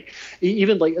everything. Like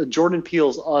even like Jordan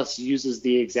Peele's Us uses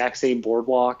the exact same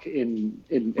boardwalk in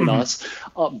Us,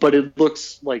 but it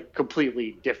looks like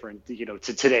completely different,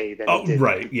 to today than it did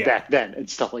back then and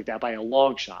stuff like that by a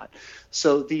long shot.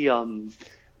 So the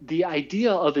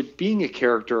idea of it being a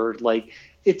character, like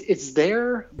it's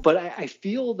there, but I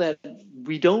feel that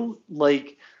we don't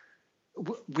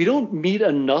meet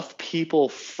enough people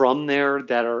from there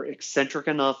that are eccentric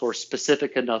enough or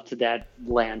specific enough to that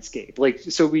landscape. Like,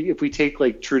 so if we take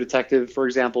like True Detective, for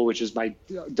example, which is my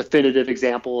definitive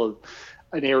example of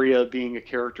an area being a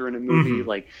character in a movie,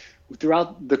 like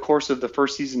throughout the course of the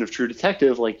first season of True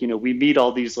Detective, like, we meet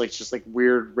all these like just like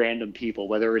weird random people,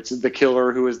 whether it's the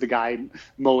killer who is the guy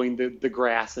mowing the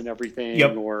grass and everything,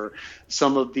 or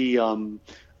some of the,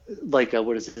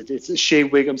 what is it? It's Shea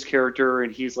Wiggum's character,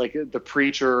 and he's like the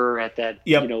preacher at that,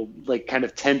 like kind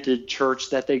of tented church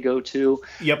that they go to.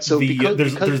 Yep. So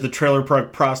there's the trailer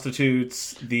park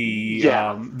prostitutes.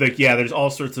 There's all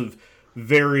sorts of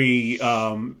very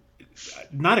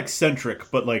not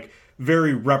eccentric, but like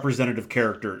very representative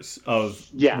characters of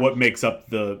what makes up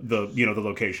the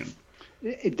location.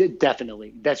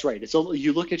 Definitely. That's right. So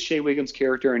you look at Shea Wiggum's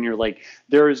character and you're like,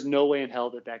 there is no way in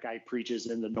hell that guy preaches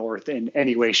in the North in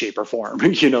any way, shape, or form.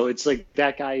 It's like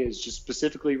that guy is just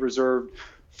specifically reserved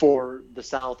for the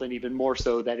South, and even more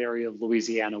so that area of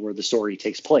Louisiana where the story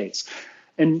takes place.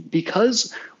 And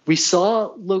because we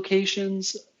saw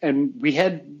locations and we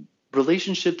had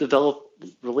relationships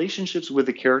with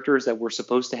the characters that we're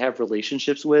supposed to have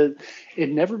relationships with, it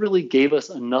never really gave us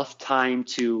enough time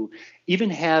to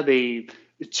even have a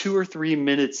 2 or 3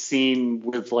 minute scene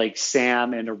with like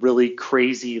Sam and a really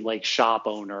crazy like shop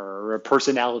owner or a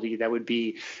personality that would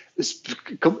be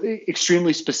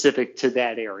extremely specific to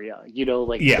that area.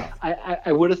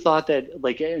 I would have thought that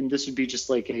like, and this would be just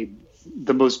like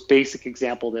the most basic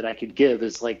example that I could give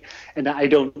is like, and I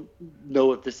don't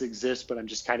know if this exists, but I'm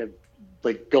just kind of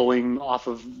like going off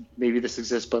of maybe this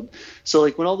exists, but so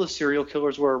like when all those serial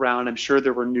killers were around, I'm sure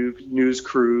there were news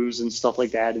crews and stuff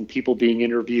like that and people being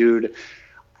interviewed.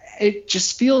 It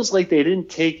just feels like they didn't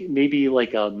take maybe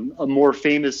like a more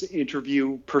famous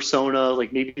interview persona.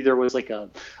 Like maybe there was like a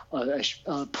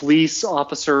police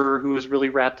officer who was really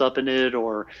wrapped up in it,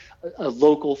 or a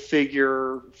local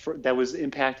figure that was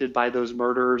impacted by those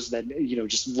murders that,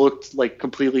 just looked like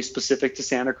completely specific to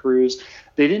Santa Cruz.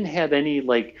 They didn't have any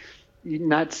like,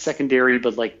 not secondary,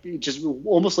 but like just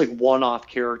almost like one-off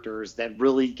characters that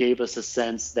really gave us a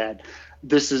sense that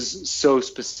this is so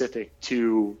specific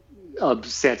to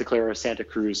Santa Clara, Santa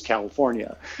Cruz,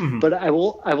 California. But I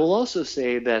will also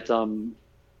say that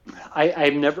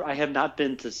I have not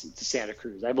been to Santa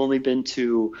Cruz. I've only been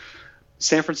to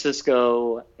San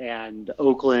Francisco and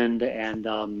Oakland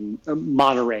and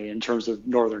Monterey in terms of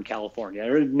Northern California,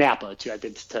 or Napa too. I've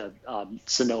been to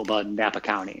Sonoma and Napa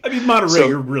County. I mean, Monterey,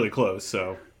 you're really close,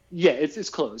 so yeah, it's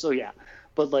close. Oh yeah,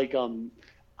 but like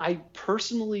I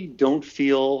personally don't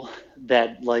feel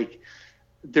that like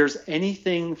there's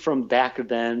anything from back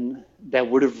then that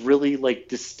would have really like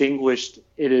distinguished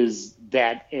it as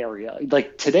that area.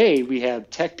 Like today, we have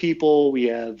tech people, we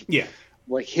have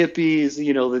like hippies,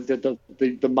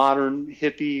 the modern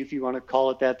hippie, if you want to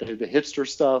call it that, the hipster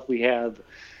stuff. We have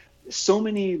so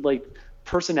many like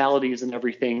personalities and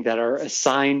everything that are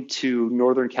assigned to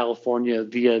Northern California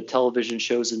via television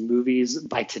shows and movies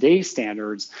by today's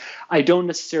standards, I don't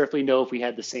necessarily know if we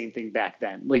had the same thing back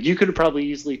then. Like, you could have probably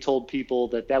easily told people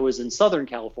that that was in Southern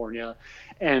California,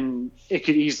 and it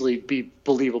could easily be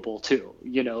believable too,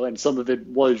 you know, and some of it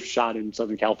was shot in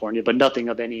Southern California, but nothing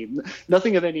of any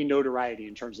notoriety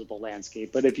in terms of the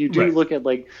landscape. But if you do look at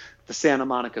like the Santa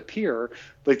Monica Pier,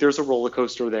 like there's a roller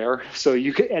coaster there. So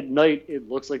you could, at night, it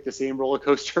looks like the same roller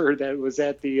coaster that was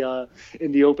at the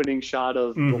in the opening shot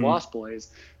of The Lost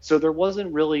Boys. So there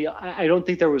wasn't really, I don't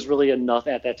think there was really enough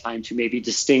at that time to maybe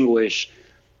distinguish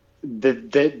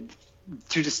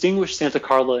to distinguish Santa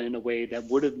Carla in a way that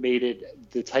would have made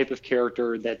it the type of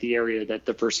character that the area that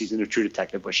the first season of True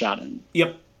Detective was shot in.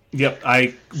 Yep.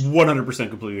 I 100%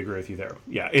 completely agree with you there.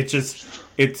 Yeah, I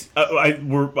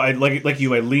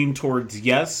lean towards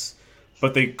yes,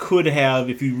 but they could have,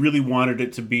 if you really wanted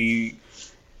it to be,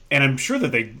 and I'm sure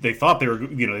that they thought they were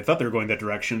going that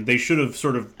direction. They should have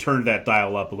sort of turned that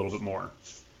dial up a little bit more.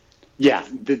 Yeah,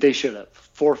 they should have.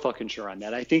 For fucking sure on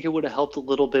that. I think it would have helped a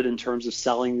little bit in terms of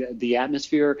selling the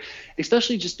atmosphere,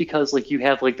 especially just because like you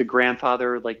have like the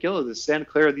grandfather, like, yo, the Santa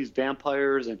Clara, these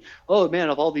vampires, and oh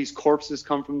man, if all these corpses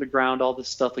come from the ground, all this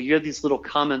stuff. Like you have these little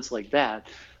comments like that,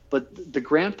 but the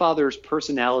grandfather's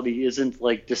personality isn't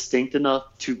like distinct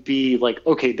enough to be like,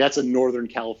 okay, that's a Northern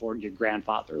California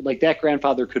grandfather. Like that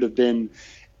grandfather could have been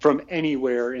from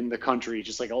anywhere in the country,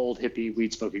 just like an old hippie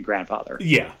weed smoking grandfather.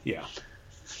 Yeah.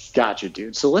 Gotcha,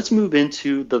 dude. So let's move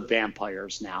into the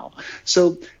vampires now.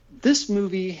 So this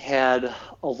movie had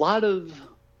a lot of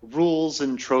rules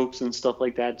and tropes and stuff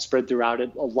like that spread throughout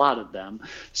it, a lot of them.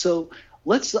 So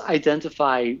let's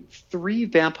identify 3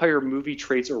 vampire movie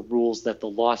traits or rules that the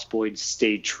Lost Boys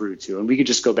stayed true to. And we could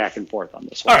just go back and forth on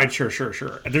this one. All right,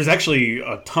 sure. There's actually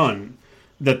a ton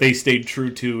that they stayed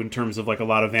true to in terms of like a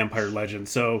lot of vampire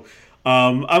legends. So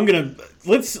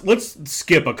let's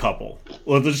skip a couple.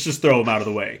 Let's just throw them out of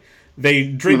the way. They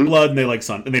drink blood and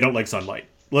they don't like sunlight.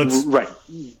 Right.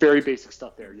 Very basic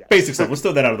stuff there. Yeah. Basic stuff. Let's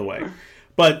throw that out of the way.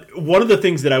 But one of the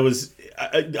things that I was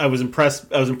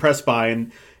impressed by,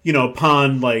 and you know,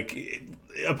 upon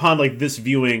this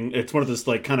viewing, it's one of those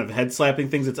like kind of head slapping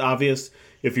things. It's obvious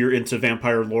if you're into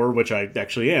vampire lore, which I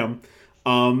actually am.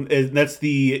 And that's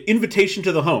the invitation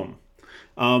to the home.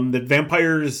 That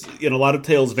vampires, in a lot of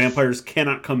tales, vampires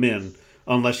cannot come in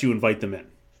unless you invite them in.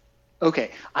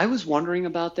 Okay, I was wondering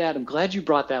about that. I'm glad you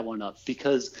brought that one up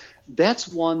because that's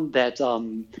one that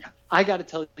I got to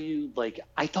tell you, like,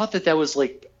 I thought that was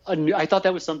like I thought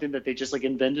that was something that they just like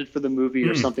invented for the movie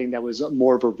or something that was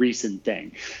more of a recent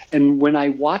thing. And when I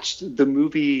watched the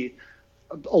movie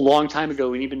a long time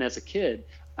ago, and even as a kid,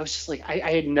 I was just like,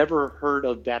 I had never heard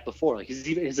of that before. Like,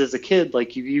 as a kid,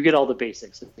 like you get all the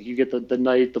basics. Like, you get the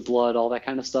night, the blood, all that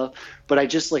kind of stuff. But I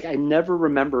just like I never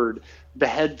remembered the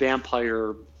head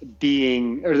vampire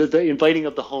being, or the inviting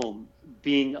of the home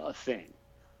being a thing.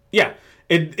 Yeah,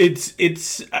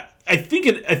 it's. I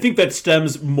think that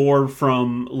stems more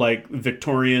from like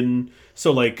Victorian.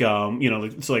 So like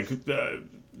it's like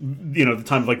the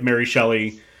time of like Mary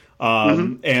Shelley,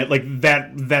 and like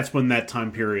that's when that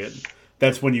time period.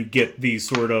 That's when you get these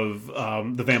sort of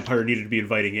the vampire needed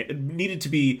to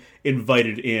be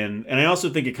invited in, and I also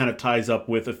think it kind of ties up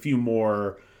with a few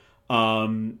more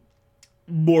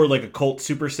like occult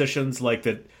superstitions, like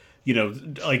that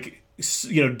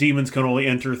demons can only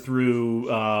enter through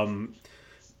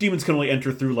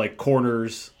like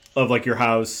corners of like your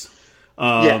house.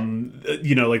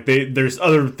 There's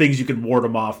other things you can ward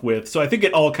them off with. So I think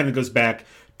it all kind of goes back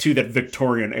to that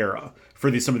Victorian era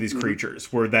for some of these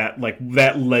creatures, where that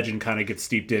legend kind of gets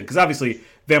steeped in, because obviously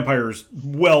vampires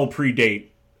well predate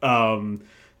the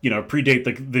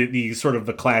sort of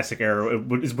the classic era,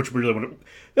 which really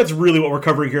that's really what we're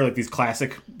covering here, like the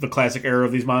classic era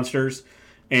of these monsters,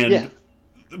 and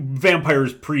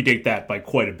vampires predate that by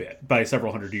quite a bit, by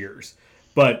several hundred years.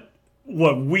 But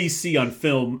what we see on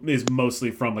film is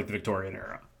mostly from like the Victorian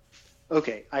era.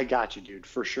 Okay, I got you, dude,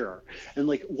 for sure. And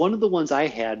like one of the ones I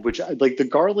had, which like the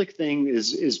garlic thing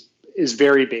is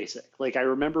very basic. Like I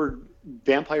remember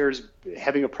vampires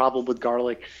having a problem with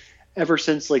garlic ever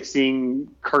since like seeing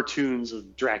cartoons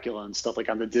of Dracula and stuff like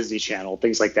on the Disney Channel,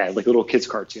 things like that, like little kids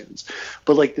cartoons.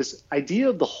 But like this idea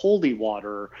of the holy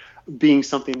water being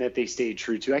something that they stayed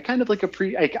true to, I kind of like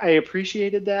I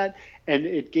appreciated that, and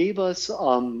it gave us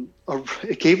some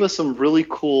really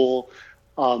cool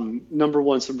Number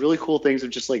one, some really cool things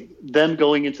of just like them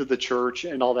going into the church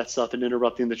and all that stuff and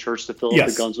interrupting the church to fill up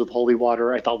the guns with holy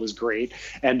water, I thought was great.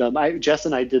 And Jess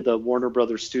and I did the Warner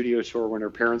Brothers studio tour when her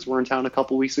parents were in town a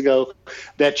couple weeks ago.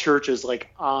 That church is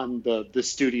like on the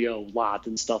studio lot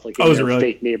and stuff, like in their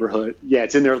fake neighborhood. Yeah,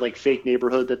 it's in their like fake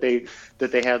neighborhood that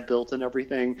they have built and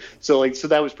everything. So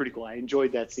that was pretty cool. I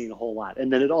enjoyed that scene a whole lot.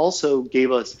 And then it also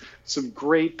gave us some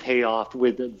great payoff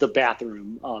with the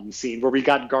bathroom scene where we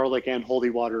got garlic and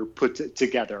holy water put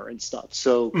together and stuff.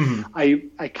 So I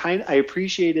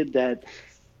appreciated that.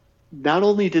 Not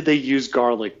only did they use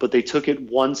garlic, but they took it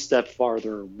one step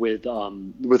farther with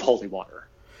holy water.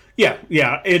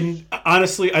 Yeah, and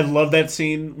honestly, I love that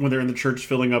scene when they're in the church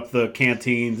filling up the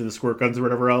canteens and the squirt guns or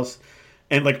whatever else.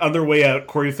 And like on their way out,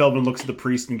 Corey Feldman looks at the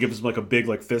priest and gives him like a big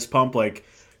like fist pump, like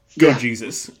 "Go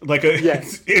Jesus!" Like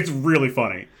it's really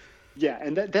funny. Yeah,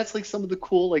 and that's like some of the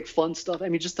cool, like, fun stuff. I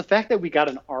mean, just the fact that we got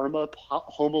an Arma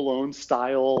Home Alone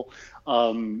style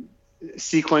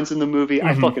sequence in the movie,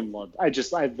 I fucking loved. I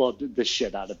loved the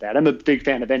shit out of that. I'm a big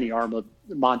fan of any Arma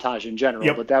montage in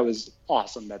general, but that was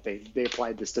awesome that they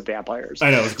applied this to vampires.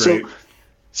 I know, it was great.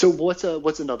 So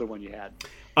what's another one you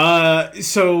had?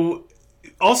 So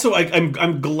also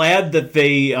I'm glad that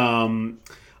they I'm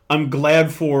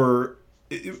glad for.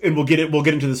 And we'll get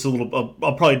into this a little.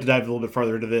 I'll probably dive a little bit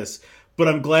farther into this, but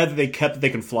I'm glad that they kept that they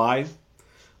can fly.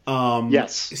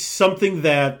 Yes, something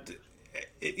that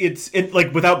it's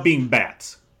like without being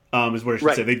bats is what I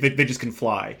should say. They just can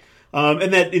fly,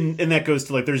 and that goes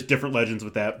to like there's different legends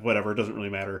with that. Whatever, it doesn't really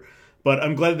matter. But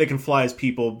I'm glad that they can fly as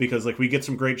people because like we get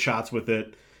some great shots with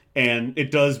it, and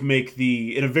it does make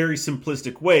in a very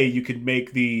simplistic way you could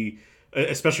make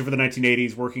especially for the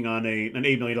 1980s working on an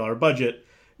 $8 million budget.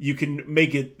 You can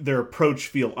make their approach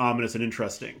feel ominous and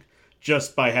interesting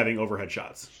just by having overhead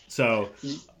shots. So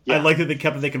I like that they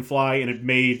kept that they can fly, and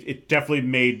it definitely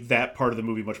made that part of the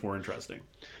movie much more interesting.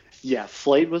 Yeah,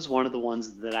 flight was one of the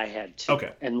ones that I had too.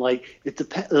 Okay, and like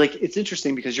it's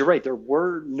interesting because you're right. There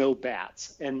were no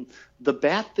bats, and the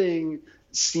bat thing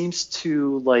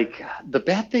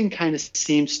kind of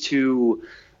seems to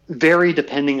vary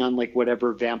depending on like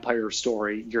whatever vampire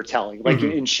story you're telling. Like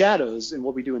in Shadows, and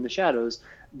what we do in the Shadows,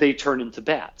 they turn into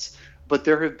bats. But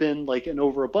there have been like an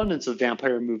overabundance of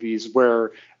vampire movies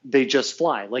where they just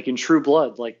fly. Like in True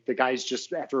Blood, like the guys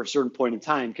just after a certain point in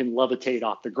time can levitate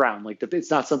off the ground. Like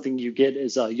it's not something you get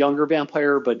as a younger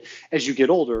vampire, but as you get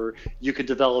older, you could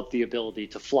develop the ability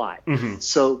to fly.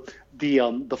 So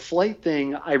the flight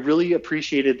thing, I really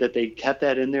appreciated that they kept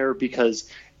that in there because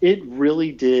it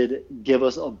really did give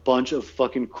us a bunch of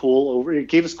fucking it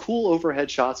gave us cool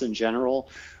overhead shots in general.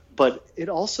 But it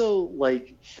also,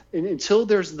 like, until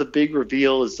there's the big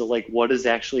reveal as to, like, what is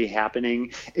actually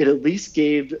happening, it at least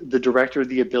gave the director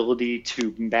the ability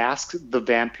to mask the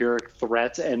vampiric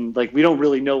threat. And, like, we don't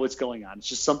really know what's going on. It's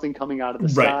just something coming out of the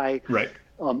sky. Right.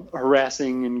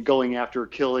 Harassing and going after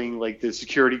killing, like, the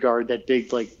security guard, that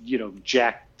big, like,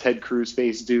 Jack Ted Cruz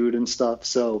face dude and stuff.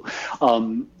 So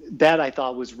that I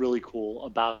thought was really cool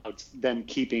about them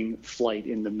keeping flight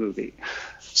in the movie.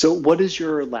 So what is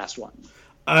your last one?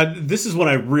 This is one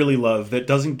I really love that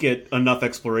doesn't get enough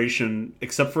exploration,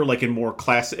 except for like in more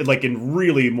classic, like in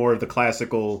really more of the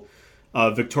classical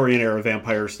Victorian era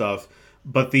vampire stuff.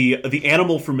 But the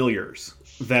animal familiars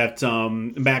that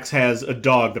Max has a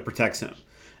dog that protects him,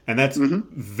 and that's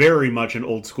very much an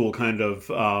old school kind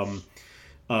of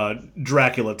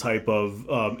Dracula type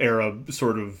of era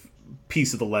sort of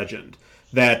piece of the legend.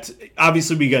 That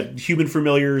obviously we got human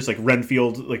familiars like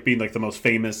Renfield, like being like the most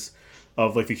famous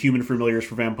of like the human familiars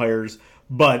for vampires,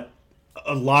 but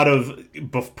a lot of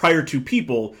prior to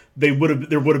people, there would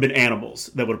have been animals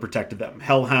that would have protected them.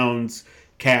 Hellhounds,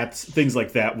 cats, things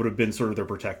like that would have been sort of their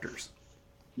protectors.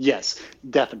 Yes,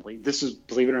 definitely. This is,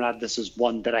 believe it or not, this is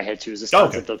one that I had too, is this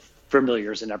concept of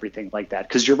familiars and everything like that.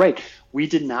 Because you're right, we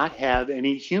did not have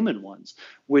any human ones,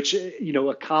 which,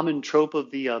 a common trope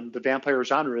of the vampire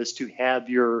genre is to have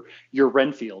your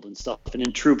Renfield and stuff. And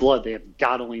in True Blood, they have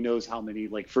God only knows how many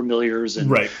like familiars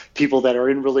and people that are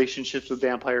in relationships with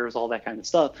vampires, all that kind of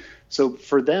stuff. So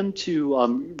for them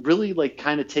to really like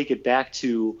kind of take it back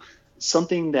to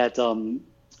something that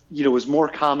was more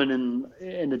common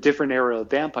in a different era of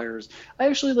vampires,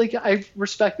 I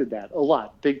respected that a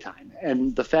lot, big time.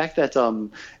 And the fact that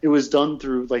it was done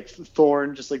through like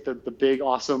Thorn, just like the big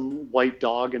awesome white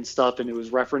dog and stuff, and it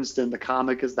was referenced in the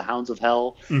comic as the Hounds of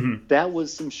Hell, that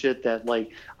was some shit that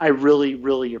like I really,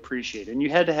 really appreciate. And you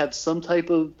had to have some type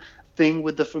of thing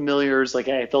with the familiars. Like,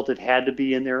 I felt it had to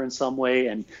be in there in some way,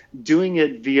 and doing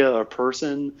it via a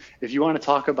person, if you want to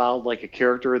talk about like a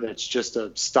character that's just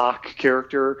a stock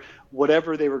character,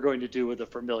 whatever they were going to do with a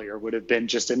familiar would have been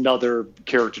just another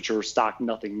caricature, stock,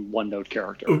 nothing, one-note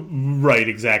character. Right,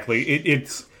 exactly.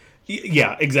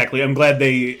 Yeah, exactly. I'm glad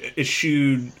they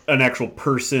eschewed an actual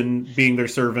person being their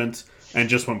servant and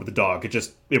just went with the dog.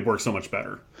 It works so much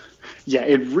better. Yeah,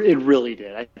 it really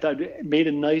did. I thought it made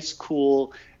a nice,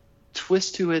 cool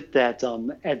twist to it that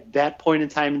at that point in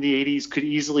time in the 80s could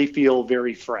easily feel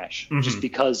very fresh, just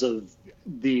because of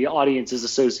the audience's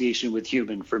association with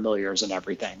human familiars and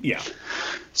everything. Yeah.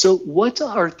 So what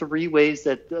are 3 ways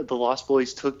that the Lost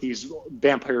Boys took these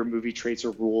vampire movie traits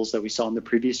or rules that we saw in the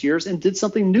previous years and did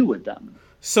something new with them?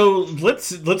 So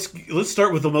let's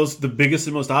start with the biggest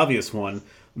and most obvious one.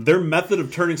 Their method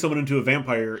of turning someone into a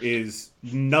vampire is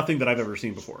nothing that I've ever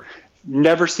seen before.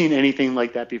 Never seen anything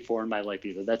like that before in my life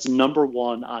either. That's number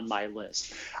 1 on my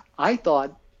list. I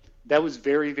thought that was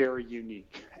very, very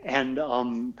unique. And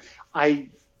I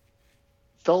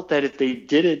felt that if they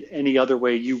did it any other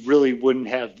way, you wouldn't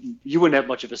have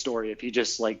much of a story if he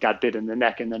just like got bit in the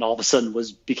neck and then all of a sudden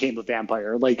became a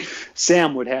vampire. Like,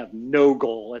 Sam would have no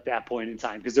goal at that point in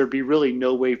time because there'd be really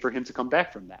no way for him to come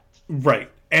back from that.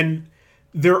 Right. And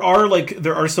there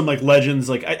are some like legends,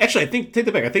 like I think, take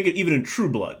that back, I think even in True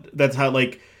Blood, that's how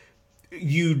like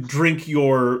you drink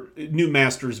your new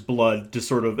master's blood to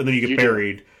sort of, and then you get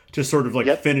buried to sort of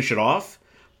like finish it off.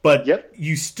 But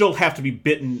you still have to be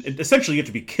bitten. Essentially, you have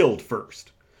to be killed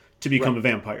first to become a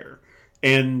vampire.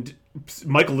 And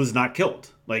Michael is not killed.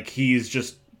 Like, he's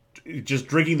just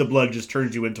drinking the blood just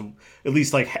turns you into at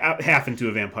least like half into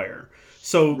a vampire.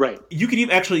 So you could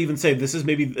even say this is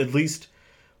maybe at least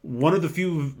one of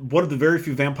the very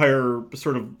few vampire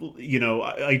sort of,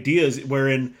 ideas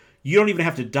wherein you don't even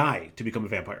have to die to become a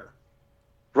vampire.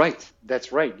 Right.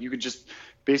 That's right. You could just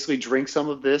basically drink some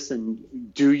of this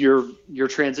and do your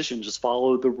transition, just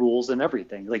follow the rules and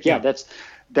everything. Like,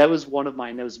 that was one of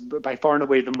mine. That was by far and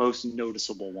away the most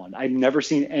noticeable one. I've never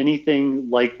seen anything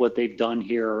like what they've done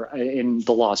here in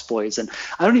The Lost Boys. And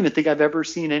I don't even think I've ever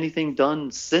seen anything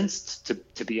done since,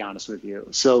 to be honest with you.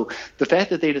 So the fact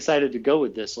that they decided to go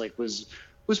with this, like, was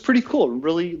pretty cool,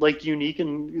 really like unique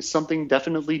and something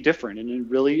definitely different.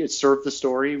 And it served the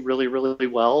story really, really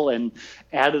well and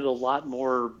added a lot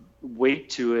more weight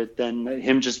to it than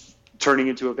him just turning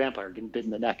into a vampire, getting bit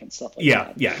in the neck and stuff like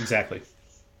that. Yeah, exactly.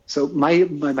 So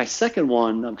my second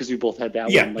one, because we both had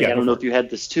that one, I don't know if you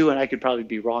had this too, and I could probably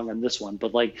be wrong on this one,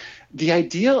 but like the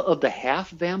idea of the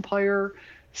half vampire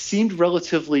seemed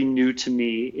relatively new to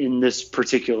me in this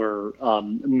particular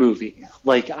movie.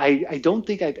 Like, I don't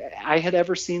think I had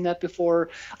ever seen that before.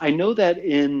 I know that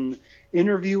in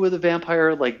Interview with a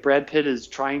Vampire, like, Brad Pitt is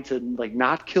trying to like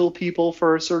not kill people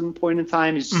for a certain point in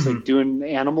time. He's just like doing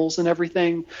animals and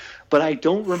everything. But I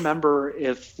don't remember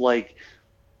if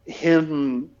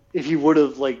he would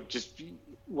have like just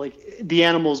like the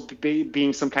animals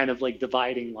being some kind of like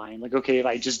dividing line. Like, okay, if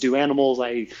I just do animals,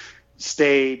 I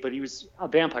stay, but he was a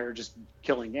vampire just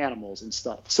killing animals and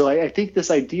stuff. So I think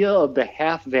this idea of the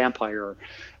half vampire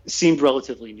seemed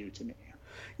relatively new to me.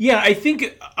 Yeah, I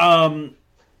think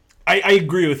I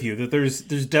agree with you that there's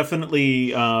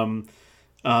definitely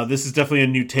this is definitely a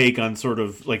new take on sort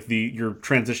of like your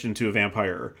transition to a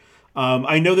vampire.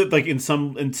 I know that like in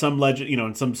some legend,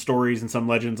 in some stories and some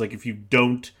legends, like if you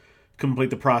don't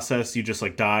complete the process, you just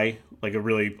like die like a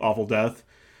really awful death.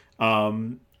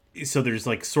 So there's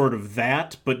like sort of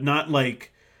that, but not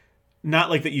like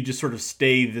that you just sort of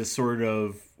stay this sort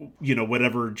of,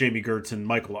 whatever Jamie Gertz and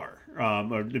Michael are,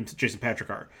 or Jason Patrick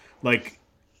are. Like,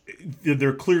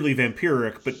 they're clearly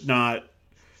vampiric, but not,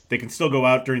 they can still go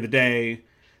out during the day.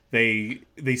 They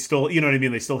still, you know what I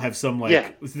mean? They still have some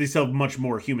they still have much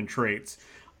more human traits.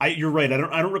 You're right. I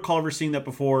don't recall ever seeing that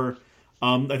before.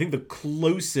 I think the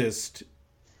closest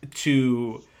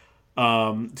to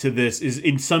this is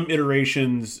in some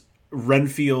iterations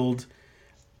Renfield,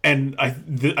 and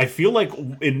I feel like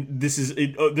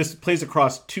this plays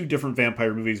across 2 different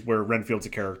vampire movies where Renfield's a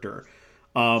character.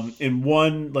 In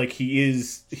one, like he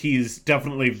is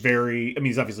definitely very, I mean,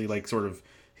 he's obviously like sort of,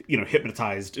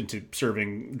 hypnotized into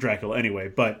serving Dracula anyway,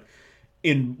 but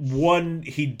in one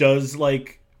he's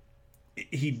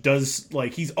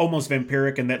almost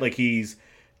vampiric in that like he's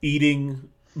eating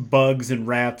bugs and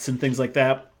rats and things like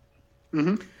that.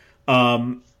 And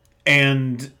I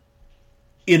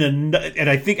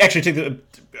think actually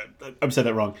I've said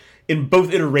that wrong. In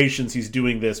both iterations, he's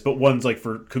doing this, but one's like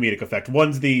for comedic effect.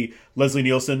 One's the Leslie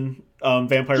Nielsen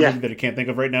vampire movie that I can't think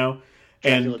of right now.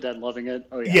 Dracula Dead and Loving It.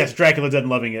 Oh yeah. Yes, Dracula Dead and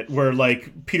Loving It, where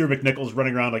like Peter McNichol's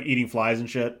running around like eating flies and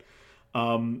shit.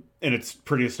 and it's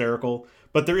pretty hysterical.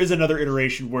 But there is another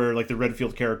iteration where like the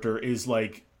Redfield character is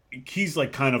like he's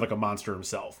like kind of like a monster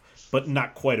himself, but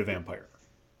not quite a vampire.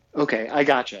 Okay, I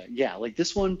gotcha. Yeah, like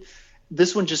this one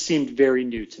just seemed very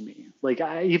new to me. Like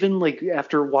I even like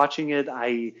after watching it,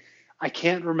 I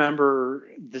can't remember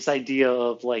this idea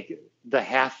of like the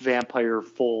half vampire,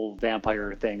 full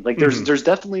vampire thing. Like there's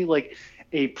definitely like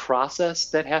a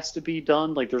process that has to be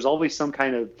done. Like there's always some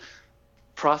kind of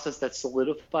process that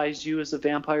solidifies you as a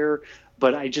vampire,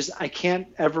 but I can't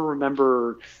ever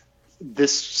remember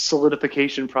this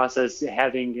solidification process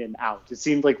having an out. It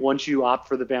seemed like once you opt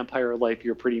for the vampire life,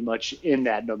 you're pretty much in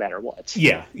that no matter what.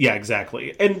 Yeah,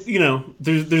 exactly. And you know,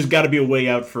 there's got to be a way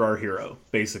out for our hero,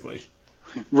 basically.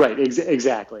 Right,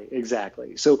 exactly.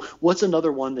 So, what's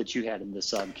another one that you had in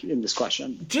this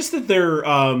question? Just that they're,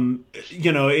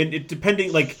 you know, it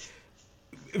depending, like,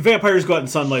 vampires go out in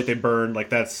sunlight, they burn, like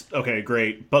that's okay,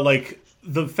 great. But like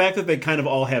the fact that they kind of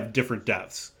all have different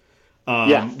deaths,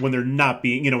 when they're not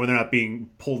being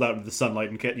pulled out into the sunlight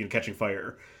and catching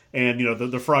fire. And you know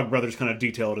the Frog Brothers kind of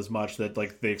detail it as much that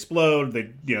like they explode.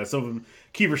 They some of them,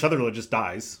 Kiefer Sutherland just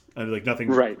dies. I mean, like nothing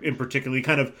in particular.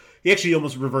 He actually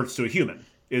almost reverts to a human.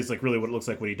 Is like really what it looks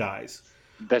like when he dies.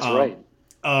 That's right.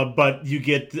 But you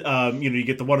get you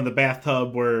get the one in the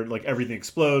bathtub where like everything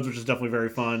explodes, which is definitely very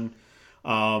fun.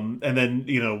 And then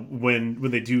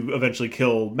when they do eventually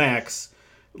kill Max,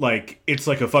 like it's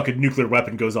like a fucking nuclear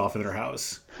weapon goes off in their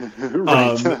house.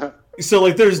 Right. So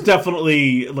like there's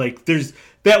definitely like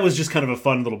that was just kind of a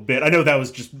fun little bit. I know that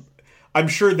was just, I'm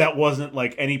sure that wasn't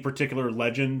like any particular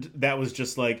legend. That was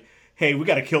just like, hey, we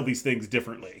got to kill these things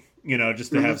differently,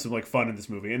 just to have some like fun in this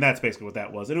movie. And that's basically what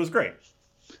that was. And it was great.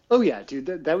 Oh yeah, dude,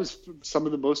 that was some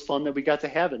of the most fun that we got to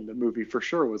have in the movie for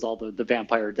sure, was all the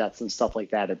vampire deaths and stuff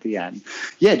like that at the end.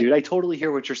 Yeah, dude, I totally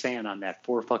hear what you're saying on that,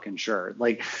 for fucking sure.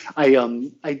 Like I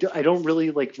don't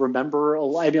really like remember a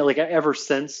lot. I mean, like ever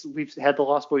since we've had the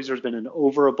Lost Boys, there's been an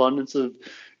overabundance of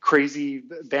crazy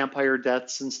vampire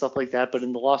deaths and stuff like that. But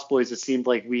in the Lost Boys, it seemed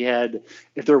like we had,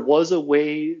 if there was a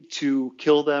way to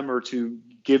kill them or to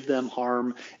give them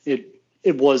harm,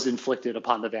 it was inflicted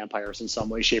upon the vampires in some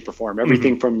way, shape, or form.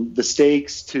 Everything from the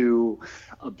stakes to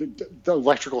the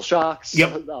electrical shocks,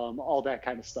 all that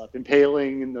kind of stuff,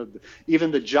 impaling, and even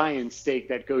the giant stake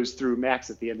that goes through Max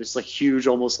at the end. It's like huge,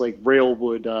 almost like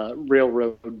railroad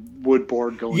wood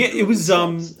board going. Yeah,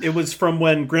 it was from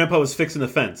when Grandpa was fixing the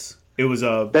fence. It was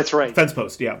that's right, fence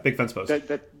post, big fence post.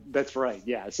 That's right,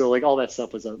 yeah. So like all that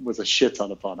stuff was a shit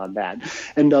ton of fun on that.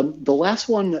 And the last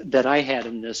one that I had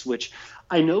in this, which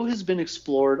I know has been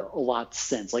explored a lot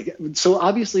since, like, so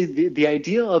obviously the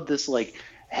idea of this like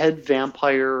head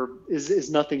vampire is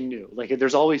nothing new. Like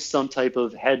there's always some type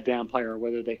of head vampire,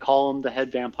 whether they call him the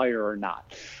head vampire or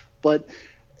not. But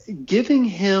giving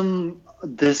him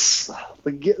this,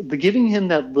 giving him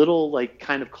that little like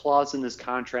kind of clause in his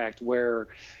contract where,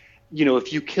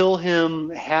 if you kill him,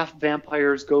 half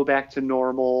vampires go back to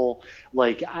normal.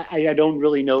 Like, I don't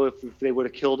really know if they would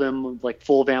have killed him, like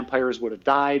full vampires would have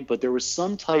died, but there was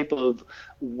some type of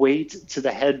weight to the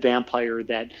head vampire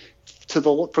that for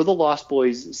the Lost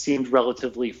Boys seemed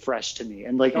relatively fresh to me.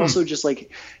 And like also just like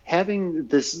having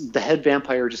the head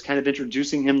vampire, just kind of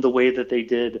introducing him the way that they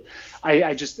did.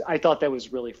 I thought that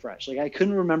was really fresh. Like I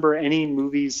couldn't remember any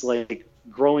movies like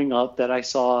growing up that I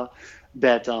saw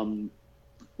that,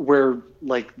 where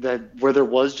there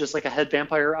was just like a head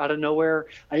vampire out of nowhere.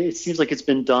 It seems like it's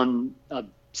been done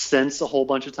since a whole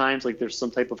bunch of times. Like there's some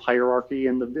type of hierarchy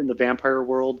in the vampire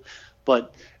world,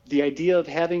 but the idea of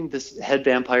having this head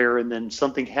vampire and then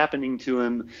something happening to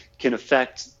him can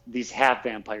affect these half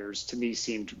vampires, to me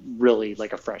seemed really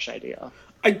like a fresh idea.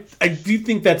 I do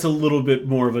think that's a little bit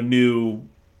more of a new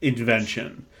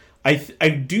invention. I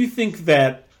do think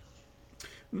that.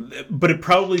 But it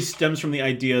probably stems from the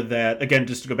idea that, again,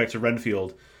 just to go back to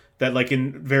Renfield, that like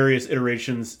in various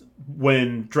iterations,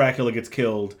 when Dracula gets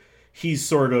killed, he's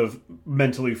sort of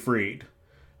mentally freed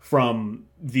from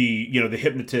the the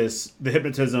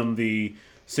hypnotism, the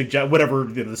whatever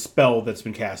the spell that's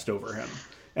been cast over him,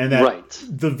 and that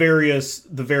the various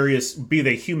be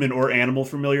they human or animal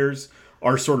familiars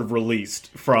are sort of released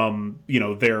from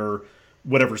their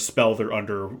whatever spell they're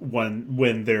under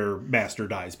when their master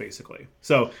dies, basically.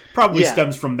 So probably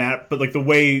stems from that, but like the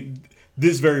way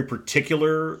this very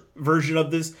particular version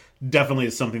of this definitely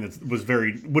is something that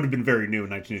would have been very new in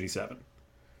 1987.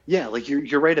 Yeah, like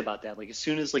you're right about that. Like as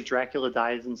soon as like Dracula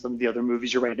dies in some of the other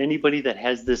movies, you're right. Anybody that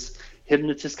has this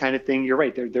hypnotist kind of thing, you're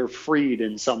right. They're freed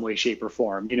in some way, shape, or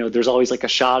form. There's always like a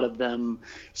shot of them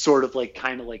sort of like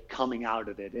kind of like coming out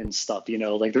of it and stuff.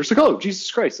 Like there's like, oh,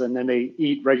 Jesus Christ, and then they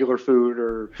eat regular food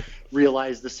or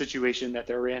realize the situation that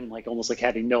they're in, like almost like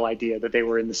having no idea that they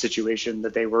were in the situation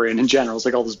that they were in general. It's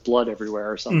like all this blood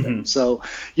everywhere or something. So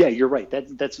yeah, you're right.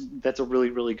 That's a really,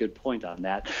 really good point on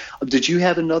that. Did you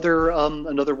have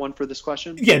another one for this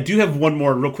question? Yeah, I do have one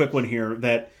more real quick one here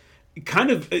that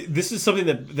kind of, this is something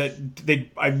that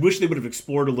I wish they would have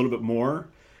explored a little bit more,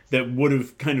 that would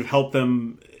have kind of helped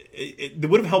them, it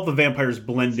would have helped the vampires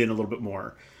blend in a little bit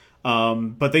more.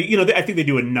 But they, I think they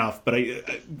do enough, but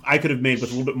I could have made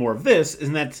with a little bit more of this,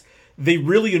 and that's, they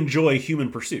really enjoy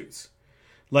human pursuits.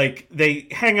 Like, they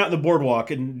hang out in the boardwalk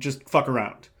and just fuck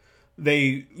around.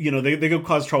 They go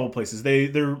cause trouble places.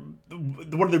 They're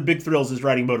one of their big thrills is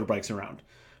riding motorbikes around.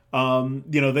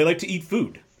 They like to eat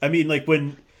food. I mean, like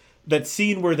when that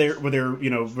scene where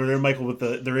they're Michael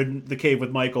they're in the cave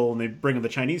with Michael and they bring him the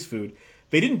Chinese food.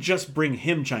 They didn't just bring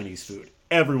him Chinese food.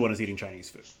 Everyone is eating Chinese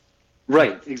food.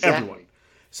 Right. Exactly. Everyone.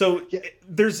 So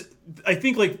there's, I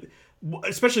think, like,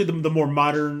 especially the more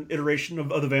modern iteration of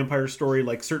the vampire story,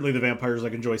 like certainly the vampires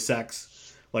like enjoy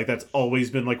sex. Like that's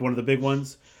always been like one of the big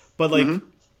ones. But like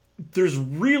there's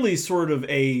really sort of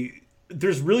a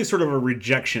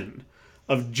rejection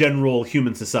of general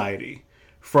human society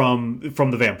from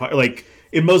the vampire. Like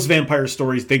in most vampire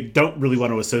stories, they don't really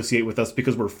want to associate with us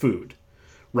because we're food.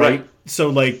 Right? So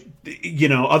like,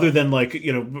 other than like,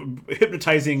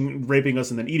 hypnotizing, raping us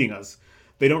and then eating us,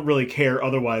 they don't really care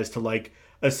otherwise to like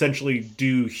essentially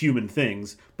do human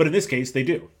things. But in this case, they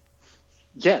do.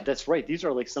 Yeah, that's right. These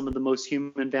are like some of the most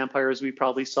human vampires we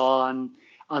probably saw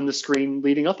on the screen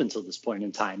leading up until this point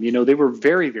in time. They were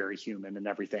very, very human and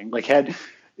everything. Like had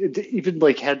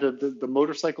the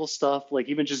motorcycle stuff, like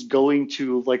even just going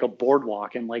to like a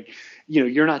boardwalk and like,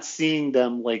 you're not seeing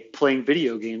them like playing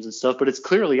video games and stuff, but it's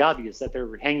clearly obvious that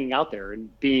they're hanging out there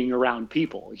and being around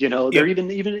people. They're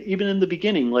even in the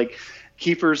beginning, like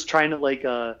Kiefer's trying to like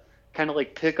kind of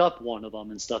like pick up one of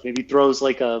them and stuff. Maybe throws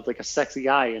like a sexy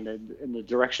eye in the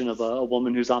direction of a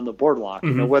woman who's on the boardwalk.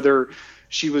 Whether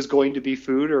she was going to be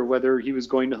food or whether he was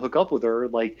going to hook up with her,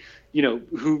 like,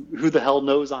 who the hell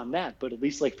knows on that? But at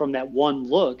least like from that one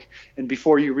look, and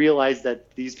before you realize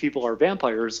that these people are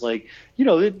vampires, like,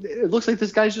 it looks like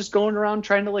this guy's just going around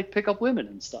trying to like pick up women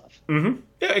and stuff.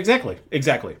 Yeah, exactly.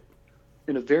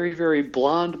 In a very, very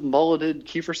blonde, mulleted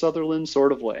Kiefer Sutherland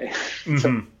sort of way.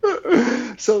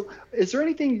 So is there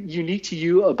anything unique to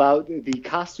you about the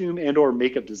costume and or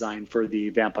makeup design for the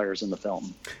vampires in the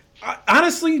film?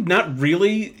 Honestly, not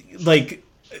really. Like,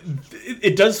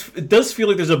 it does feel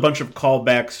like there's a bunch of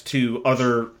callbacks to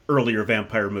other earlier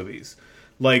vampire movies.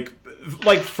 Like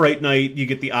Fright Night, you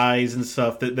get the eyes and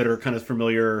stuff that are kind of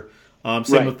familiar.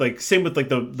 Same with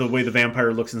the way the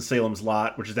vampire looks in Salem's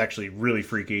Lot, which is actually really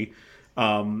freaky.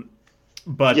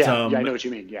 But I know what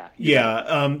you mean.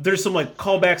 Yeah. There's some like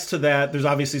callbacks to that. There's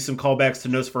obviously some callbacks to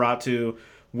Nosferatu,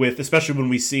 especially when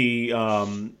we see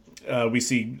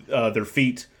their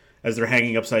feet as they're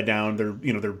hanging upside down.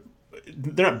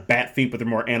 They're not bat feet, but they're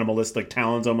more animalistic, like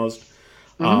talons almost.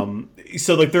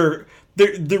 So like they're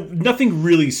nothing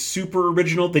really super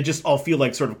original. They just all feel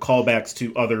like sort of callbacks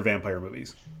to other vampire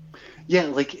movies. Yeah,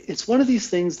 like it's one of these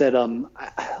things that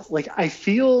I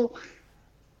feel.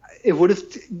 It would have,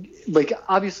 like,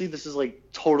 obviously this is like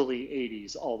totally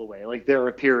 80s all the way, like their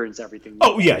appearance, everything.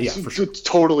 Oh yeah, for sure. It's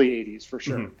totally 80s for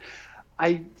sure.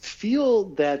 I feel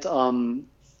that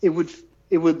it would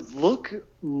look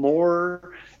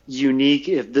more unique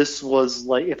if this was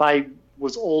like, if I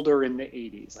was older in the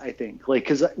 80s, I think, like,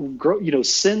 because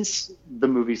since the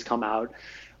movies come out,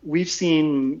 we've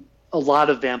seen a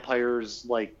lot of vampires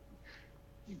like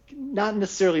not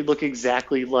necessarily look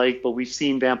exactly like, but we've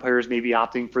seen vampires maybe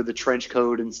opting for the trench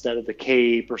coat instead of the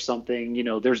cape or something.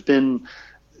 There's been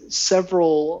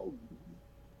several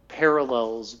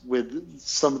parallels with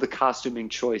some of the costuming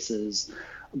choices,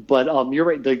 but you're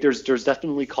right. Like there's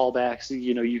definitely callbacks.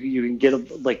 You can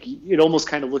get like, it almost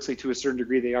kind of looks like to a certain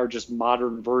degree they are just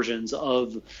modern versions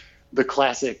of the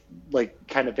classic like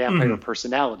kind of vampire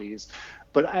personalities.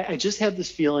 But I just have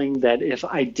this feeling that if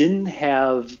I didn't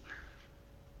have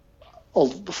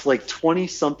like 20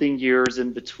 something years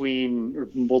in between, or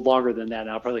well, longer than that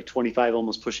now, probably like 25,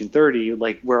 almost pushing 30,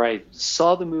 like where I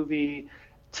saw the movie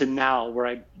to now, where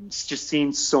I've just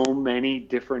seen so many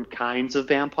different kinds of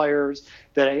vampires,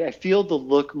 that I feel the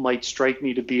look might strike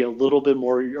me to be a little bit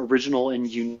more original and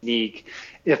unique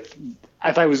if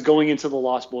I was going into the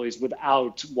Lost Boys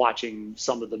without watching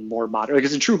some of the more modern,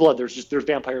 because in True Blood there's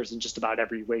vampires in just about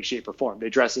every way, shape, or form. They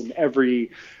dress in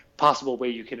every possible way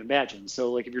you can imagine.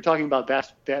 So like if you're talking about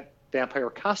that vampire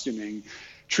costuming,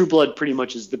 True Blood pretty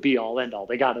much is the be all end all.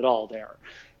 They got it all there.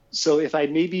 So if I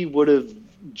maybe would have,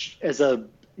 as a,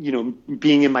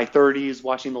 being in my 30s,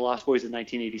 watching The Lost Boys in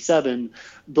 1987,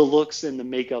 the looks and the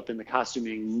makeup and the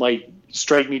costuming might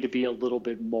strike me to be a little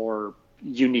bit more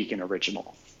unique and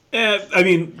original. I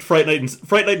mean, Fright Night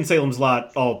and Salem's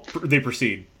Lot, they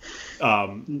precede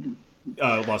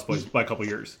Lost Boys by a couple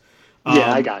years.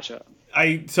 Yeah, I gotcha.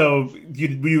 So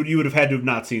you would have had to have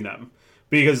not seen them,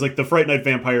 because like the Fright Night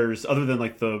vampires, other than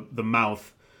like the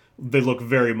mouth, they look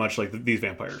very much like these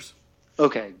vampires.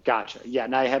 Okay, gotcha. Yeah,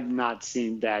 and I have not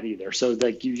seen that either. So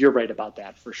like you're right about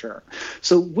that for sure.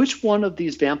 So which one of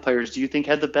these vampires do you think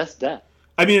had the best death?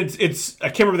 I mean, it's I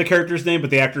can't remember the character's name, but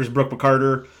the actor is Brooke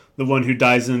McCarter, the one who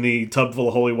dies in the tub full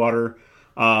of holy water.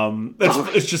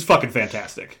 It's just fucking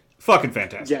fantastic. Fucking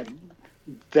fantastic. Yeah,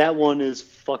 that one is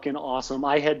fucking awesome.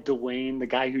 I had Dwayne, the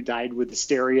guy who died with the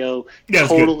stereo,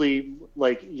 totally good.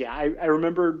 Like, yeah, I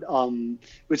remember,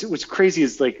 what's crazy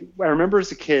is like, I remember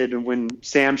as a kid and when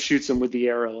Sam shoots him with the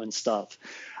arrow and stuff,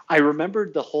 I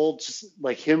remembered the whole, just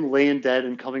like him laying dead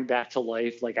and coming back to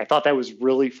life. Like, I thought that was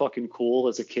really fucking cool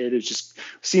as a kid. It just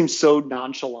seemed so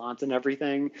nonchalant and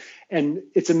everything. And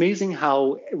it's amazing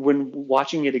how when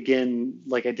watching it again,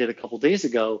 like I did a couple days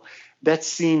ago, that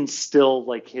scene still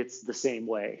like hits the same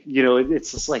way.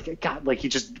 It's just like, God, like he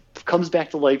just comes back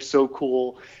to life so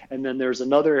cool. And then there's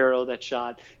another arrow that's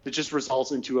shot that just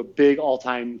results into a big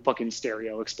all-time fucking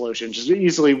stereo explosion. Just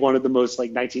easily one of the most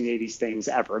like 1980s things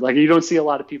ever. Like you don't see a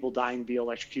lot of people dying via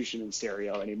electrocution in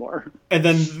stereo anymore. And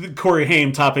then Corey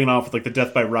Haim topping off with like the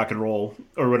death by rock and roll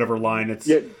or whatever line. It's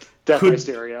death by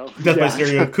stereo. Death by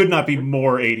stereo could not be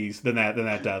more 80s than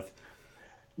that death.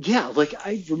 Yeah, like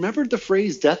I remembered the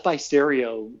phrase "death by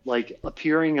stereo" like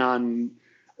appearing on.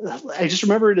 I just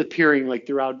remember it appearing like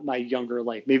throughout my younger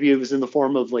life. Maybe it was in the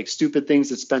form of like stupid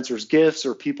things at Spencer's Gifts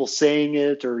or people saying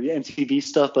it or MTV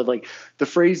stuff. But like the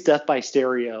phrase "death by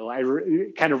stereo,"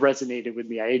 it kind of resonated with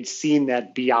me. I had seen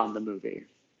that beyond the movie.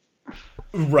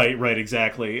 Right,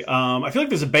 exactly. I feel like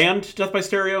there's a band, Death by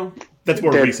Stereo. That's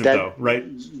more recent, though, right?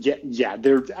 Yeah.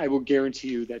 I will guarantee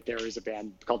you that there is a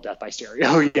band called Death by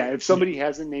Stereo. Yeah, if somebody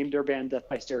hasn't named their band Death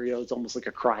by Stereo, it's almost like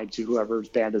a crime to whoever's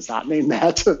band has not named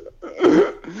that.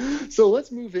 So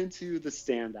let's move into the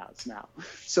standouts now.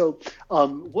 So,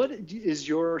 what is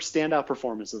your standout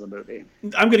performance of the movie?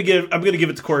 I'm gonna give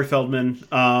it to Corey Feldman.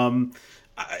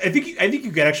 I think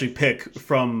you could actually pick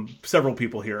from several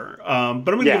people here, but I'm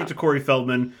going to give it to Corey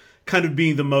Feldman, kind of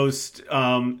being the most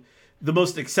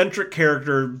eccentric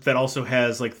character that also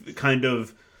has like kind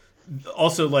of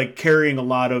also like carrying a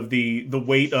lot of the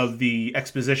weight of the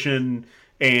exposition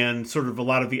and sort of a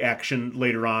lot of the action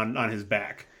later on his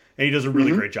back, and he does a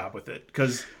really great job with it.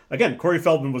 Because again, Corey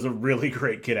Feldman was a really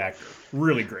great kid actor,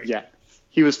 really great. Yeah.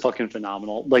 He was fucking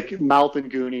phenomenal. Like Mouth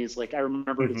and Goonies, like I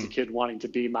remember as a kid wanting to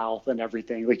be Mouth and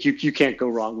everything. Like you can't go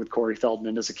wrong with Corey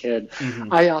Feldman as a kid.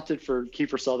 I opted for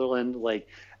Kiefer Sutherland. Like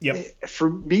for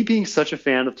me being such a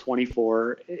fan of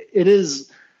 24, it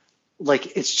is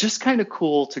like it's just kind of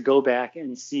cool to go back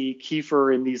and see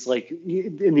Kiefer in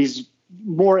these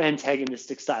more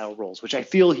antagonistic style roles, which I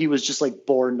feel he was just like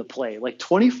born to play. Like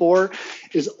 24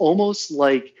 is almost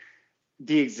like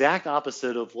the exact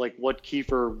opposite of like what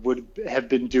Kiefer would have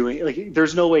been doing. Like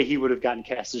there's no way he would have gotten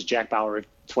cast as Jack Bauer if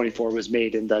 24 was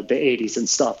made in the 80s and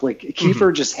stuff. Like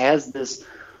Kiefer just has this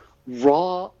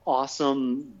raw,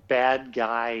 awesome, bad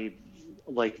guy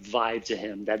like vibe to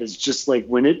him that is just like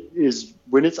when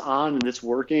it's on and it's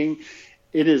working,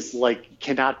 it is like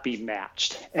cannot be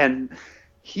matched. And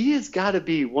he has got to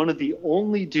be one of the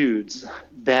only dudes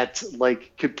that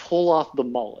like could pull off the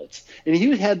mullet. And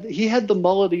he had the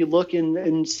mullety look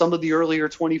in some of the earlier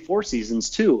 24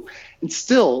 seasons too, and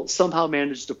still somehow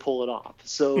managed to pull it off.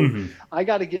 So I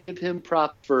got to give him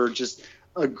props for just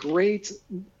a great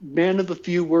man of a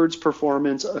few words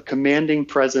performance, a commanding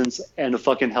presence, and a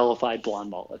fucking hellified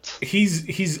blonde mullet.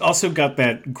 He's also got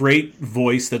that great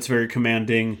voice that's very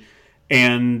commanding.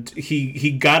 And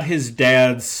he got his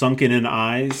dad's sunken-in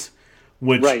eyes,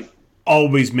 which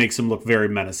always makes him look very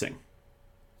menacing.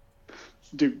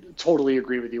 Dude, totally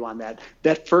agree with you on that.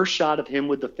 That first shot of him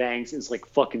with the fangs is like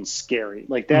fucking scary.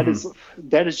 Like that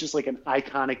is just like an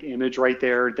iconic image right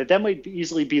there. That might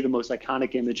easily be the most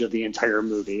iconic image of the entire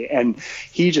movie. And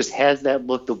he just has that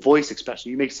look. The voice,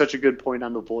 especially. You make such a good point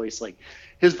on the voice. Like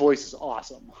his voice is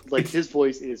awesome. Like his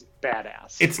voice is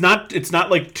badass. It's not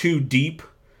like too deep.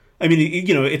 I mean,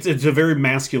 it's a very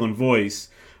masculine voice,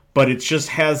 but it just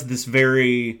has this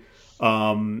very,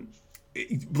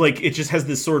 like, it just has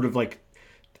this sort of, like,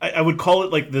 I would call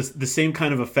it, like, the same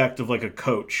kind of effect of, like, a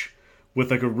coach,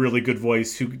 with like a really good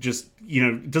voice who just,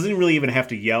 doesn't really even have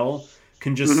to yell,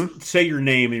 can just say your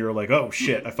name and you're like, oh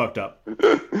shit, I fucked up.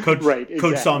 Coach, right, exactly.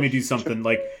 Coach saw me do something.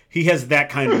 Like, he has that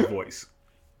kind of voice.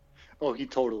 Oh, he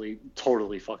totally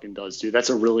fucking does, dude.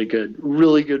 That's a really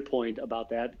good point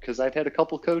about that, because I've had a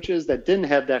couple coaches that didn't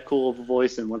have that cool of a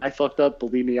voice, and when I fucked up,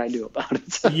 believe me, I knew about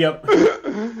it. Yep.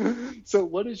 So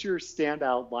what is your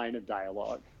standout line of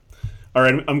dialogue? All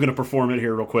right, I'm going to perform it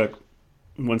here real quick.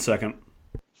 1 second.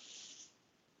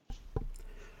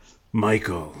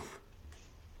 Michael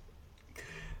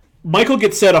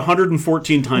gets said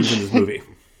 114 times in this movie.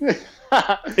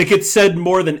 It gets said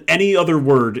more than any other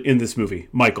word in this movie.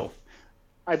 Michael.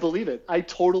 I believe it. I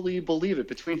totally believe it.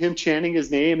 Between him chanting his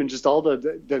name and just all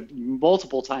the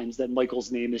multiple times that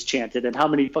Michael's name is chanted, and how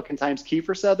many fucking times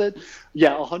Kiefer said it.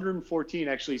 Yeah, 114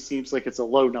 actually seems like it's a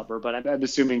low number, but I'm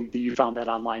assuming that you found that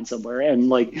online somewhere. And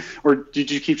like, or did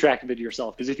you keep track of it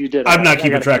yourself? Because if you did, I'm not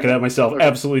keeping track of that myself. Okay.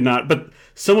 Absolutely not. But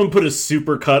someone put a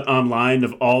super cut online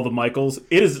of all the Michaels.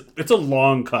 It's a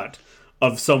long cut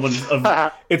of someone.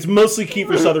 It's mostly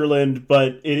Kiefer Sutherland,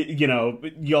 but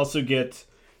you also get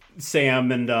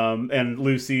Sam and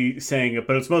Lucy saying it,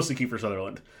 but it's mostly Kiefer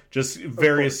Sutherland. Just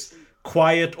various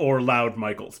quiet or loud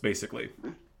Michaels, basically.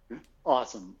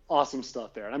 Awesome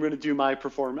stuff there. And I'm going to do my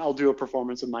performance. I'll do a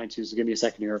performance of mine too. So give me a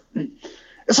second here.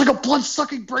 It's like a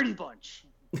blood-sucking Brady Bunch.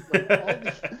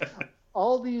 Like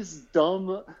all these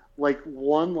dumb like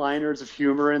one-liners of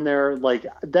humor in there. Like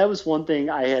that was one thing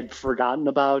I had forgotten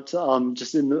about.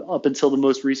 Just up until the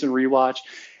most recent rewatch.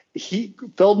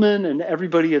 Feldman and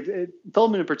everybody,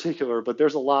 Feldman in particular, but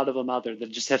there's a lot of them out there that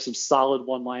just have some solid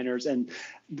one-liners. And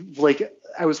like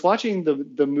I was watching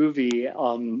the movie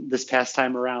this past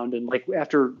time around, and like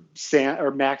after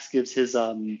Max gives his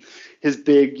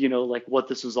big, like what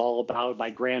this was all about,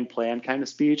 my grand plan kind of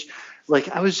speech, like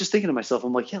I was just thinking to myself,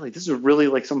 I'm like, yeah, like this is really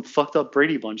like some fucked up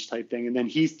Brady Bunch type thing. And then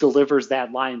he delivers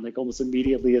that line like almost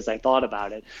immediately as I thought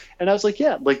about it, and I was like,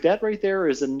 yeah, like that right there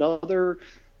is another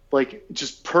like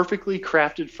just perfectly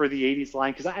crafted for the 80s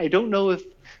line. Because I don't know if,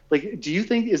 like, do you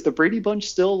think, is the Brady Bunch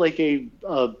still like a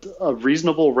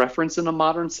reasonable reference in a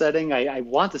modern setting? I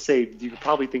want to say you could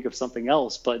probably think of something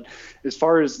else, but as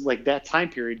far as like that time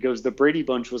period goes, the Brady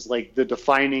Bunch was like the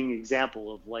defining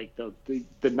example of like the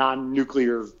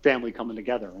non-nuclear family coming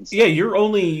together and stuff. Yeah, you're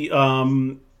only I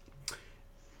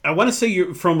want to say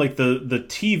you're from like the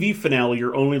TV finale,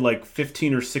 you're only like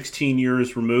 15 or 16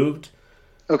 years removed.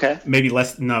 Okay. Maybe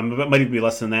less. No, it might even be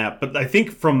less than that. But I think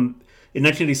in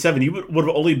 1987, you would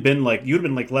have only been like, you would have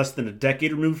been like less than a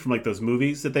decade removed from like those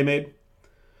movies that they made.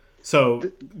 So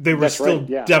they were still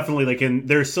definitely like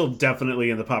they're still definitely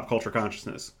in the pop culture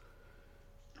consciousness.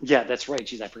 Yeah, that's right.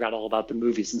 Jeez, I forgot all about the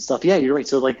movies and stuff. Yeah, you're right.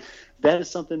 So like that is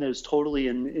something that is totally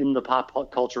in the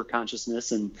pop culture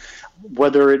consciousness, and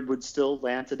whether it would still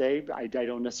land today, I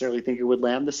don't necessarily think it would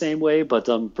land the same way. But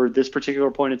for this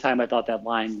particular point in time, I thought that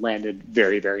line landed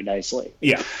very, very nicely.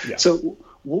 Yeah. So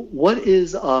what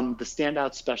is the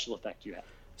standout special effect you have?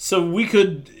 So we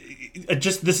could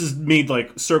this is me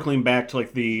like circling back to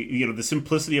like the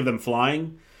simplicity of them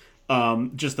flying.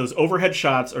 Just those overhead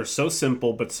shots are so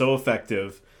simple but so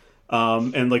effective.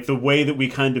 And like the way that we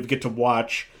kind of get to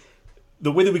watch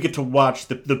the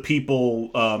people,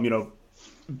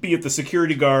 be it the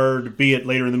security guard, be it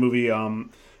later in the movie,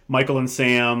 Michael and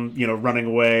Sam, running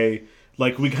away.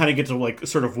 Like we kind of get to like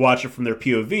sort of watch it from their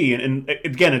POV. And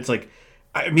again, it's like,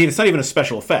 I mean, it's not even a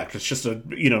special effect. It's just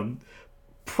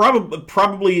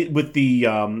probably with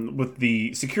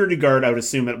the security guard, I would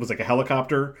assume that it was like a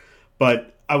helicopter,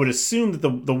 but I would assume that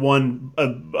the one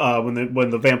when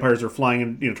the vampires are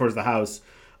flying towards the house,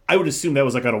 I would assume that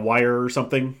was like on a wire or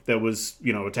something that was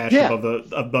attached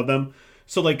above them.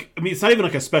 So like, I mean, it's not even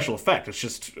like a special effect. It's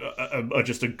just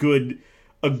just a good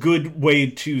way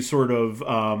to sort of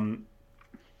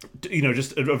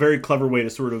just a very clever way to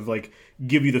sort of like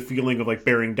give you the feeling of like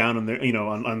bearing down on their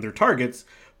on their targets.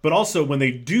 But also when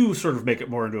they do sort of make it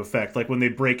more into effect, like when they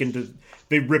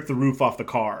they rip the roof off the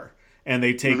car. And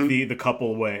they take the couple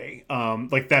away.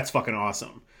 Like, that's fucking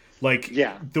awesome. Like,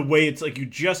 the way it's like you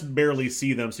just barely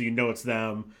see them, so you know it's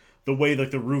them. The way,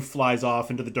 like, the roof flies off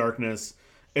into the darkness.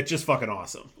 It's just fucking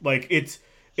awesome. Like, it's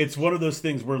one of those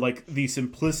things where, like, the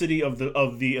simplicity of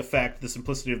the effect, the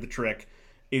simplicity of the trick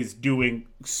is doing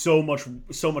so much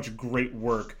great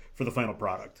work for the final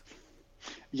product.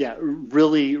 Yeah,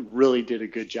 really, really did a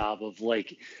good job of,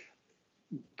 like,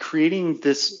 creating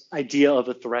this idea of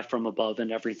a threat from above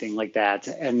and everything like that,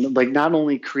 and like not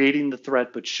only creating the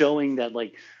threat but showing that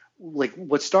like like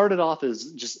what started off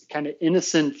as just kind of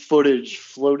innocent footage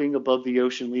floating above the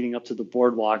ocean leading up to the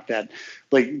boardwalk, that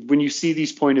like when you see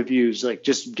these point of views, like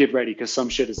just get ready because some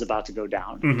shit is about to go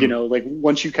down. You know, like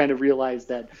once you kind of realize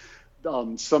that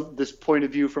this point of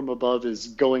view from above is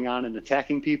going on and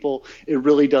attacking people, it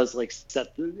really does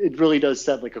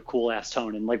set like a cool ass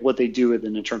tone, and like what they do with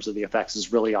it in terms of the effects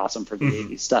is really awesome for the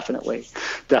 80s.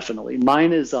 Definitely.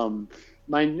 Mine is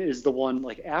the one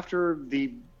like after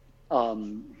the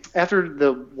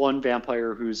one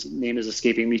vampire whose name is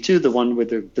escaping me too, the one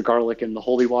with the garlic and the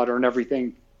holy water and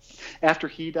everything. After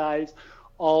he dies,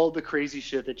 all the crazy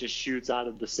shit that just shoots out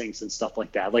of the sinks and stuff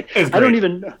like that. Like I don't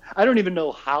even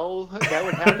know how that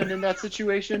would happen in that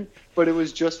situation, but it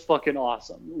was just fucking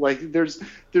awesome. Like there's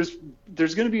going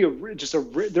to be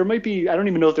there might be, I don't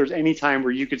even know if there's any time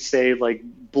where you could say like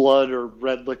blood or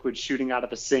red liquid shooting out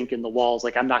of a sink in the walls.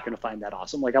 Like I'm not going to find that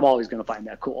awesome. Like I'm always going to find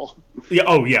that cool. Yeah.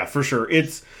 Oh yeah, for sure.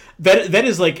 It's that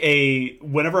is like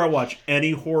whenever I watch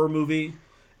any horror movie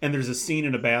and there's a scene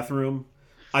in a bathroom,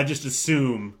 I just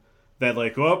assume that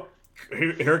like, well,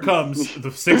 here it comes.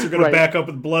 The sinks are going to back up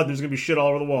with blood. There's going to be shit all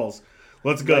over the walls.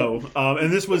 Let's go. Right.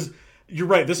 And you're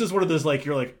right. This is one of those like,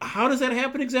 you're like, how does that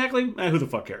happen exactly? Who the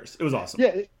fuck cares? It was awesome.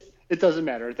 Yeah, it doesn't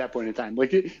matter at that point in time. Like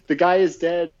the guy is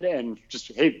dead, and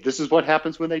just, hey, this is what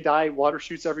happens when they die. Water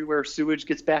shoots everywhere. Sewage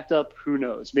gets backed up. Who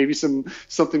knows? Maybe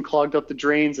something clogged up the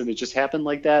drains, and it just happened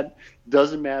like that.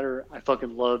 Doesn't matter. I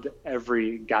fucking loved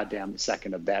every goddamn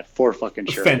second of that. For fucking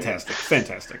sure. Fantastic.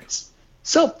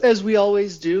 So, as we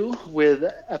always do with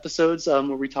episodes where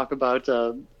we talk about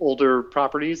older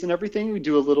properties and everything, we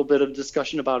do a little bit of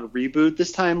discussion about a reboot.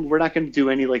 This time, we're not going to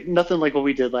do nothing like what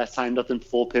we did last time, nothing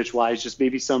full pitch wise, just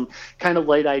maybe some kind of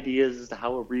light ideas as to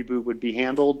how a reboot would be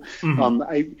handled.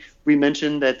 We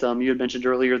mentioned that you had mentioned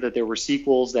earlier that there were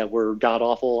sequels that were god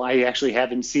awful. I actually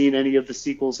haven't seen any of the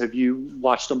sequels. Have you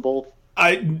watched them both?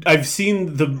 I've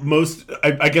seen the most.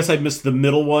 I guess I missed the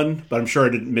middle one, but I'm sure I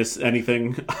didn't miss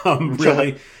anything.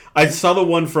 Really, I saw the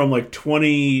one from like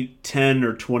 2010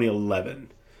 or 2011.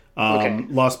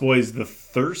 Lost Boys: The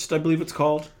Thirst, I believe it's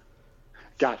called.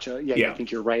 Gotcha. Yeah, I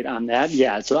think you're right on that.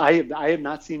 Yeah, so I have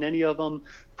not seen any of them.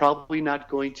 Probably not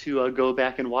going to go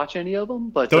back and watch any of them.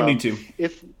 But don't need to.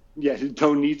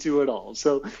 Don't need to at all.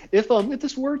 So if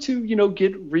this were to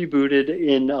get rebooted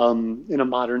in a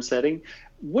modern setting,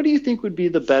 what do you think would be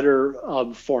the better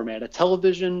format, a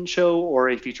television show or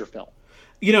a feature film?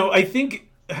 I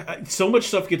think so much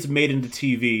stuff gets made into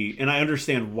TV, and I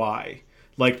understand why.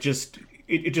 Like,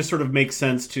 it just sort of makes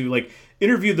sense to, like,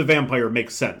 Interview the Vampire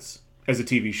makes sense as a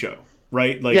TV show,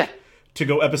 right? Like, to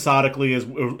go episodically as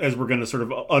we're going to sort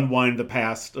of unwind the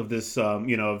past of this,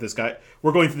 of this guy.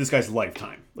 We're going through this guy's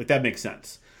lifetime. Like, that makes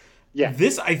sense. Yeah.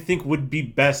 This, I think, would be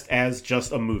best as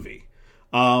just a movie.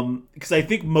 Because I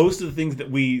think most of the things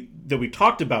that we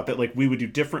talked about that like we would do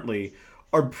differently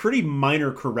are pretty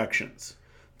minor corrections.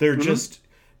 They're just,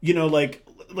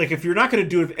 like if you're not going to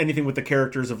do anything with the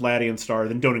characters of Laddie and Star,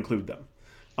 then don't include them.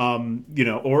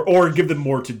 Or give them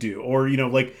more to do, or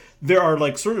like there are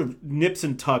like sort of nips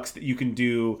and tucks that you can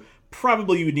do.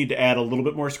 Probably you would need to add a little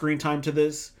bit more screen time to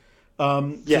this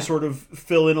to sort of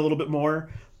fill in a little bit more.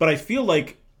 But I feel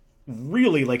like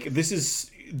really like this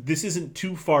isn't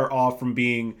too far off from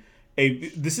being a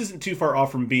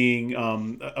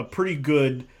pretty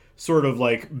good sort of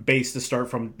like base to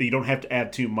start from that you don't have to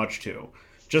add too much to.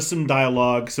 Just some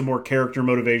dialogue, some more character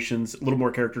motivations, a little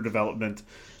more character development,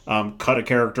 cut a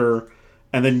character,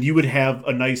 and then you would have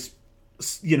a nice,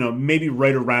 maybe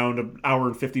right around an hour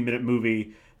and 50-minute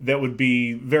movie that would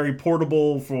be very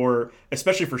portable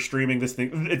especially for streaming. This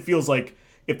thing, it feels like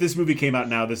if this movie came out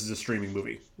now, this is a streaming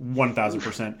movie,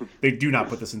 1,000%. They do not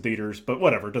put this in theaters, but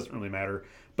whatever, it doesn't really matter.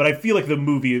 But I feel like the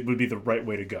movie would be the right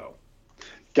way to go.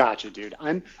 Gotcha, dude.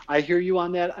 I hear you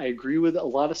on that. I agree with a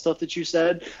lot of stuff that you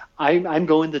said. I'm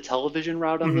going the television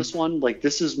route on this one. Like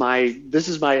this is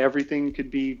my everything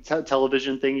could be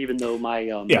television thing. Even though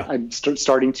I'm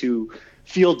starting to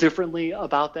feel differently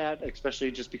about that,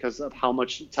 especially just because of how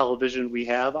much television we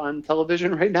have on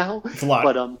television right now. It's a lot.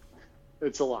 But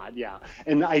it's a lot, yeah.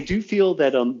 And I do feel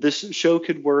that this show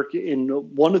could work in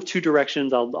one of two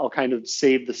directions. I'll kind of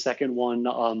save the second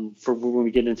one for when we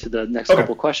get into the next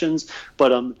couple questions.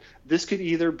 But this could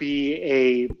either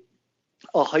be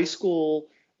a high school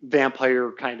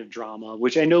vampire kind of drama,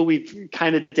 which I know we've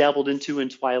kind of dabbled into in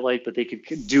Twilight, but they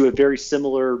could do a very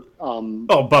similar.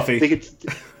 Buffy. They could,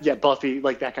 Buffy,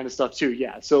 like that kind of stuff too.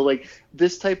 Yeah, so like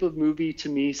this type of movie to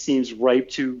me seems ripe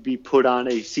to be put on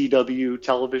a CW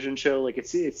television show. Like it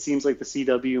seems like the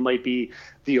CW might be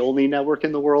the only network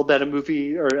in the world that a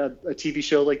movie or a TV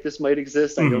show like this might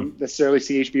exist. I don't necessarily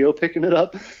see HBO picking it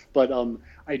up, but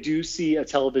I do see a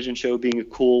television show being a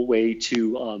cool way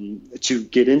to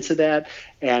get into that,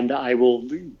 and I will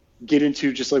get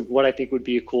into just like what I think would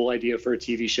be a cool idea for a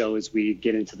TV show as we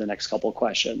get into the next couple of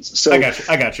questions. So I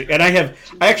got you, and I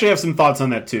actually have some thoughts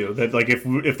on that too. That like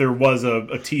if there was a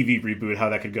TV reboot, how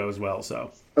that could go as well.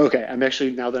 So okay, I'm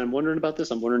actually, now that I'm wondering about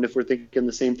this, I'm wondering if we're thinking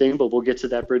the same thing, but we'll get to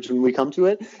that bridge when we come to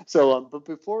it. So,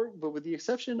 but with the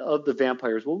exception of the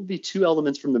vampires, what would be 2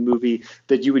 elements from the movie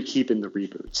that you would keep in the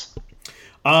reboots?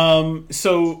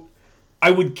 So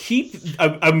I would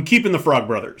I'm keeping the Frog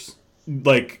Brothers.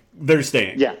 Like, they're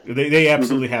staying. Yeah. They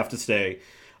absolutely have to stay.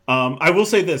 I will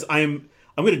say this. I'm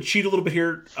going to cheat a little bit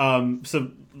here.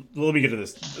 So let me get to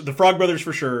this. The Frog Brothers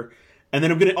for sure. And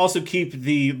then I'm going to also keep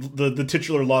the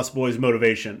titular Lost Boys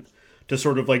motivation to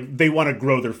sort of like, they want to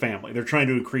grow their family. They're trying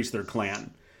to increase their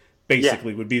clan,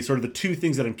 basically, would be sort of the 2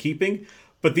 things that I'm keeping.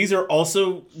 But these are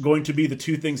also going to be the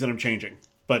 2 things that I'm changing.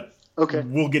 But okay,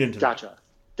 we'll get into that.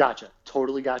 Gotcha.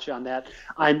 Totally gotcha on that.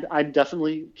 I'm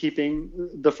definitely keeping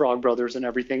the Frog Brothers and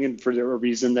everything, and for a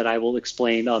reason that I will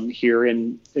explain here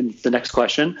in the next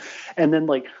question. And then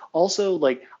like also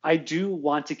like I do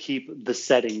want to keep the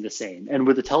setting the same. And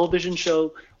with a television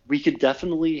show, we could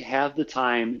definitely have the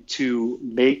time to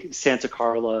make Santa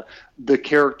Carla the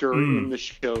character in the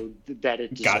show that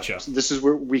it deserves. Gotcha. This is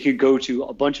where we could go to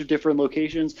a bunch of different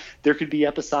locations. There could be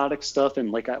episodic stuff,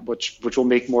 and like which will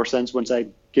make more sense once I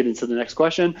get into the next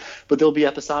question. But there'll be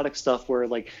episodic stuff where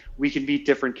like we can meet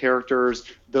different characters.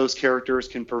 Those characters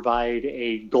can provide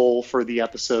a goal for the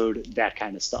episode, that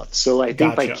kind of stuff. So I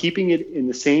think by keeping it in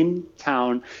the same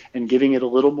town and giving it a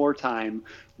little more time,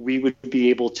 we would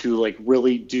be able to like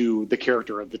really do the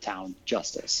character of the town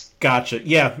justice. Gotcha.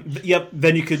 Yeah. Yep.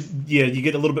 Then you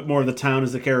get a little bit more of the town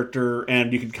as the character,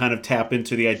 and you can kind of tap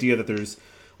into the idea that there's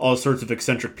all sorts of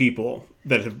eccentric people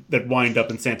that wind up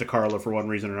in Santa Carla for one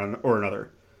reason or another.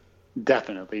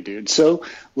 Definitely, dude. So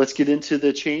let's get into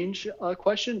the change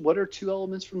question. What are 2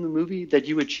 elements from the movie that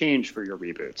you would change for your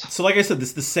reboot? So like I said, this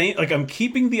is the same, like I'm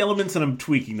keeping the elements and I'm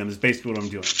tweaking them is basically what I'm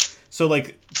doing. So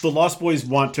like the Lost Boys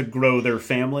want to grow their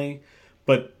family,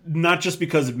 but not just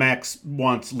because Max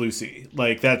wants Lucy.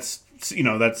 Like that's,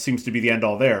 that seems to be the end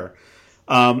all there.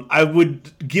 I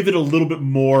would give it a little bit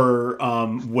more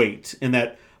weight in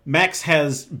that Max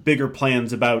has bigger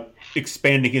plans about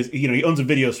expanding his, he owns a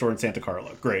video store in Santa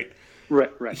Carla. Great.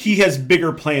 Right. He has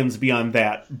bigger plans beyond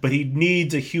that, but he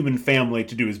needs a human family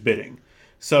to do his bidding.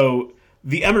 So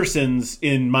the Emersons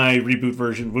in my reboot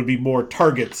version would be more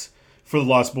targets for the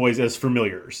Lost Boys as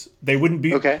familiars. They wouldn't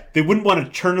be. Okay. They wouldn't want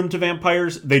to turn them to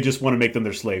vampires. They just want to make them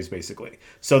their slaves, basically.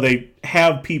 So they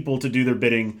have people to do their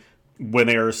bidding when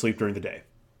they are asleep during the day.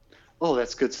 Oh,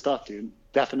 that's good stuff, dude.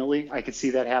 Definitely, I could see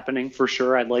that happening for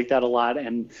sure. I'd like that a lot,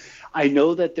 and I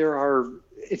know that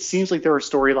it seems like there are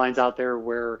storylines out there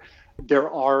where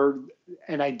there are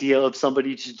an idea of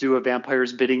somebody to do a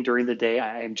vampire's bidding during the day.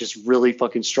 I'm just really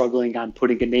fucking struggling on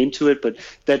putting a name to it, but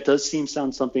that does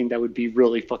sound something that would be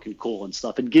really fucking cool and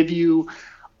stuff, and give you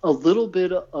a little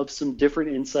bit of some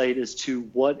different insight as to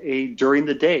what during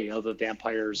the day of a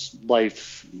vampire's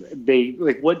life,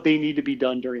 what they need to be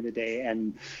done during the day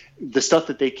and the stuff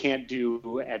that they can't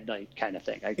do at night kind of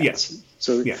thing, I guess. Yes.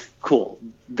 So cool.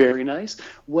 Very nice.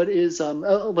 What is, I'll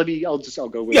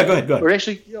go with go ahead. Or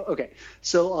actually, okay.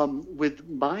 So with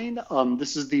mine,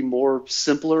 this is the more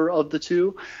simpler of the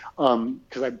 2,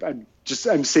 because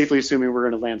I'm safely assuming we're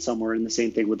going to land somewhere in the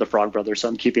same thing with the Frog Brothers, so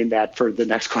I'm keeping that for the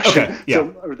next question. Okay, yeah.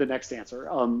 Or the next answer.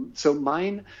 So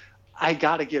mine, I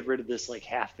got to get rid of this like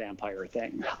half vampire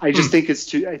thing. I just think it's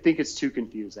too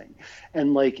confusing.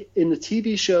 And like in the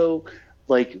TV show,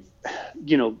 like,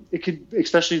 it could,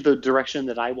 especially the direction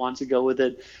that I want to go with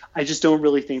it, I just don't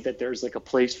really think that there's like a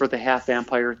place for the half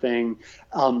vampire thing.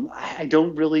 I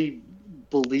don't really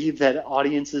believe that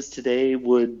audiences today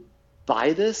would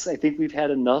buy this. I think we've had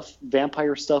enough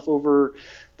vampire stuff over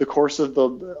the course of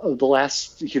the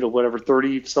last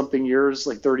 30 something years,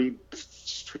 like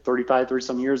 35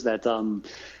 some years, that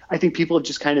I think people have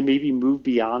just kind of maybe moved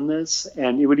beyond this,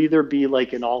 and it would either be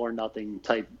like an all or nothing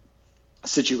type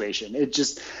situation. It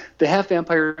just, the half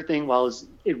vampire thing, while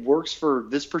it works for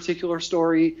this particular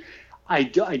story, I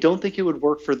don't think it would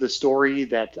work for the story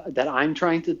that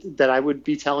I would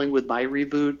be telling with my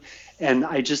reboot. And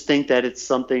I just think that it's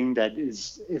something that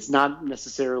is not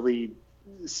necessarily,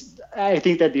 I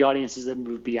think that the audiences have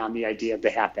moved beyond the idea of the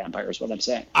half vampire is what I'm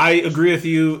saying. I agree with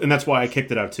you, and that's why I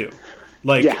kicked it out too.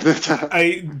 Like,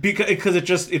 because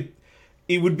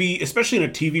it would be, especially in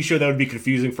a TV show, that would be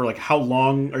confusing for like, how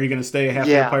long are you going to stay a half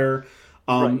vampire?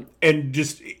 Right. And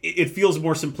just it feels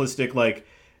more simplistic. Like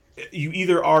you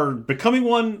either are becoming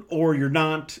one or you're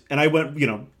not. And I went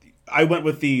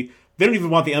with the they don't even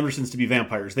want the Emersons to be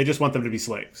vampires. They just want them to be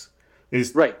slaves.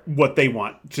 Is Right. what they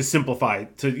want to simplify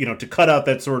to cut out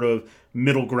that sort of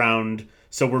middle ground.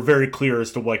 So we're very clear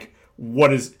as to like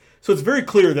what is. So it's very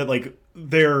clear that like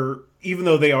they're even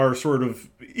though they are sort of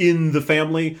in the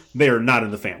family, they are not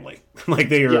in the family. Like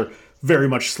they are very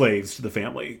much slaves to the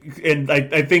family. And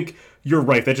I think you're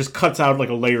right. That just cuts out like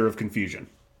a layer of confusion.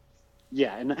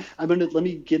 Yeah, and let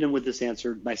me get in with this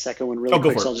answer, my second one really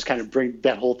quick, so I'll just kind of bring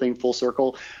that whole thing full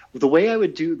circle. The way I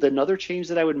would do, another change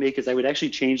that I would make is I would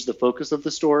actually change the focus of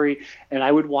the story, and I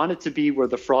would want it to be where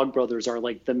the Frog Brothers are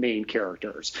like the main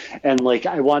characters. And like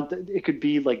it could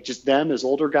be like just them as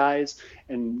older guys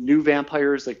and new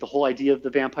vampires, like the whole idea of the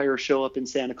vampires show up in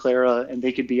Santa Clara and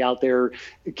they could be out there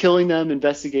killing them,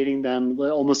 investigating them,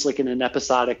 almost like in an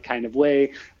episodic kind of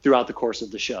way throughout the course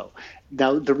of the show.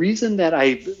 Now, the reason that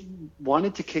I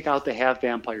wanted to kick out the half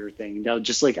vampire thing, now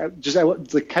I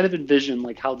like kind of envision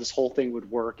like how this whole thing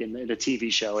would work in a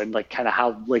TV show, and like kind of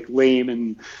how like lame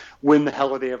and when the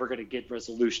hell are they ever going to get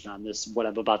resolution on this, what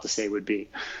I'm about to say would be.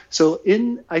 So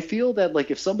I feel that like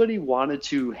if somebody wanted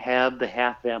to have the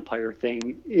half vampire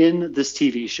thing in this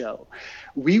TV show,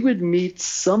 we would meet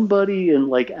somebody in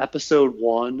like episode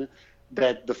 1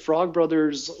 that the Frog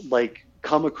Brothers like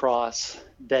come across,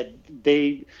 that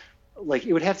they like,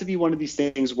 it would have to be one of these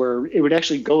things where it would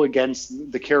actually go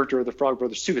against the character of the Frog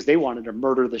Brothers too, because they wanted to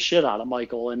murder the shit out of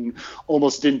Michael and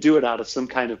almost didn't do it out of some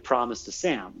kind of promise to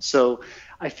Sam. So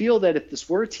I feel that if this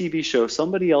were a TV show,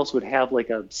 somebody else would have like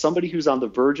somebody who's on the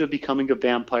verge of becoming a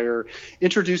vampire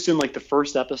introduced in like the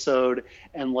first episode,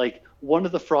 and like one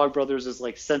of the Frog Brothers is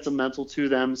like sentimental to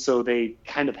them, so they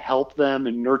kind of help them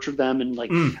and nurture them and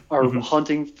like are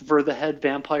hunting for the head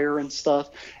vampire and stuff.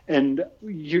 And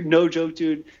you're no joke,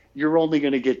 dude, you're only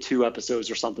going to get 2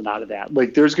 episodes or something out of that.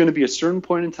 Like there's going to be a certain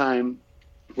point in time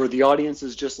where the audience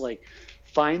is just like,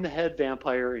 find the head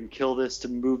vampire and kill this to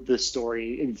move this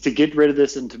story, and to get rid of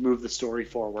this and to move the story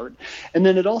forward. And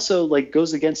then it also like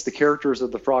goes against the characters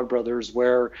of the Frog Brothers,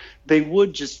 where they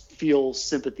would just feel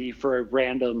sympathy for a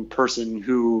random person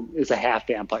who is a half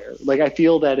vampire. Like I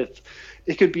feel that if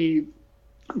it could be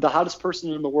the hottest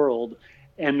person in the world,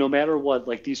 and no matter what,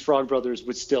 like these Frog Brothers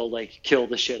would still like kill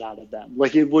the shit out of them.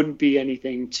 Like it wouldn't be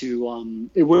anything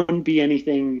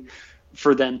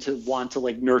for them to want to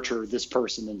like nurture this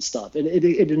person and stuff. And it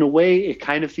in a way, it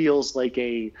kind of feels like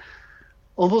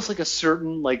almost like a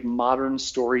certain like modern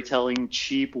storytelling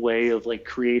cheap way of like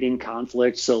creating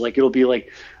conflict. So like it'll be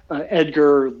like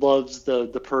Edgar loves the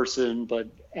person, but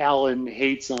Alan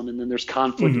hates them, and then there's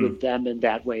conflict with them in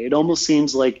that way. It almost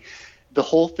seems like the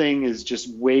whole thing is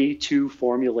just way too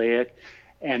formulaic,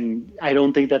 and I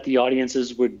don't think that the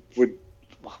audiences would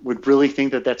really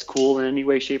think that that's cool in any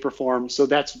way, shape, or form. So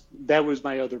that was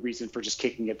my other reason for just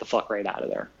kicking it the fuck right out of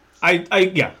there.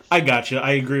 I gotcha.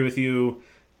 I agree with you.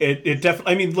 It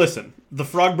definitely. I mean, listen, the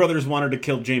Frog Brothers wanted to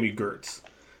kill Jamie Gertz,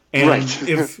 and right.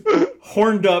 If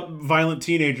horned up, violent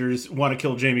teenagers want to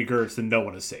kill Jamie Gertz, then no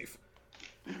one is safe.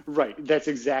 Right. That's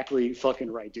exactly fucking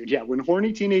right, dude. Yeah. When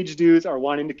horny teenage dudes are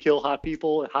wanting to kill hot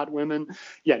people, hot women,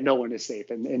 yeah, no one is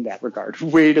safe in that regard.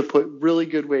 Really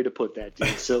good way to put that, dude.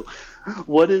 So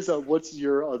what's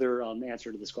your other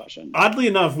answer to this question? Oddly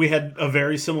enough, we had a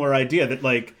very similar idea that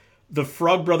like the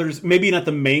Frog Brothers, maybe not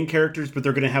the main characters, but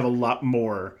they're going to have a lot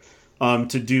more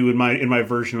to do in my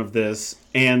version of this.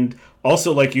 And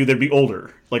also like you, they'd be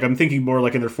older. Like I'm thinking more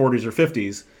like in their 40s or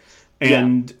 50s.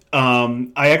 And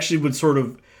I actually would sort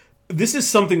of... This is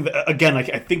something that, again, I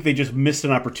think they just missed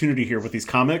an opportunity here with these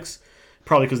comics,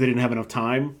 probably because they didn't have enough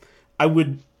time. I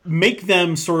would make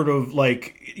them sort of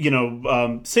like,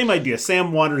 same idea.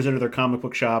 Sam wanders into their comic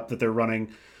book shop that they're running,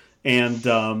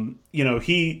 and,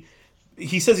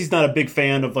 he says he's not a big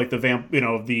fan of like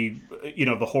the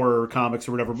horror comics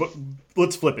or whatever, but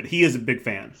let's flip it. He is a big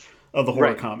fan of the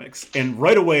horror comics, and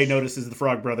right away notices the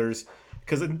Frog Brothers.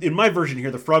 Because in my version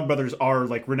here, the Frog Brothers are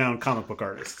like renowned comic book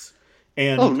artists,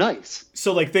 and oh, nice.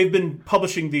 So like they've been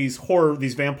publishing these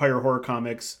vampire horror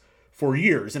comics for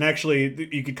years, and actually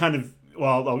you could kind of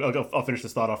I'll finish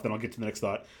this thought off, then I'll get to the next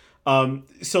thought.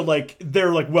 So like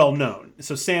they're like well known,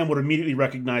 so Sam would immediately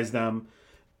recognize them,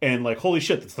 and like holy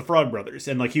shit, that's the Frog Brothers,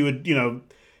 and like he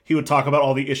would talk about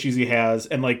all the issues he has,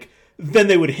 and like then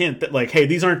they would hint that like hey,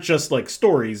 these aren't just like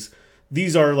stories.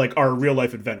 These are like our real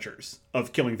life adventures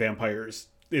of killing vampires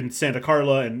in Santa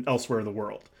Carla and elsewhere in the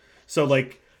world. So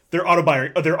like they're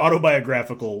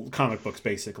autobiographical comic books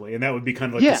basically, and that would be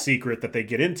kind of like the secret that they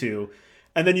get into.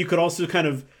 And then you could also kind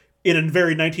of, in a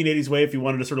very 1980s way, if you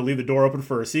wanted to sort of leave the door open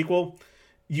for a sequel,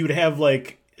 you'd have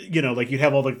like, you'd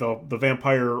have all like the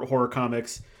vampire horror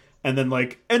comics, and then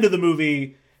like end of the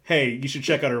movie, hey, you should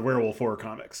check out our werewolf horror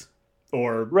comics,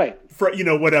 or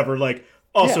whatever. Like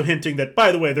also hinting that,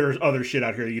 by the way, there's other shit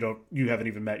out here you haven't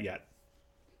even met yet.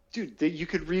 Dude, you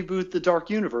could reboot the Dark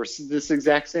Universe this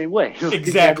exact same way.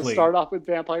 Exactly. Start off with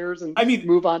vampires and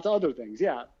move on to other things.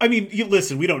 Yeah. I mean,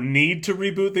 listen, we don't need to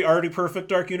reboot the already perfect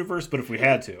Dark Universe, but if we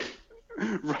had to.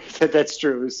 Right, that's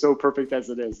true. It's so perfect as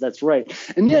it is. That's right.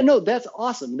 And that's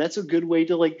awesome. That's a good way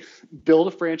to like build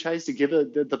a franchise, to give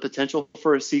the potential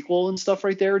for a sequel and stuff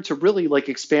right there, to really like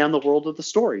expand the world of the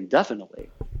story. Definitely.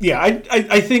 Yeah,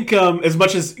 I think as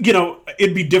much as,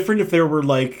 it'd be different if there were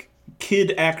like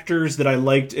kid actors that I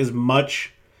liked as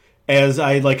much as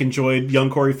I like enjoyed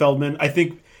young Corey Feldman. I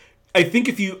think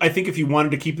if you wanted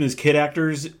to keep them as kid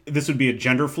actors, this would be a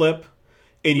gender flip,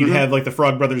 and you'd have like the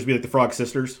Frog Brothers be like the Frog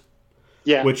Sisters.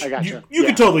 Yeah, which I gotcha. you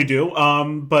could totally do.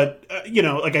 But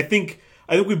like I think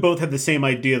we both had the same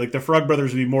idea. Like the Frog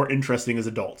Brothers would be more interesting as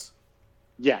adults.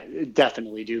 Yeah,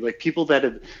 definitely, dude. Like people that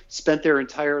have spent their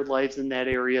entire lives in that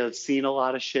area, have seen a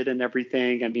lot of shit and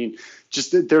everything. I mean,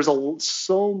 just there's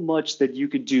so much that you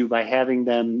could do by having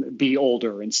them be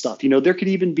older and stuff. There could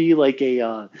even be like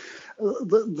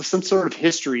some sort of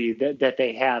history that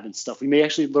they have and stuff. We may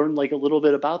actually learn like a little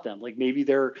bit about them. Like maybe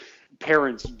their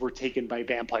parents were taken by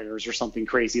vampires or something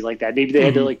crazy like that. Maybe they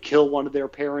had to like kill one of their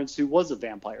parents who was a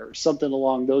vampire or something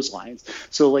along those lines.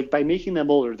 So like by making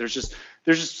them older, there's just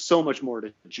so much more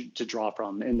to draw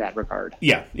from in that regard.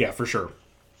 Yeah, for sure.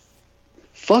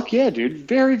 Fuck yeah, dude.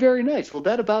 Very, very nice. Well,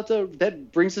 that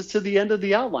brings us to the end of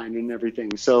the outline and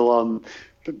everything. So,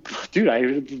 dude, I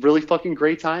had a really fucking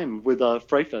great time with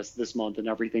Fright Fest this month and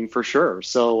everything for sure.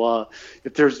 So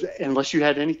unless you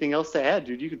had anything else to add,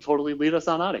 dude, you could totally lead us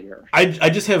on out of here. I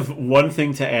just have one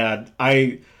thing to add.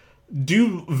 I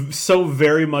do so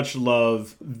very much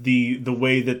love the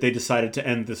way that they decided to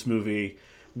end this movie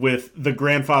with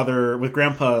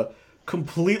Grandpa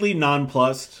completely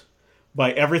nonplussed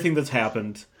by everything that's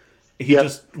happened. He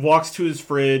just walks to his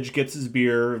fridge, gets his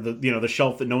beer, the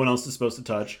shelf that no one else is supposed to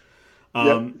touch.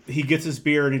 He gets his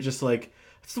beer and he just like,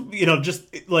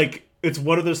 it's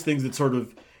one of those things that sort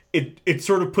of, it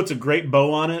sort of puts a great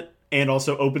bow on it and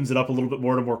also opens it up a little bit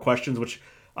more to more questions, which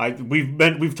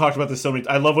we've talked about this so many.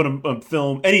 I love when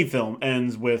any film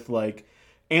ends with like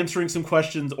answering some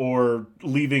questions or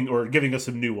leaving or giving us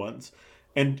some new ones.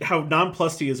 And how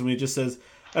nonplussed he is when he just says,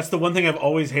 that's the one thing I've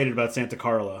always hated about Santa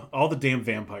Carla, all the damn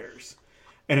vampires.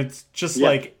 And it's just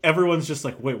like, everyone's just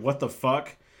like, wait, what the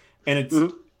fuck? And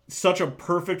it's such a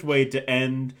perfect way to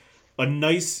end a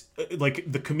nice, like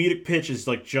the comedic pitch is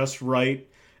like just right.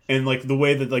 And like the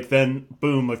way that like then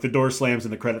boom, like the door slams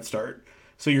and the credits start.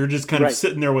 So you're just kind of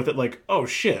sitting there with it like, oh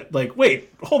shit, like, wait,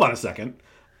 hold on a second.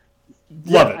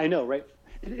 Love it. I know, right?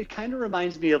 It kind of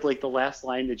reminds me of like the last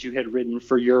line that you had written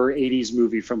for your 80s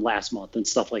movie from last month and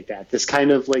stuff like that. This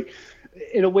kind of like,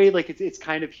 in a way, like it's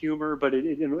kind of humor, but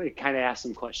it kind of asks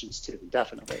some questions too.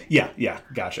 Definitely. Yeah.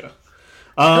 Gotcha.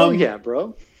 Oh yeah,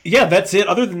 bro. Yeah, that's it.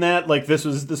 Other than that, like this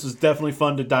was definitely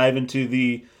fun to dive into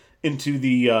the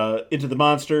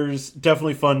monsters.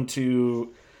 Definitely fun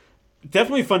to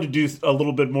do a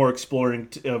little bit more exploring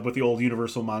with the old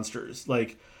Universal monsters.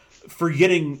 Like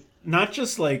forgetting not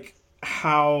just like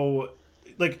how,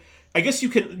 like, I guess you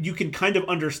can kind of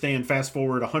understand fast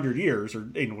forward 100 years, or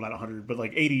not 100, but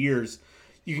like 80 years,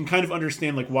 you can kind of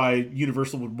understand like why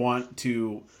Universal would want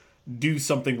to do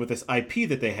something with this IP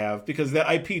that they have, because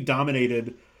that IP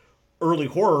dominated early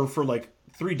horror for like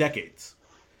 3 decades.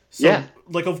 So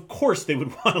like of course they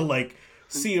would want to like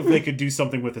see if they could do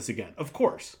something with this again. Of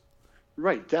course.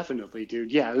 Right, definitely,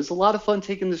 dude. Yeah, it was a lot of fun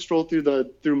taking the stroll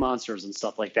through monsters and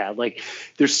stuff like that. Like,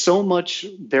 there's so much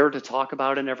there to talk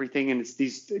about and everything, and it's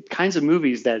these kinds of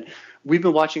movies that we've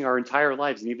been watching our entire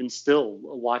lives and even still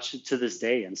watch to this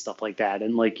day and stuff like that.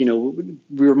 And like,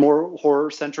 we're more horror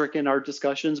centric in our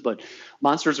discussions, but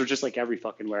monsters are just like every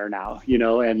fucking where now,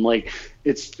 and like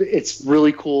it's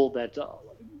really cool that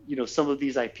some of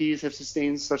these IPs have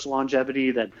sustained such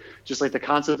longevity that just like the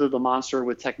concept of the monster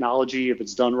with technology, if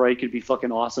it's done right, could be fucking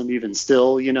awesome even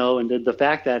still, and the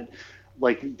fact that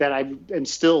like that I am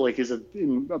still like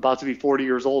about to be 40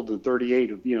 years old and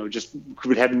 38, just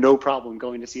would have no problem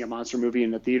going to see a monster movie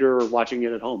in the theater or watching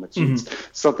it at home. It's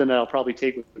something that I'll probably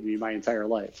take with me my entire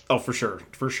life. Oh, for sure.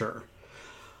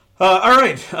 All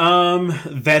right.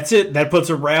 That's it. That puts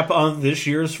a wrap on this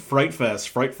year's Fright Fest.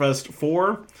 Fright Fest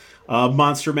 4.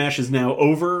 Monster Mash is now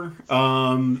over.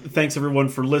 Thanks everyone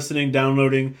for listening,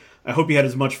 downloading. I hope you had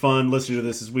as much fun listening to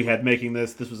this as we had making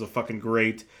this. This was a fucking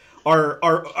great.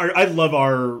 I love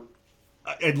all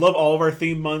of our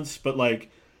theme months, but like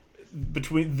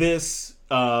between this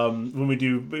when we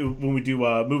do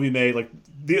movie May, like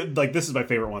this is my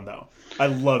favorite one though. I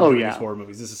love doing these horror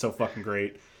movies. This is so fucking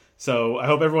great. So I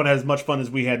hope everyone has as much fun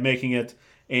as we had making it,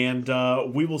 and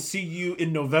we will see you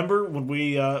in November when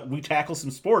we tackle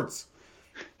some sports.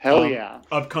 Hell yeah!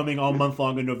 Upcoming all month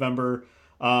long in November.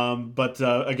 But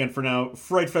again, for now,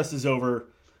 Fright Fest is over.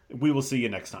 We will see you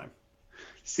next time.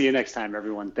 See you next time,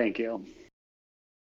 everyone. Thank you.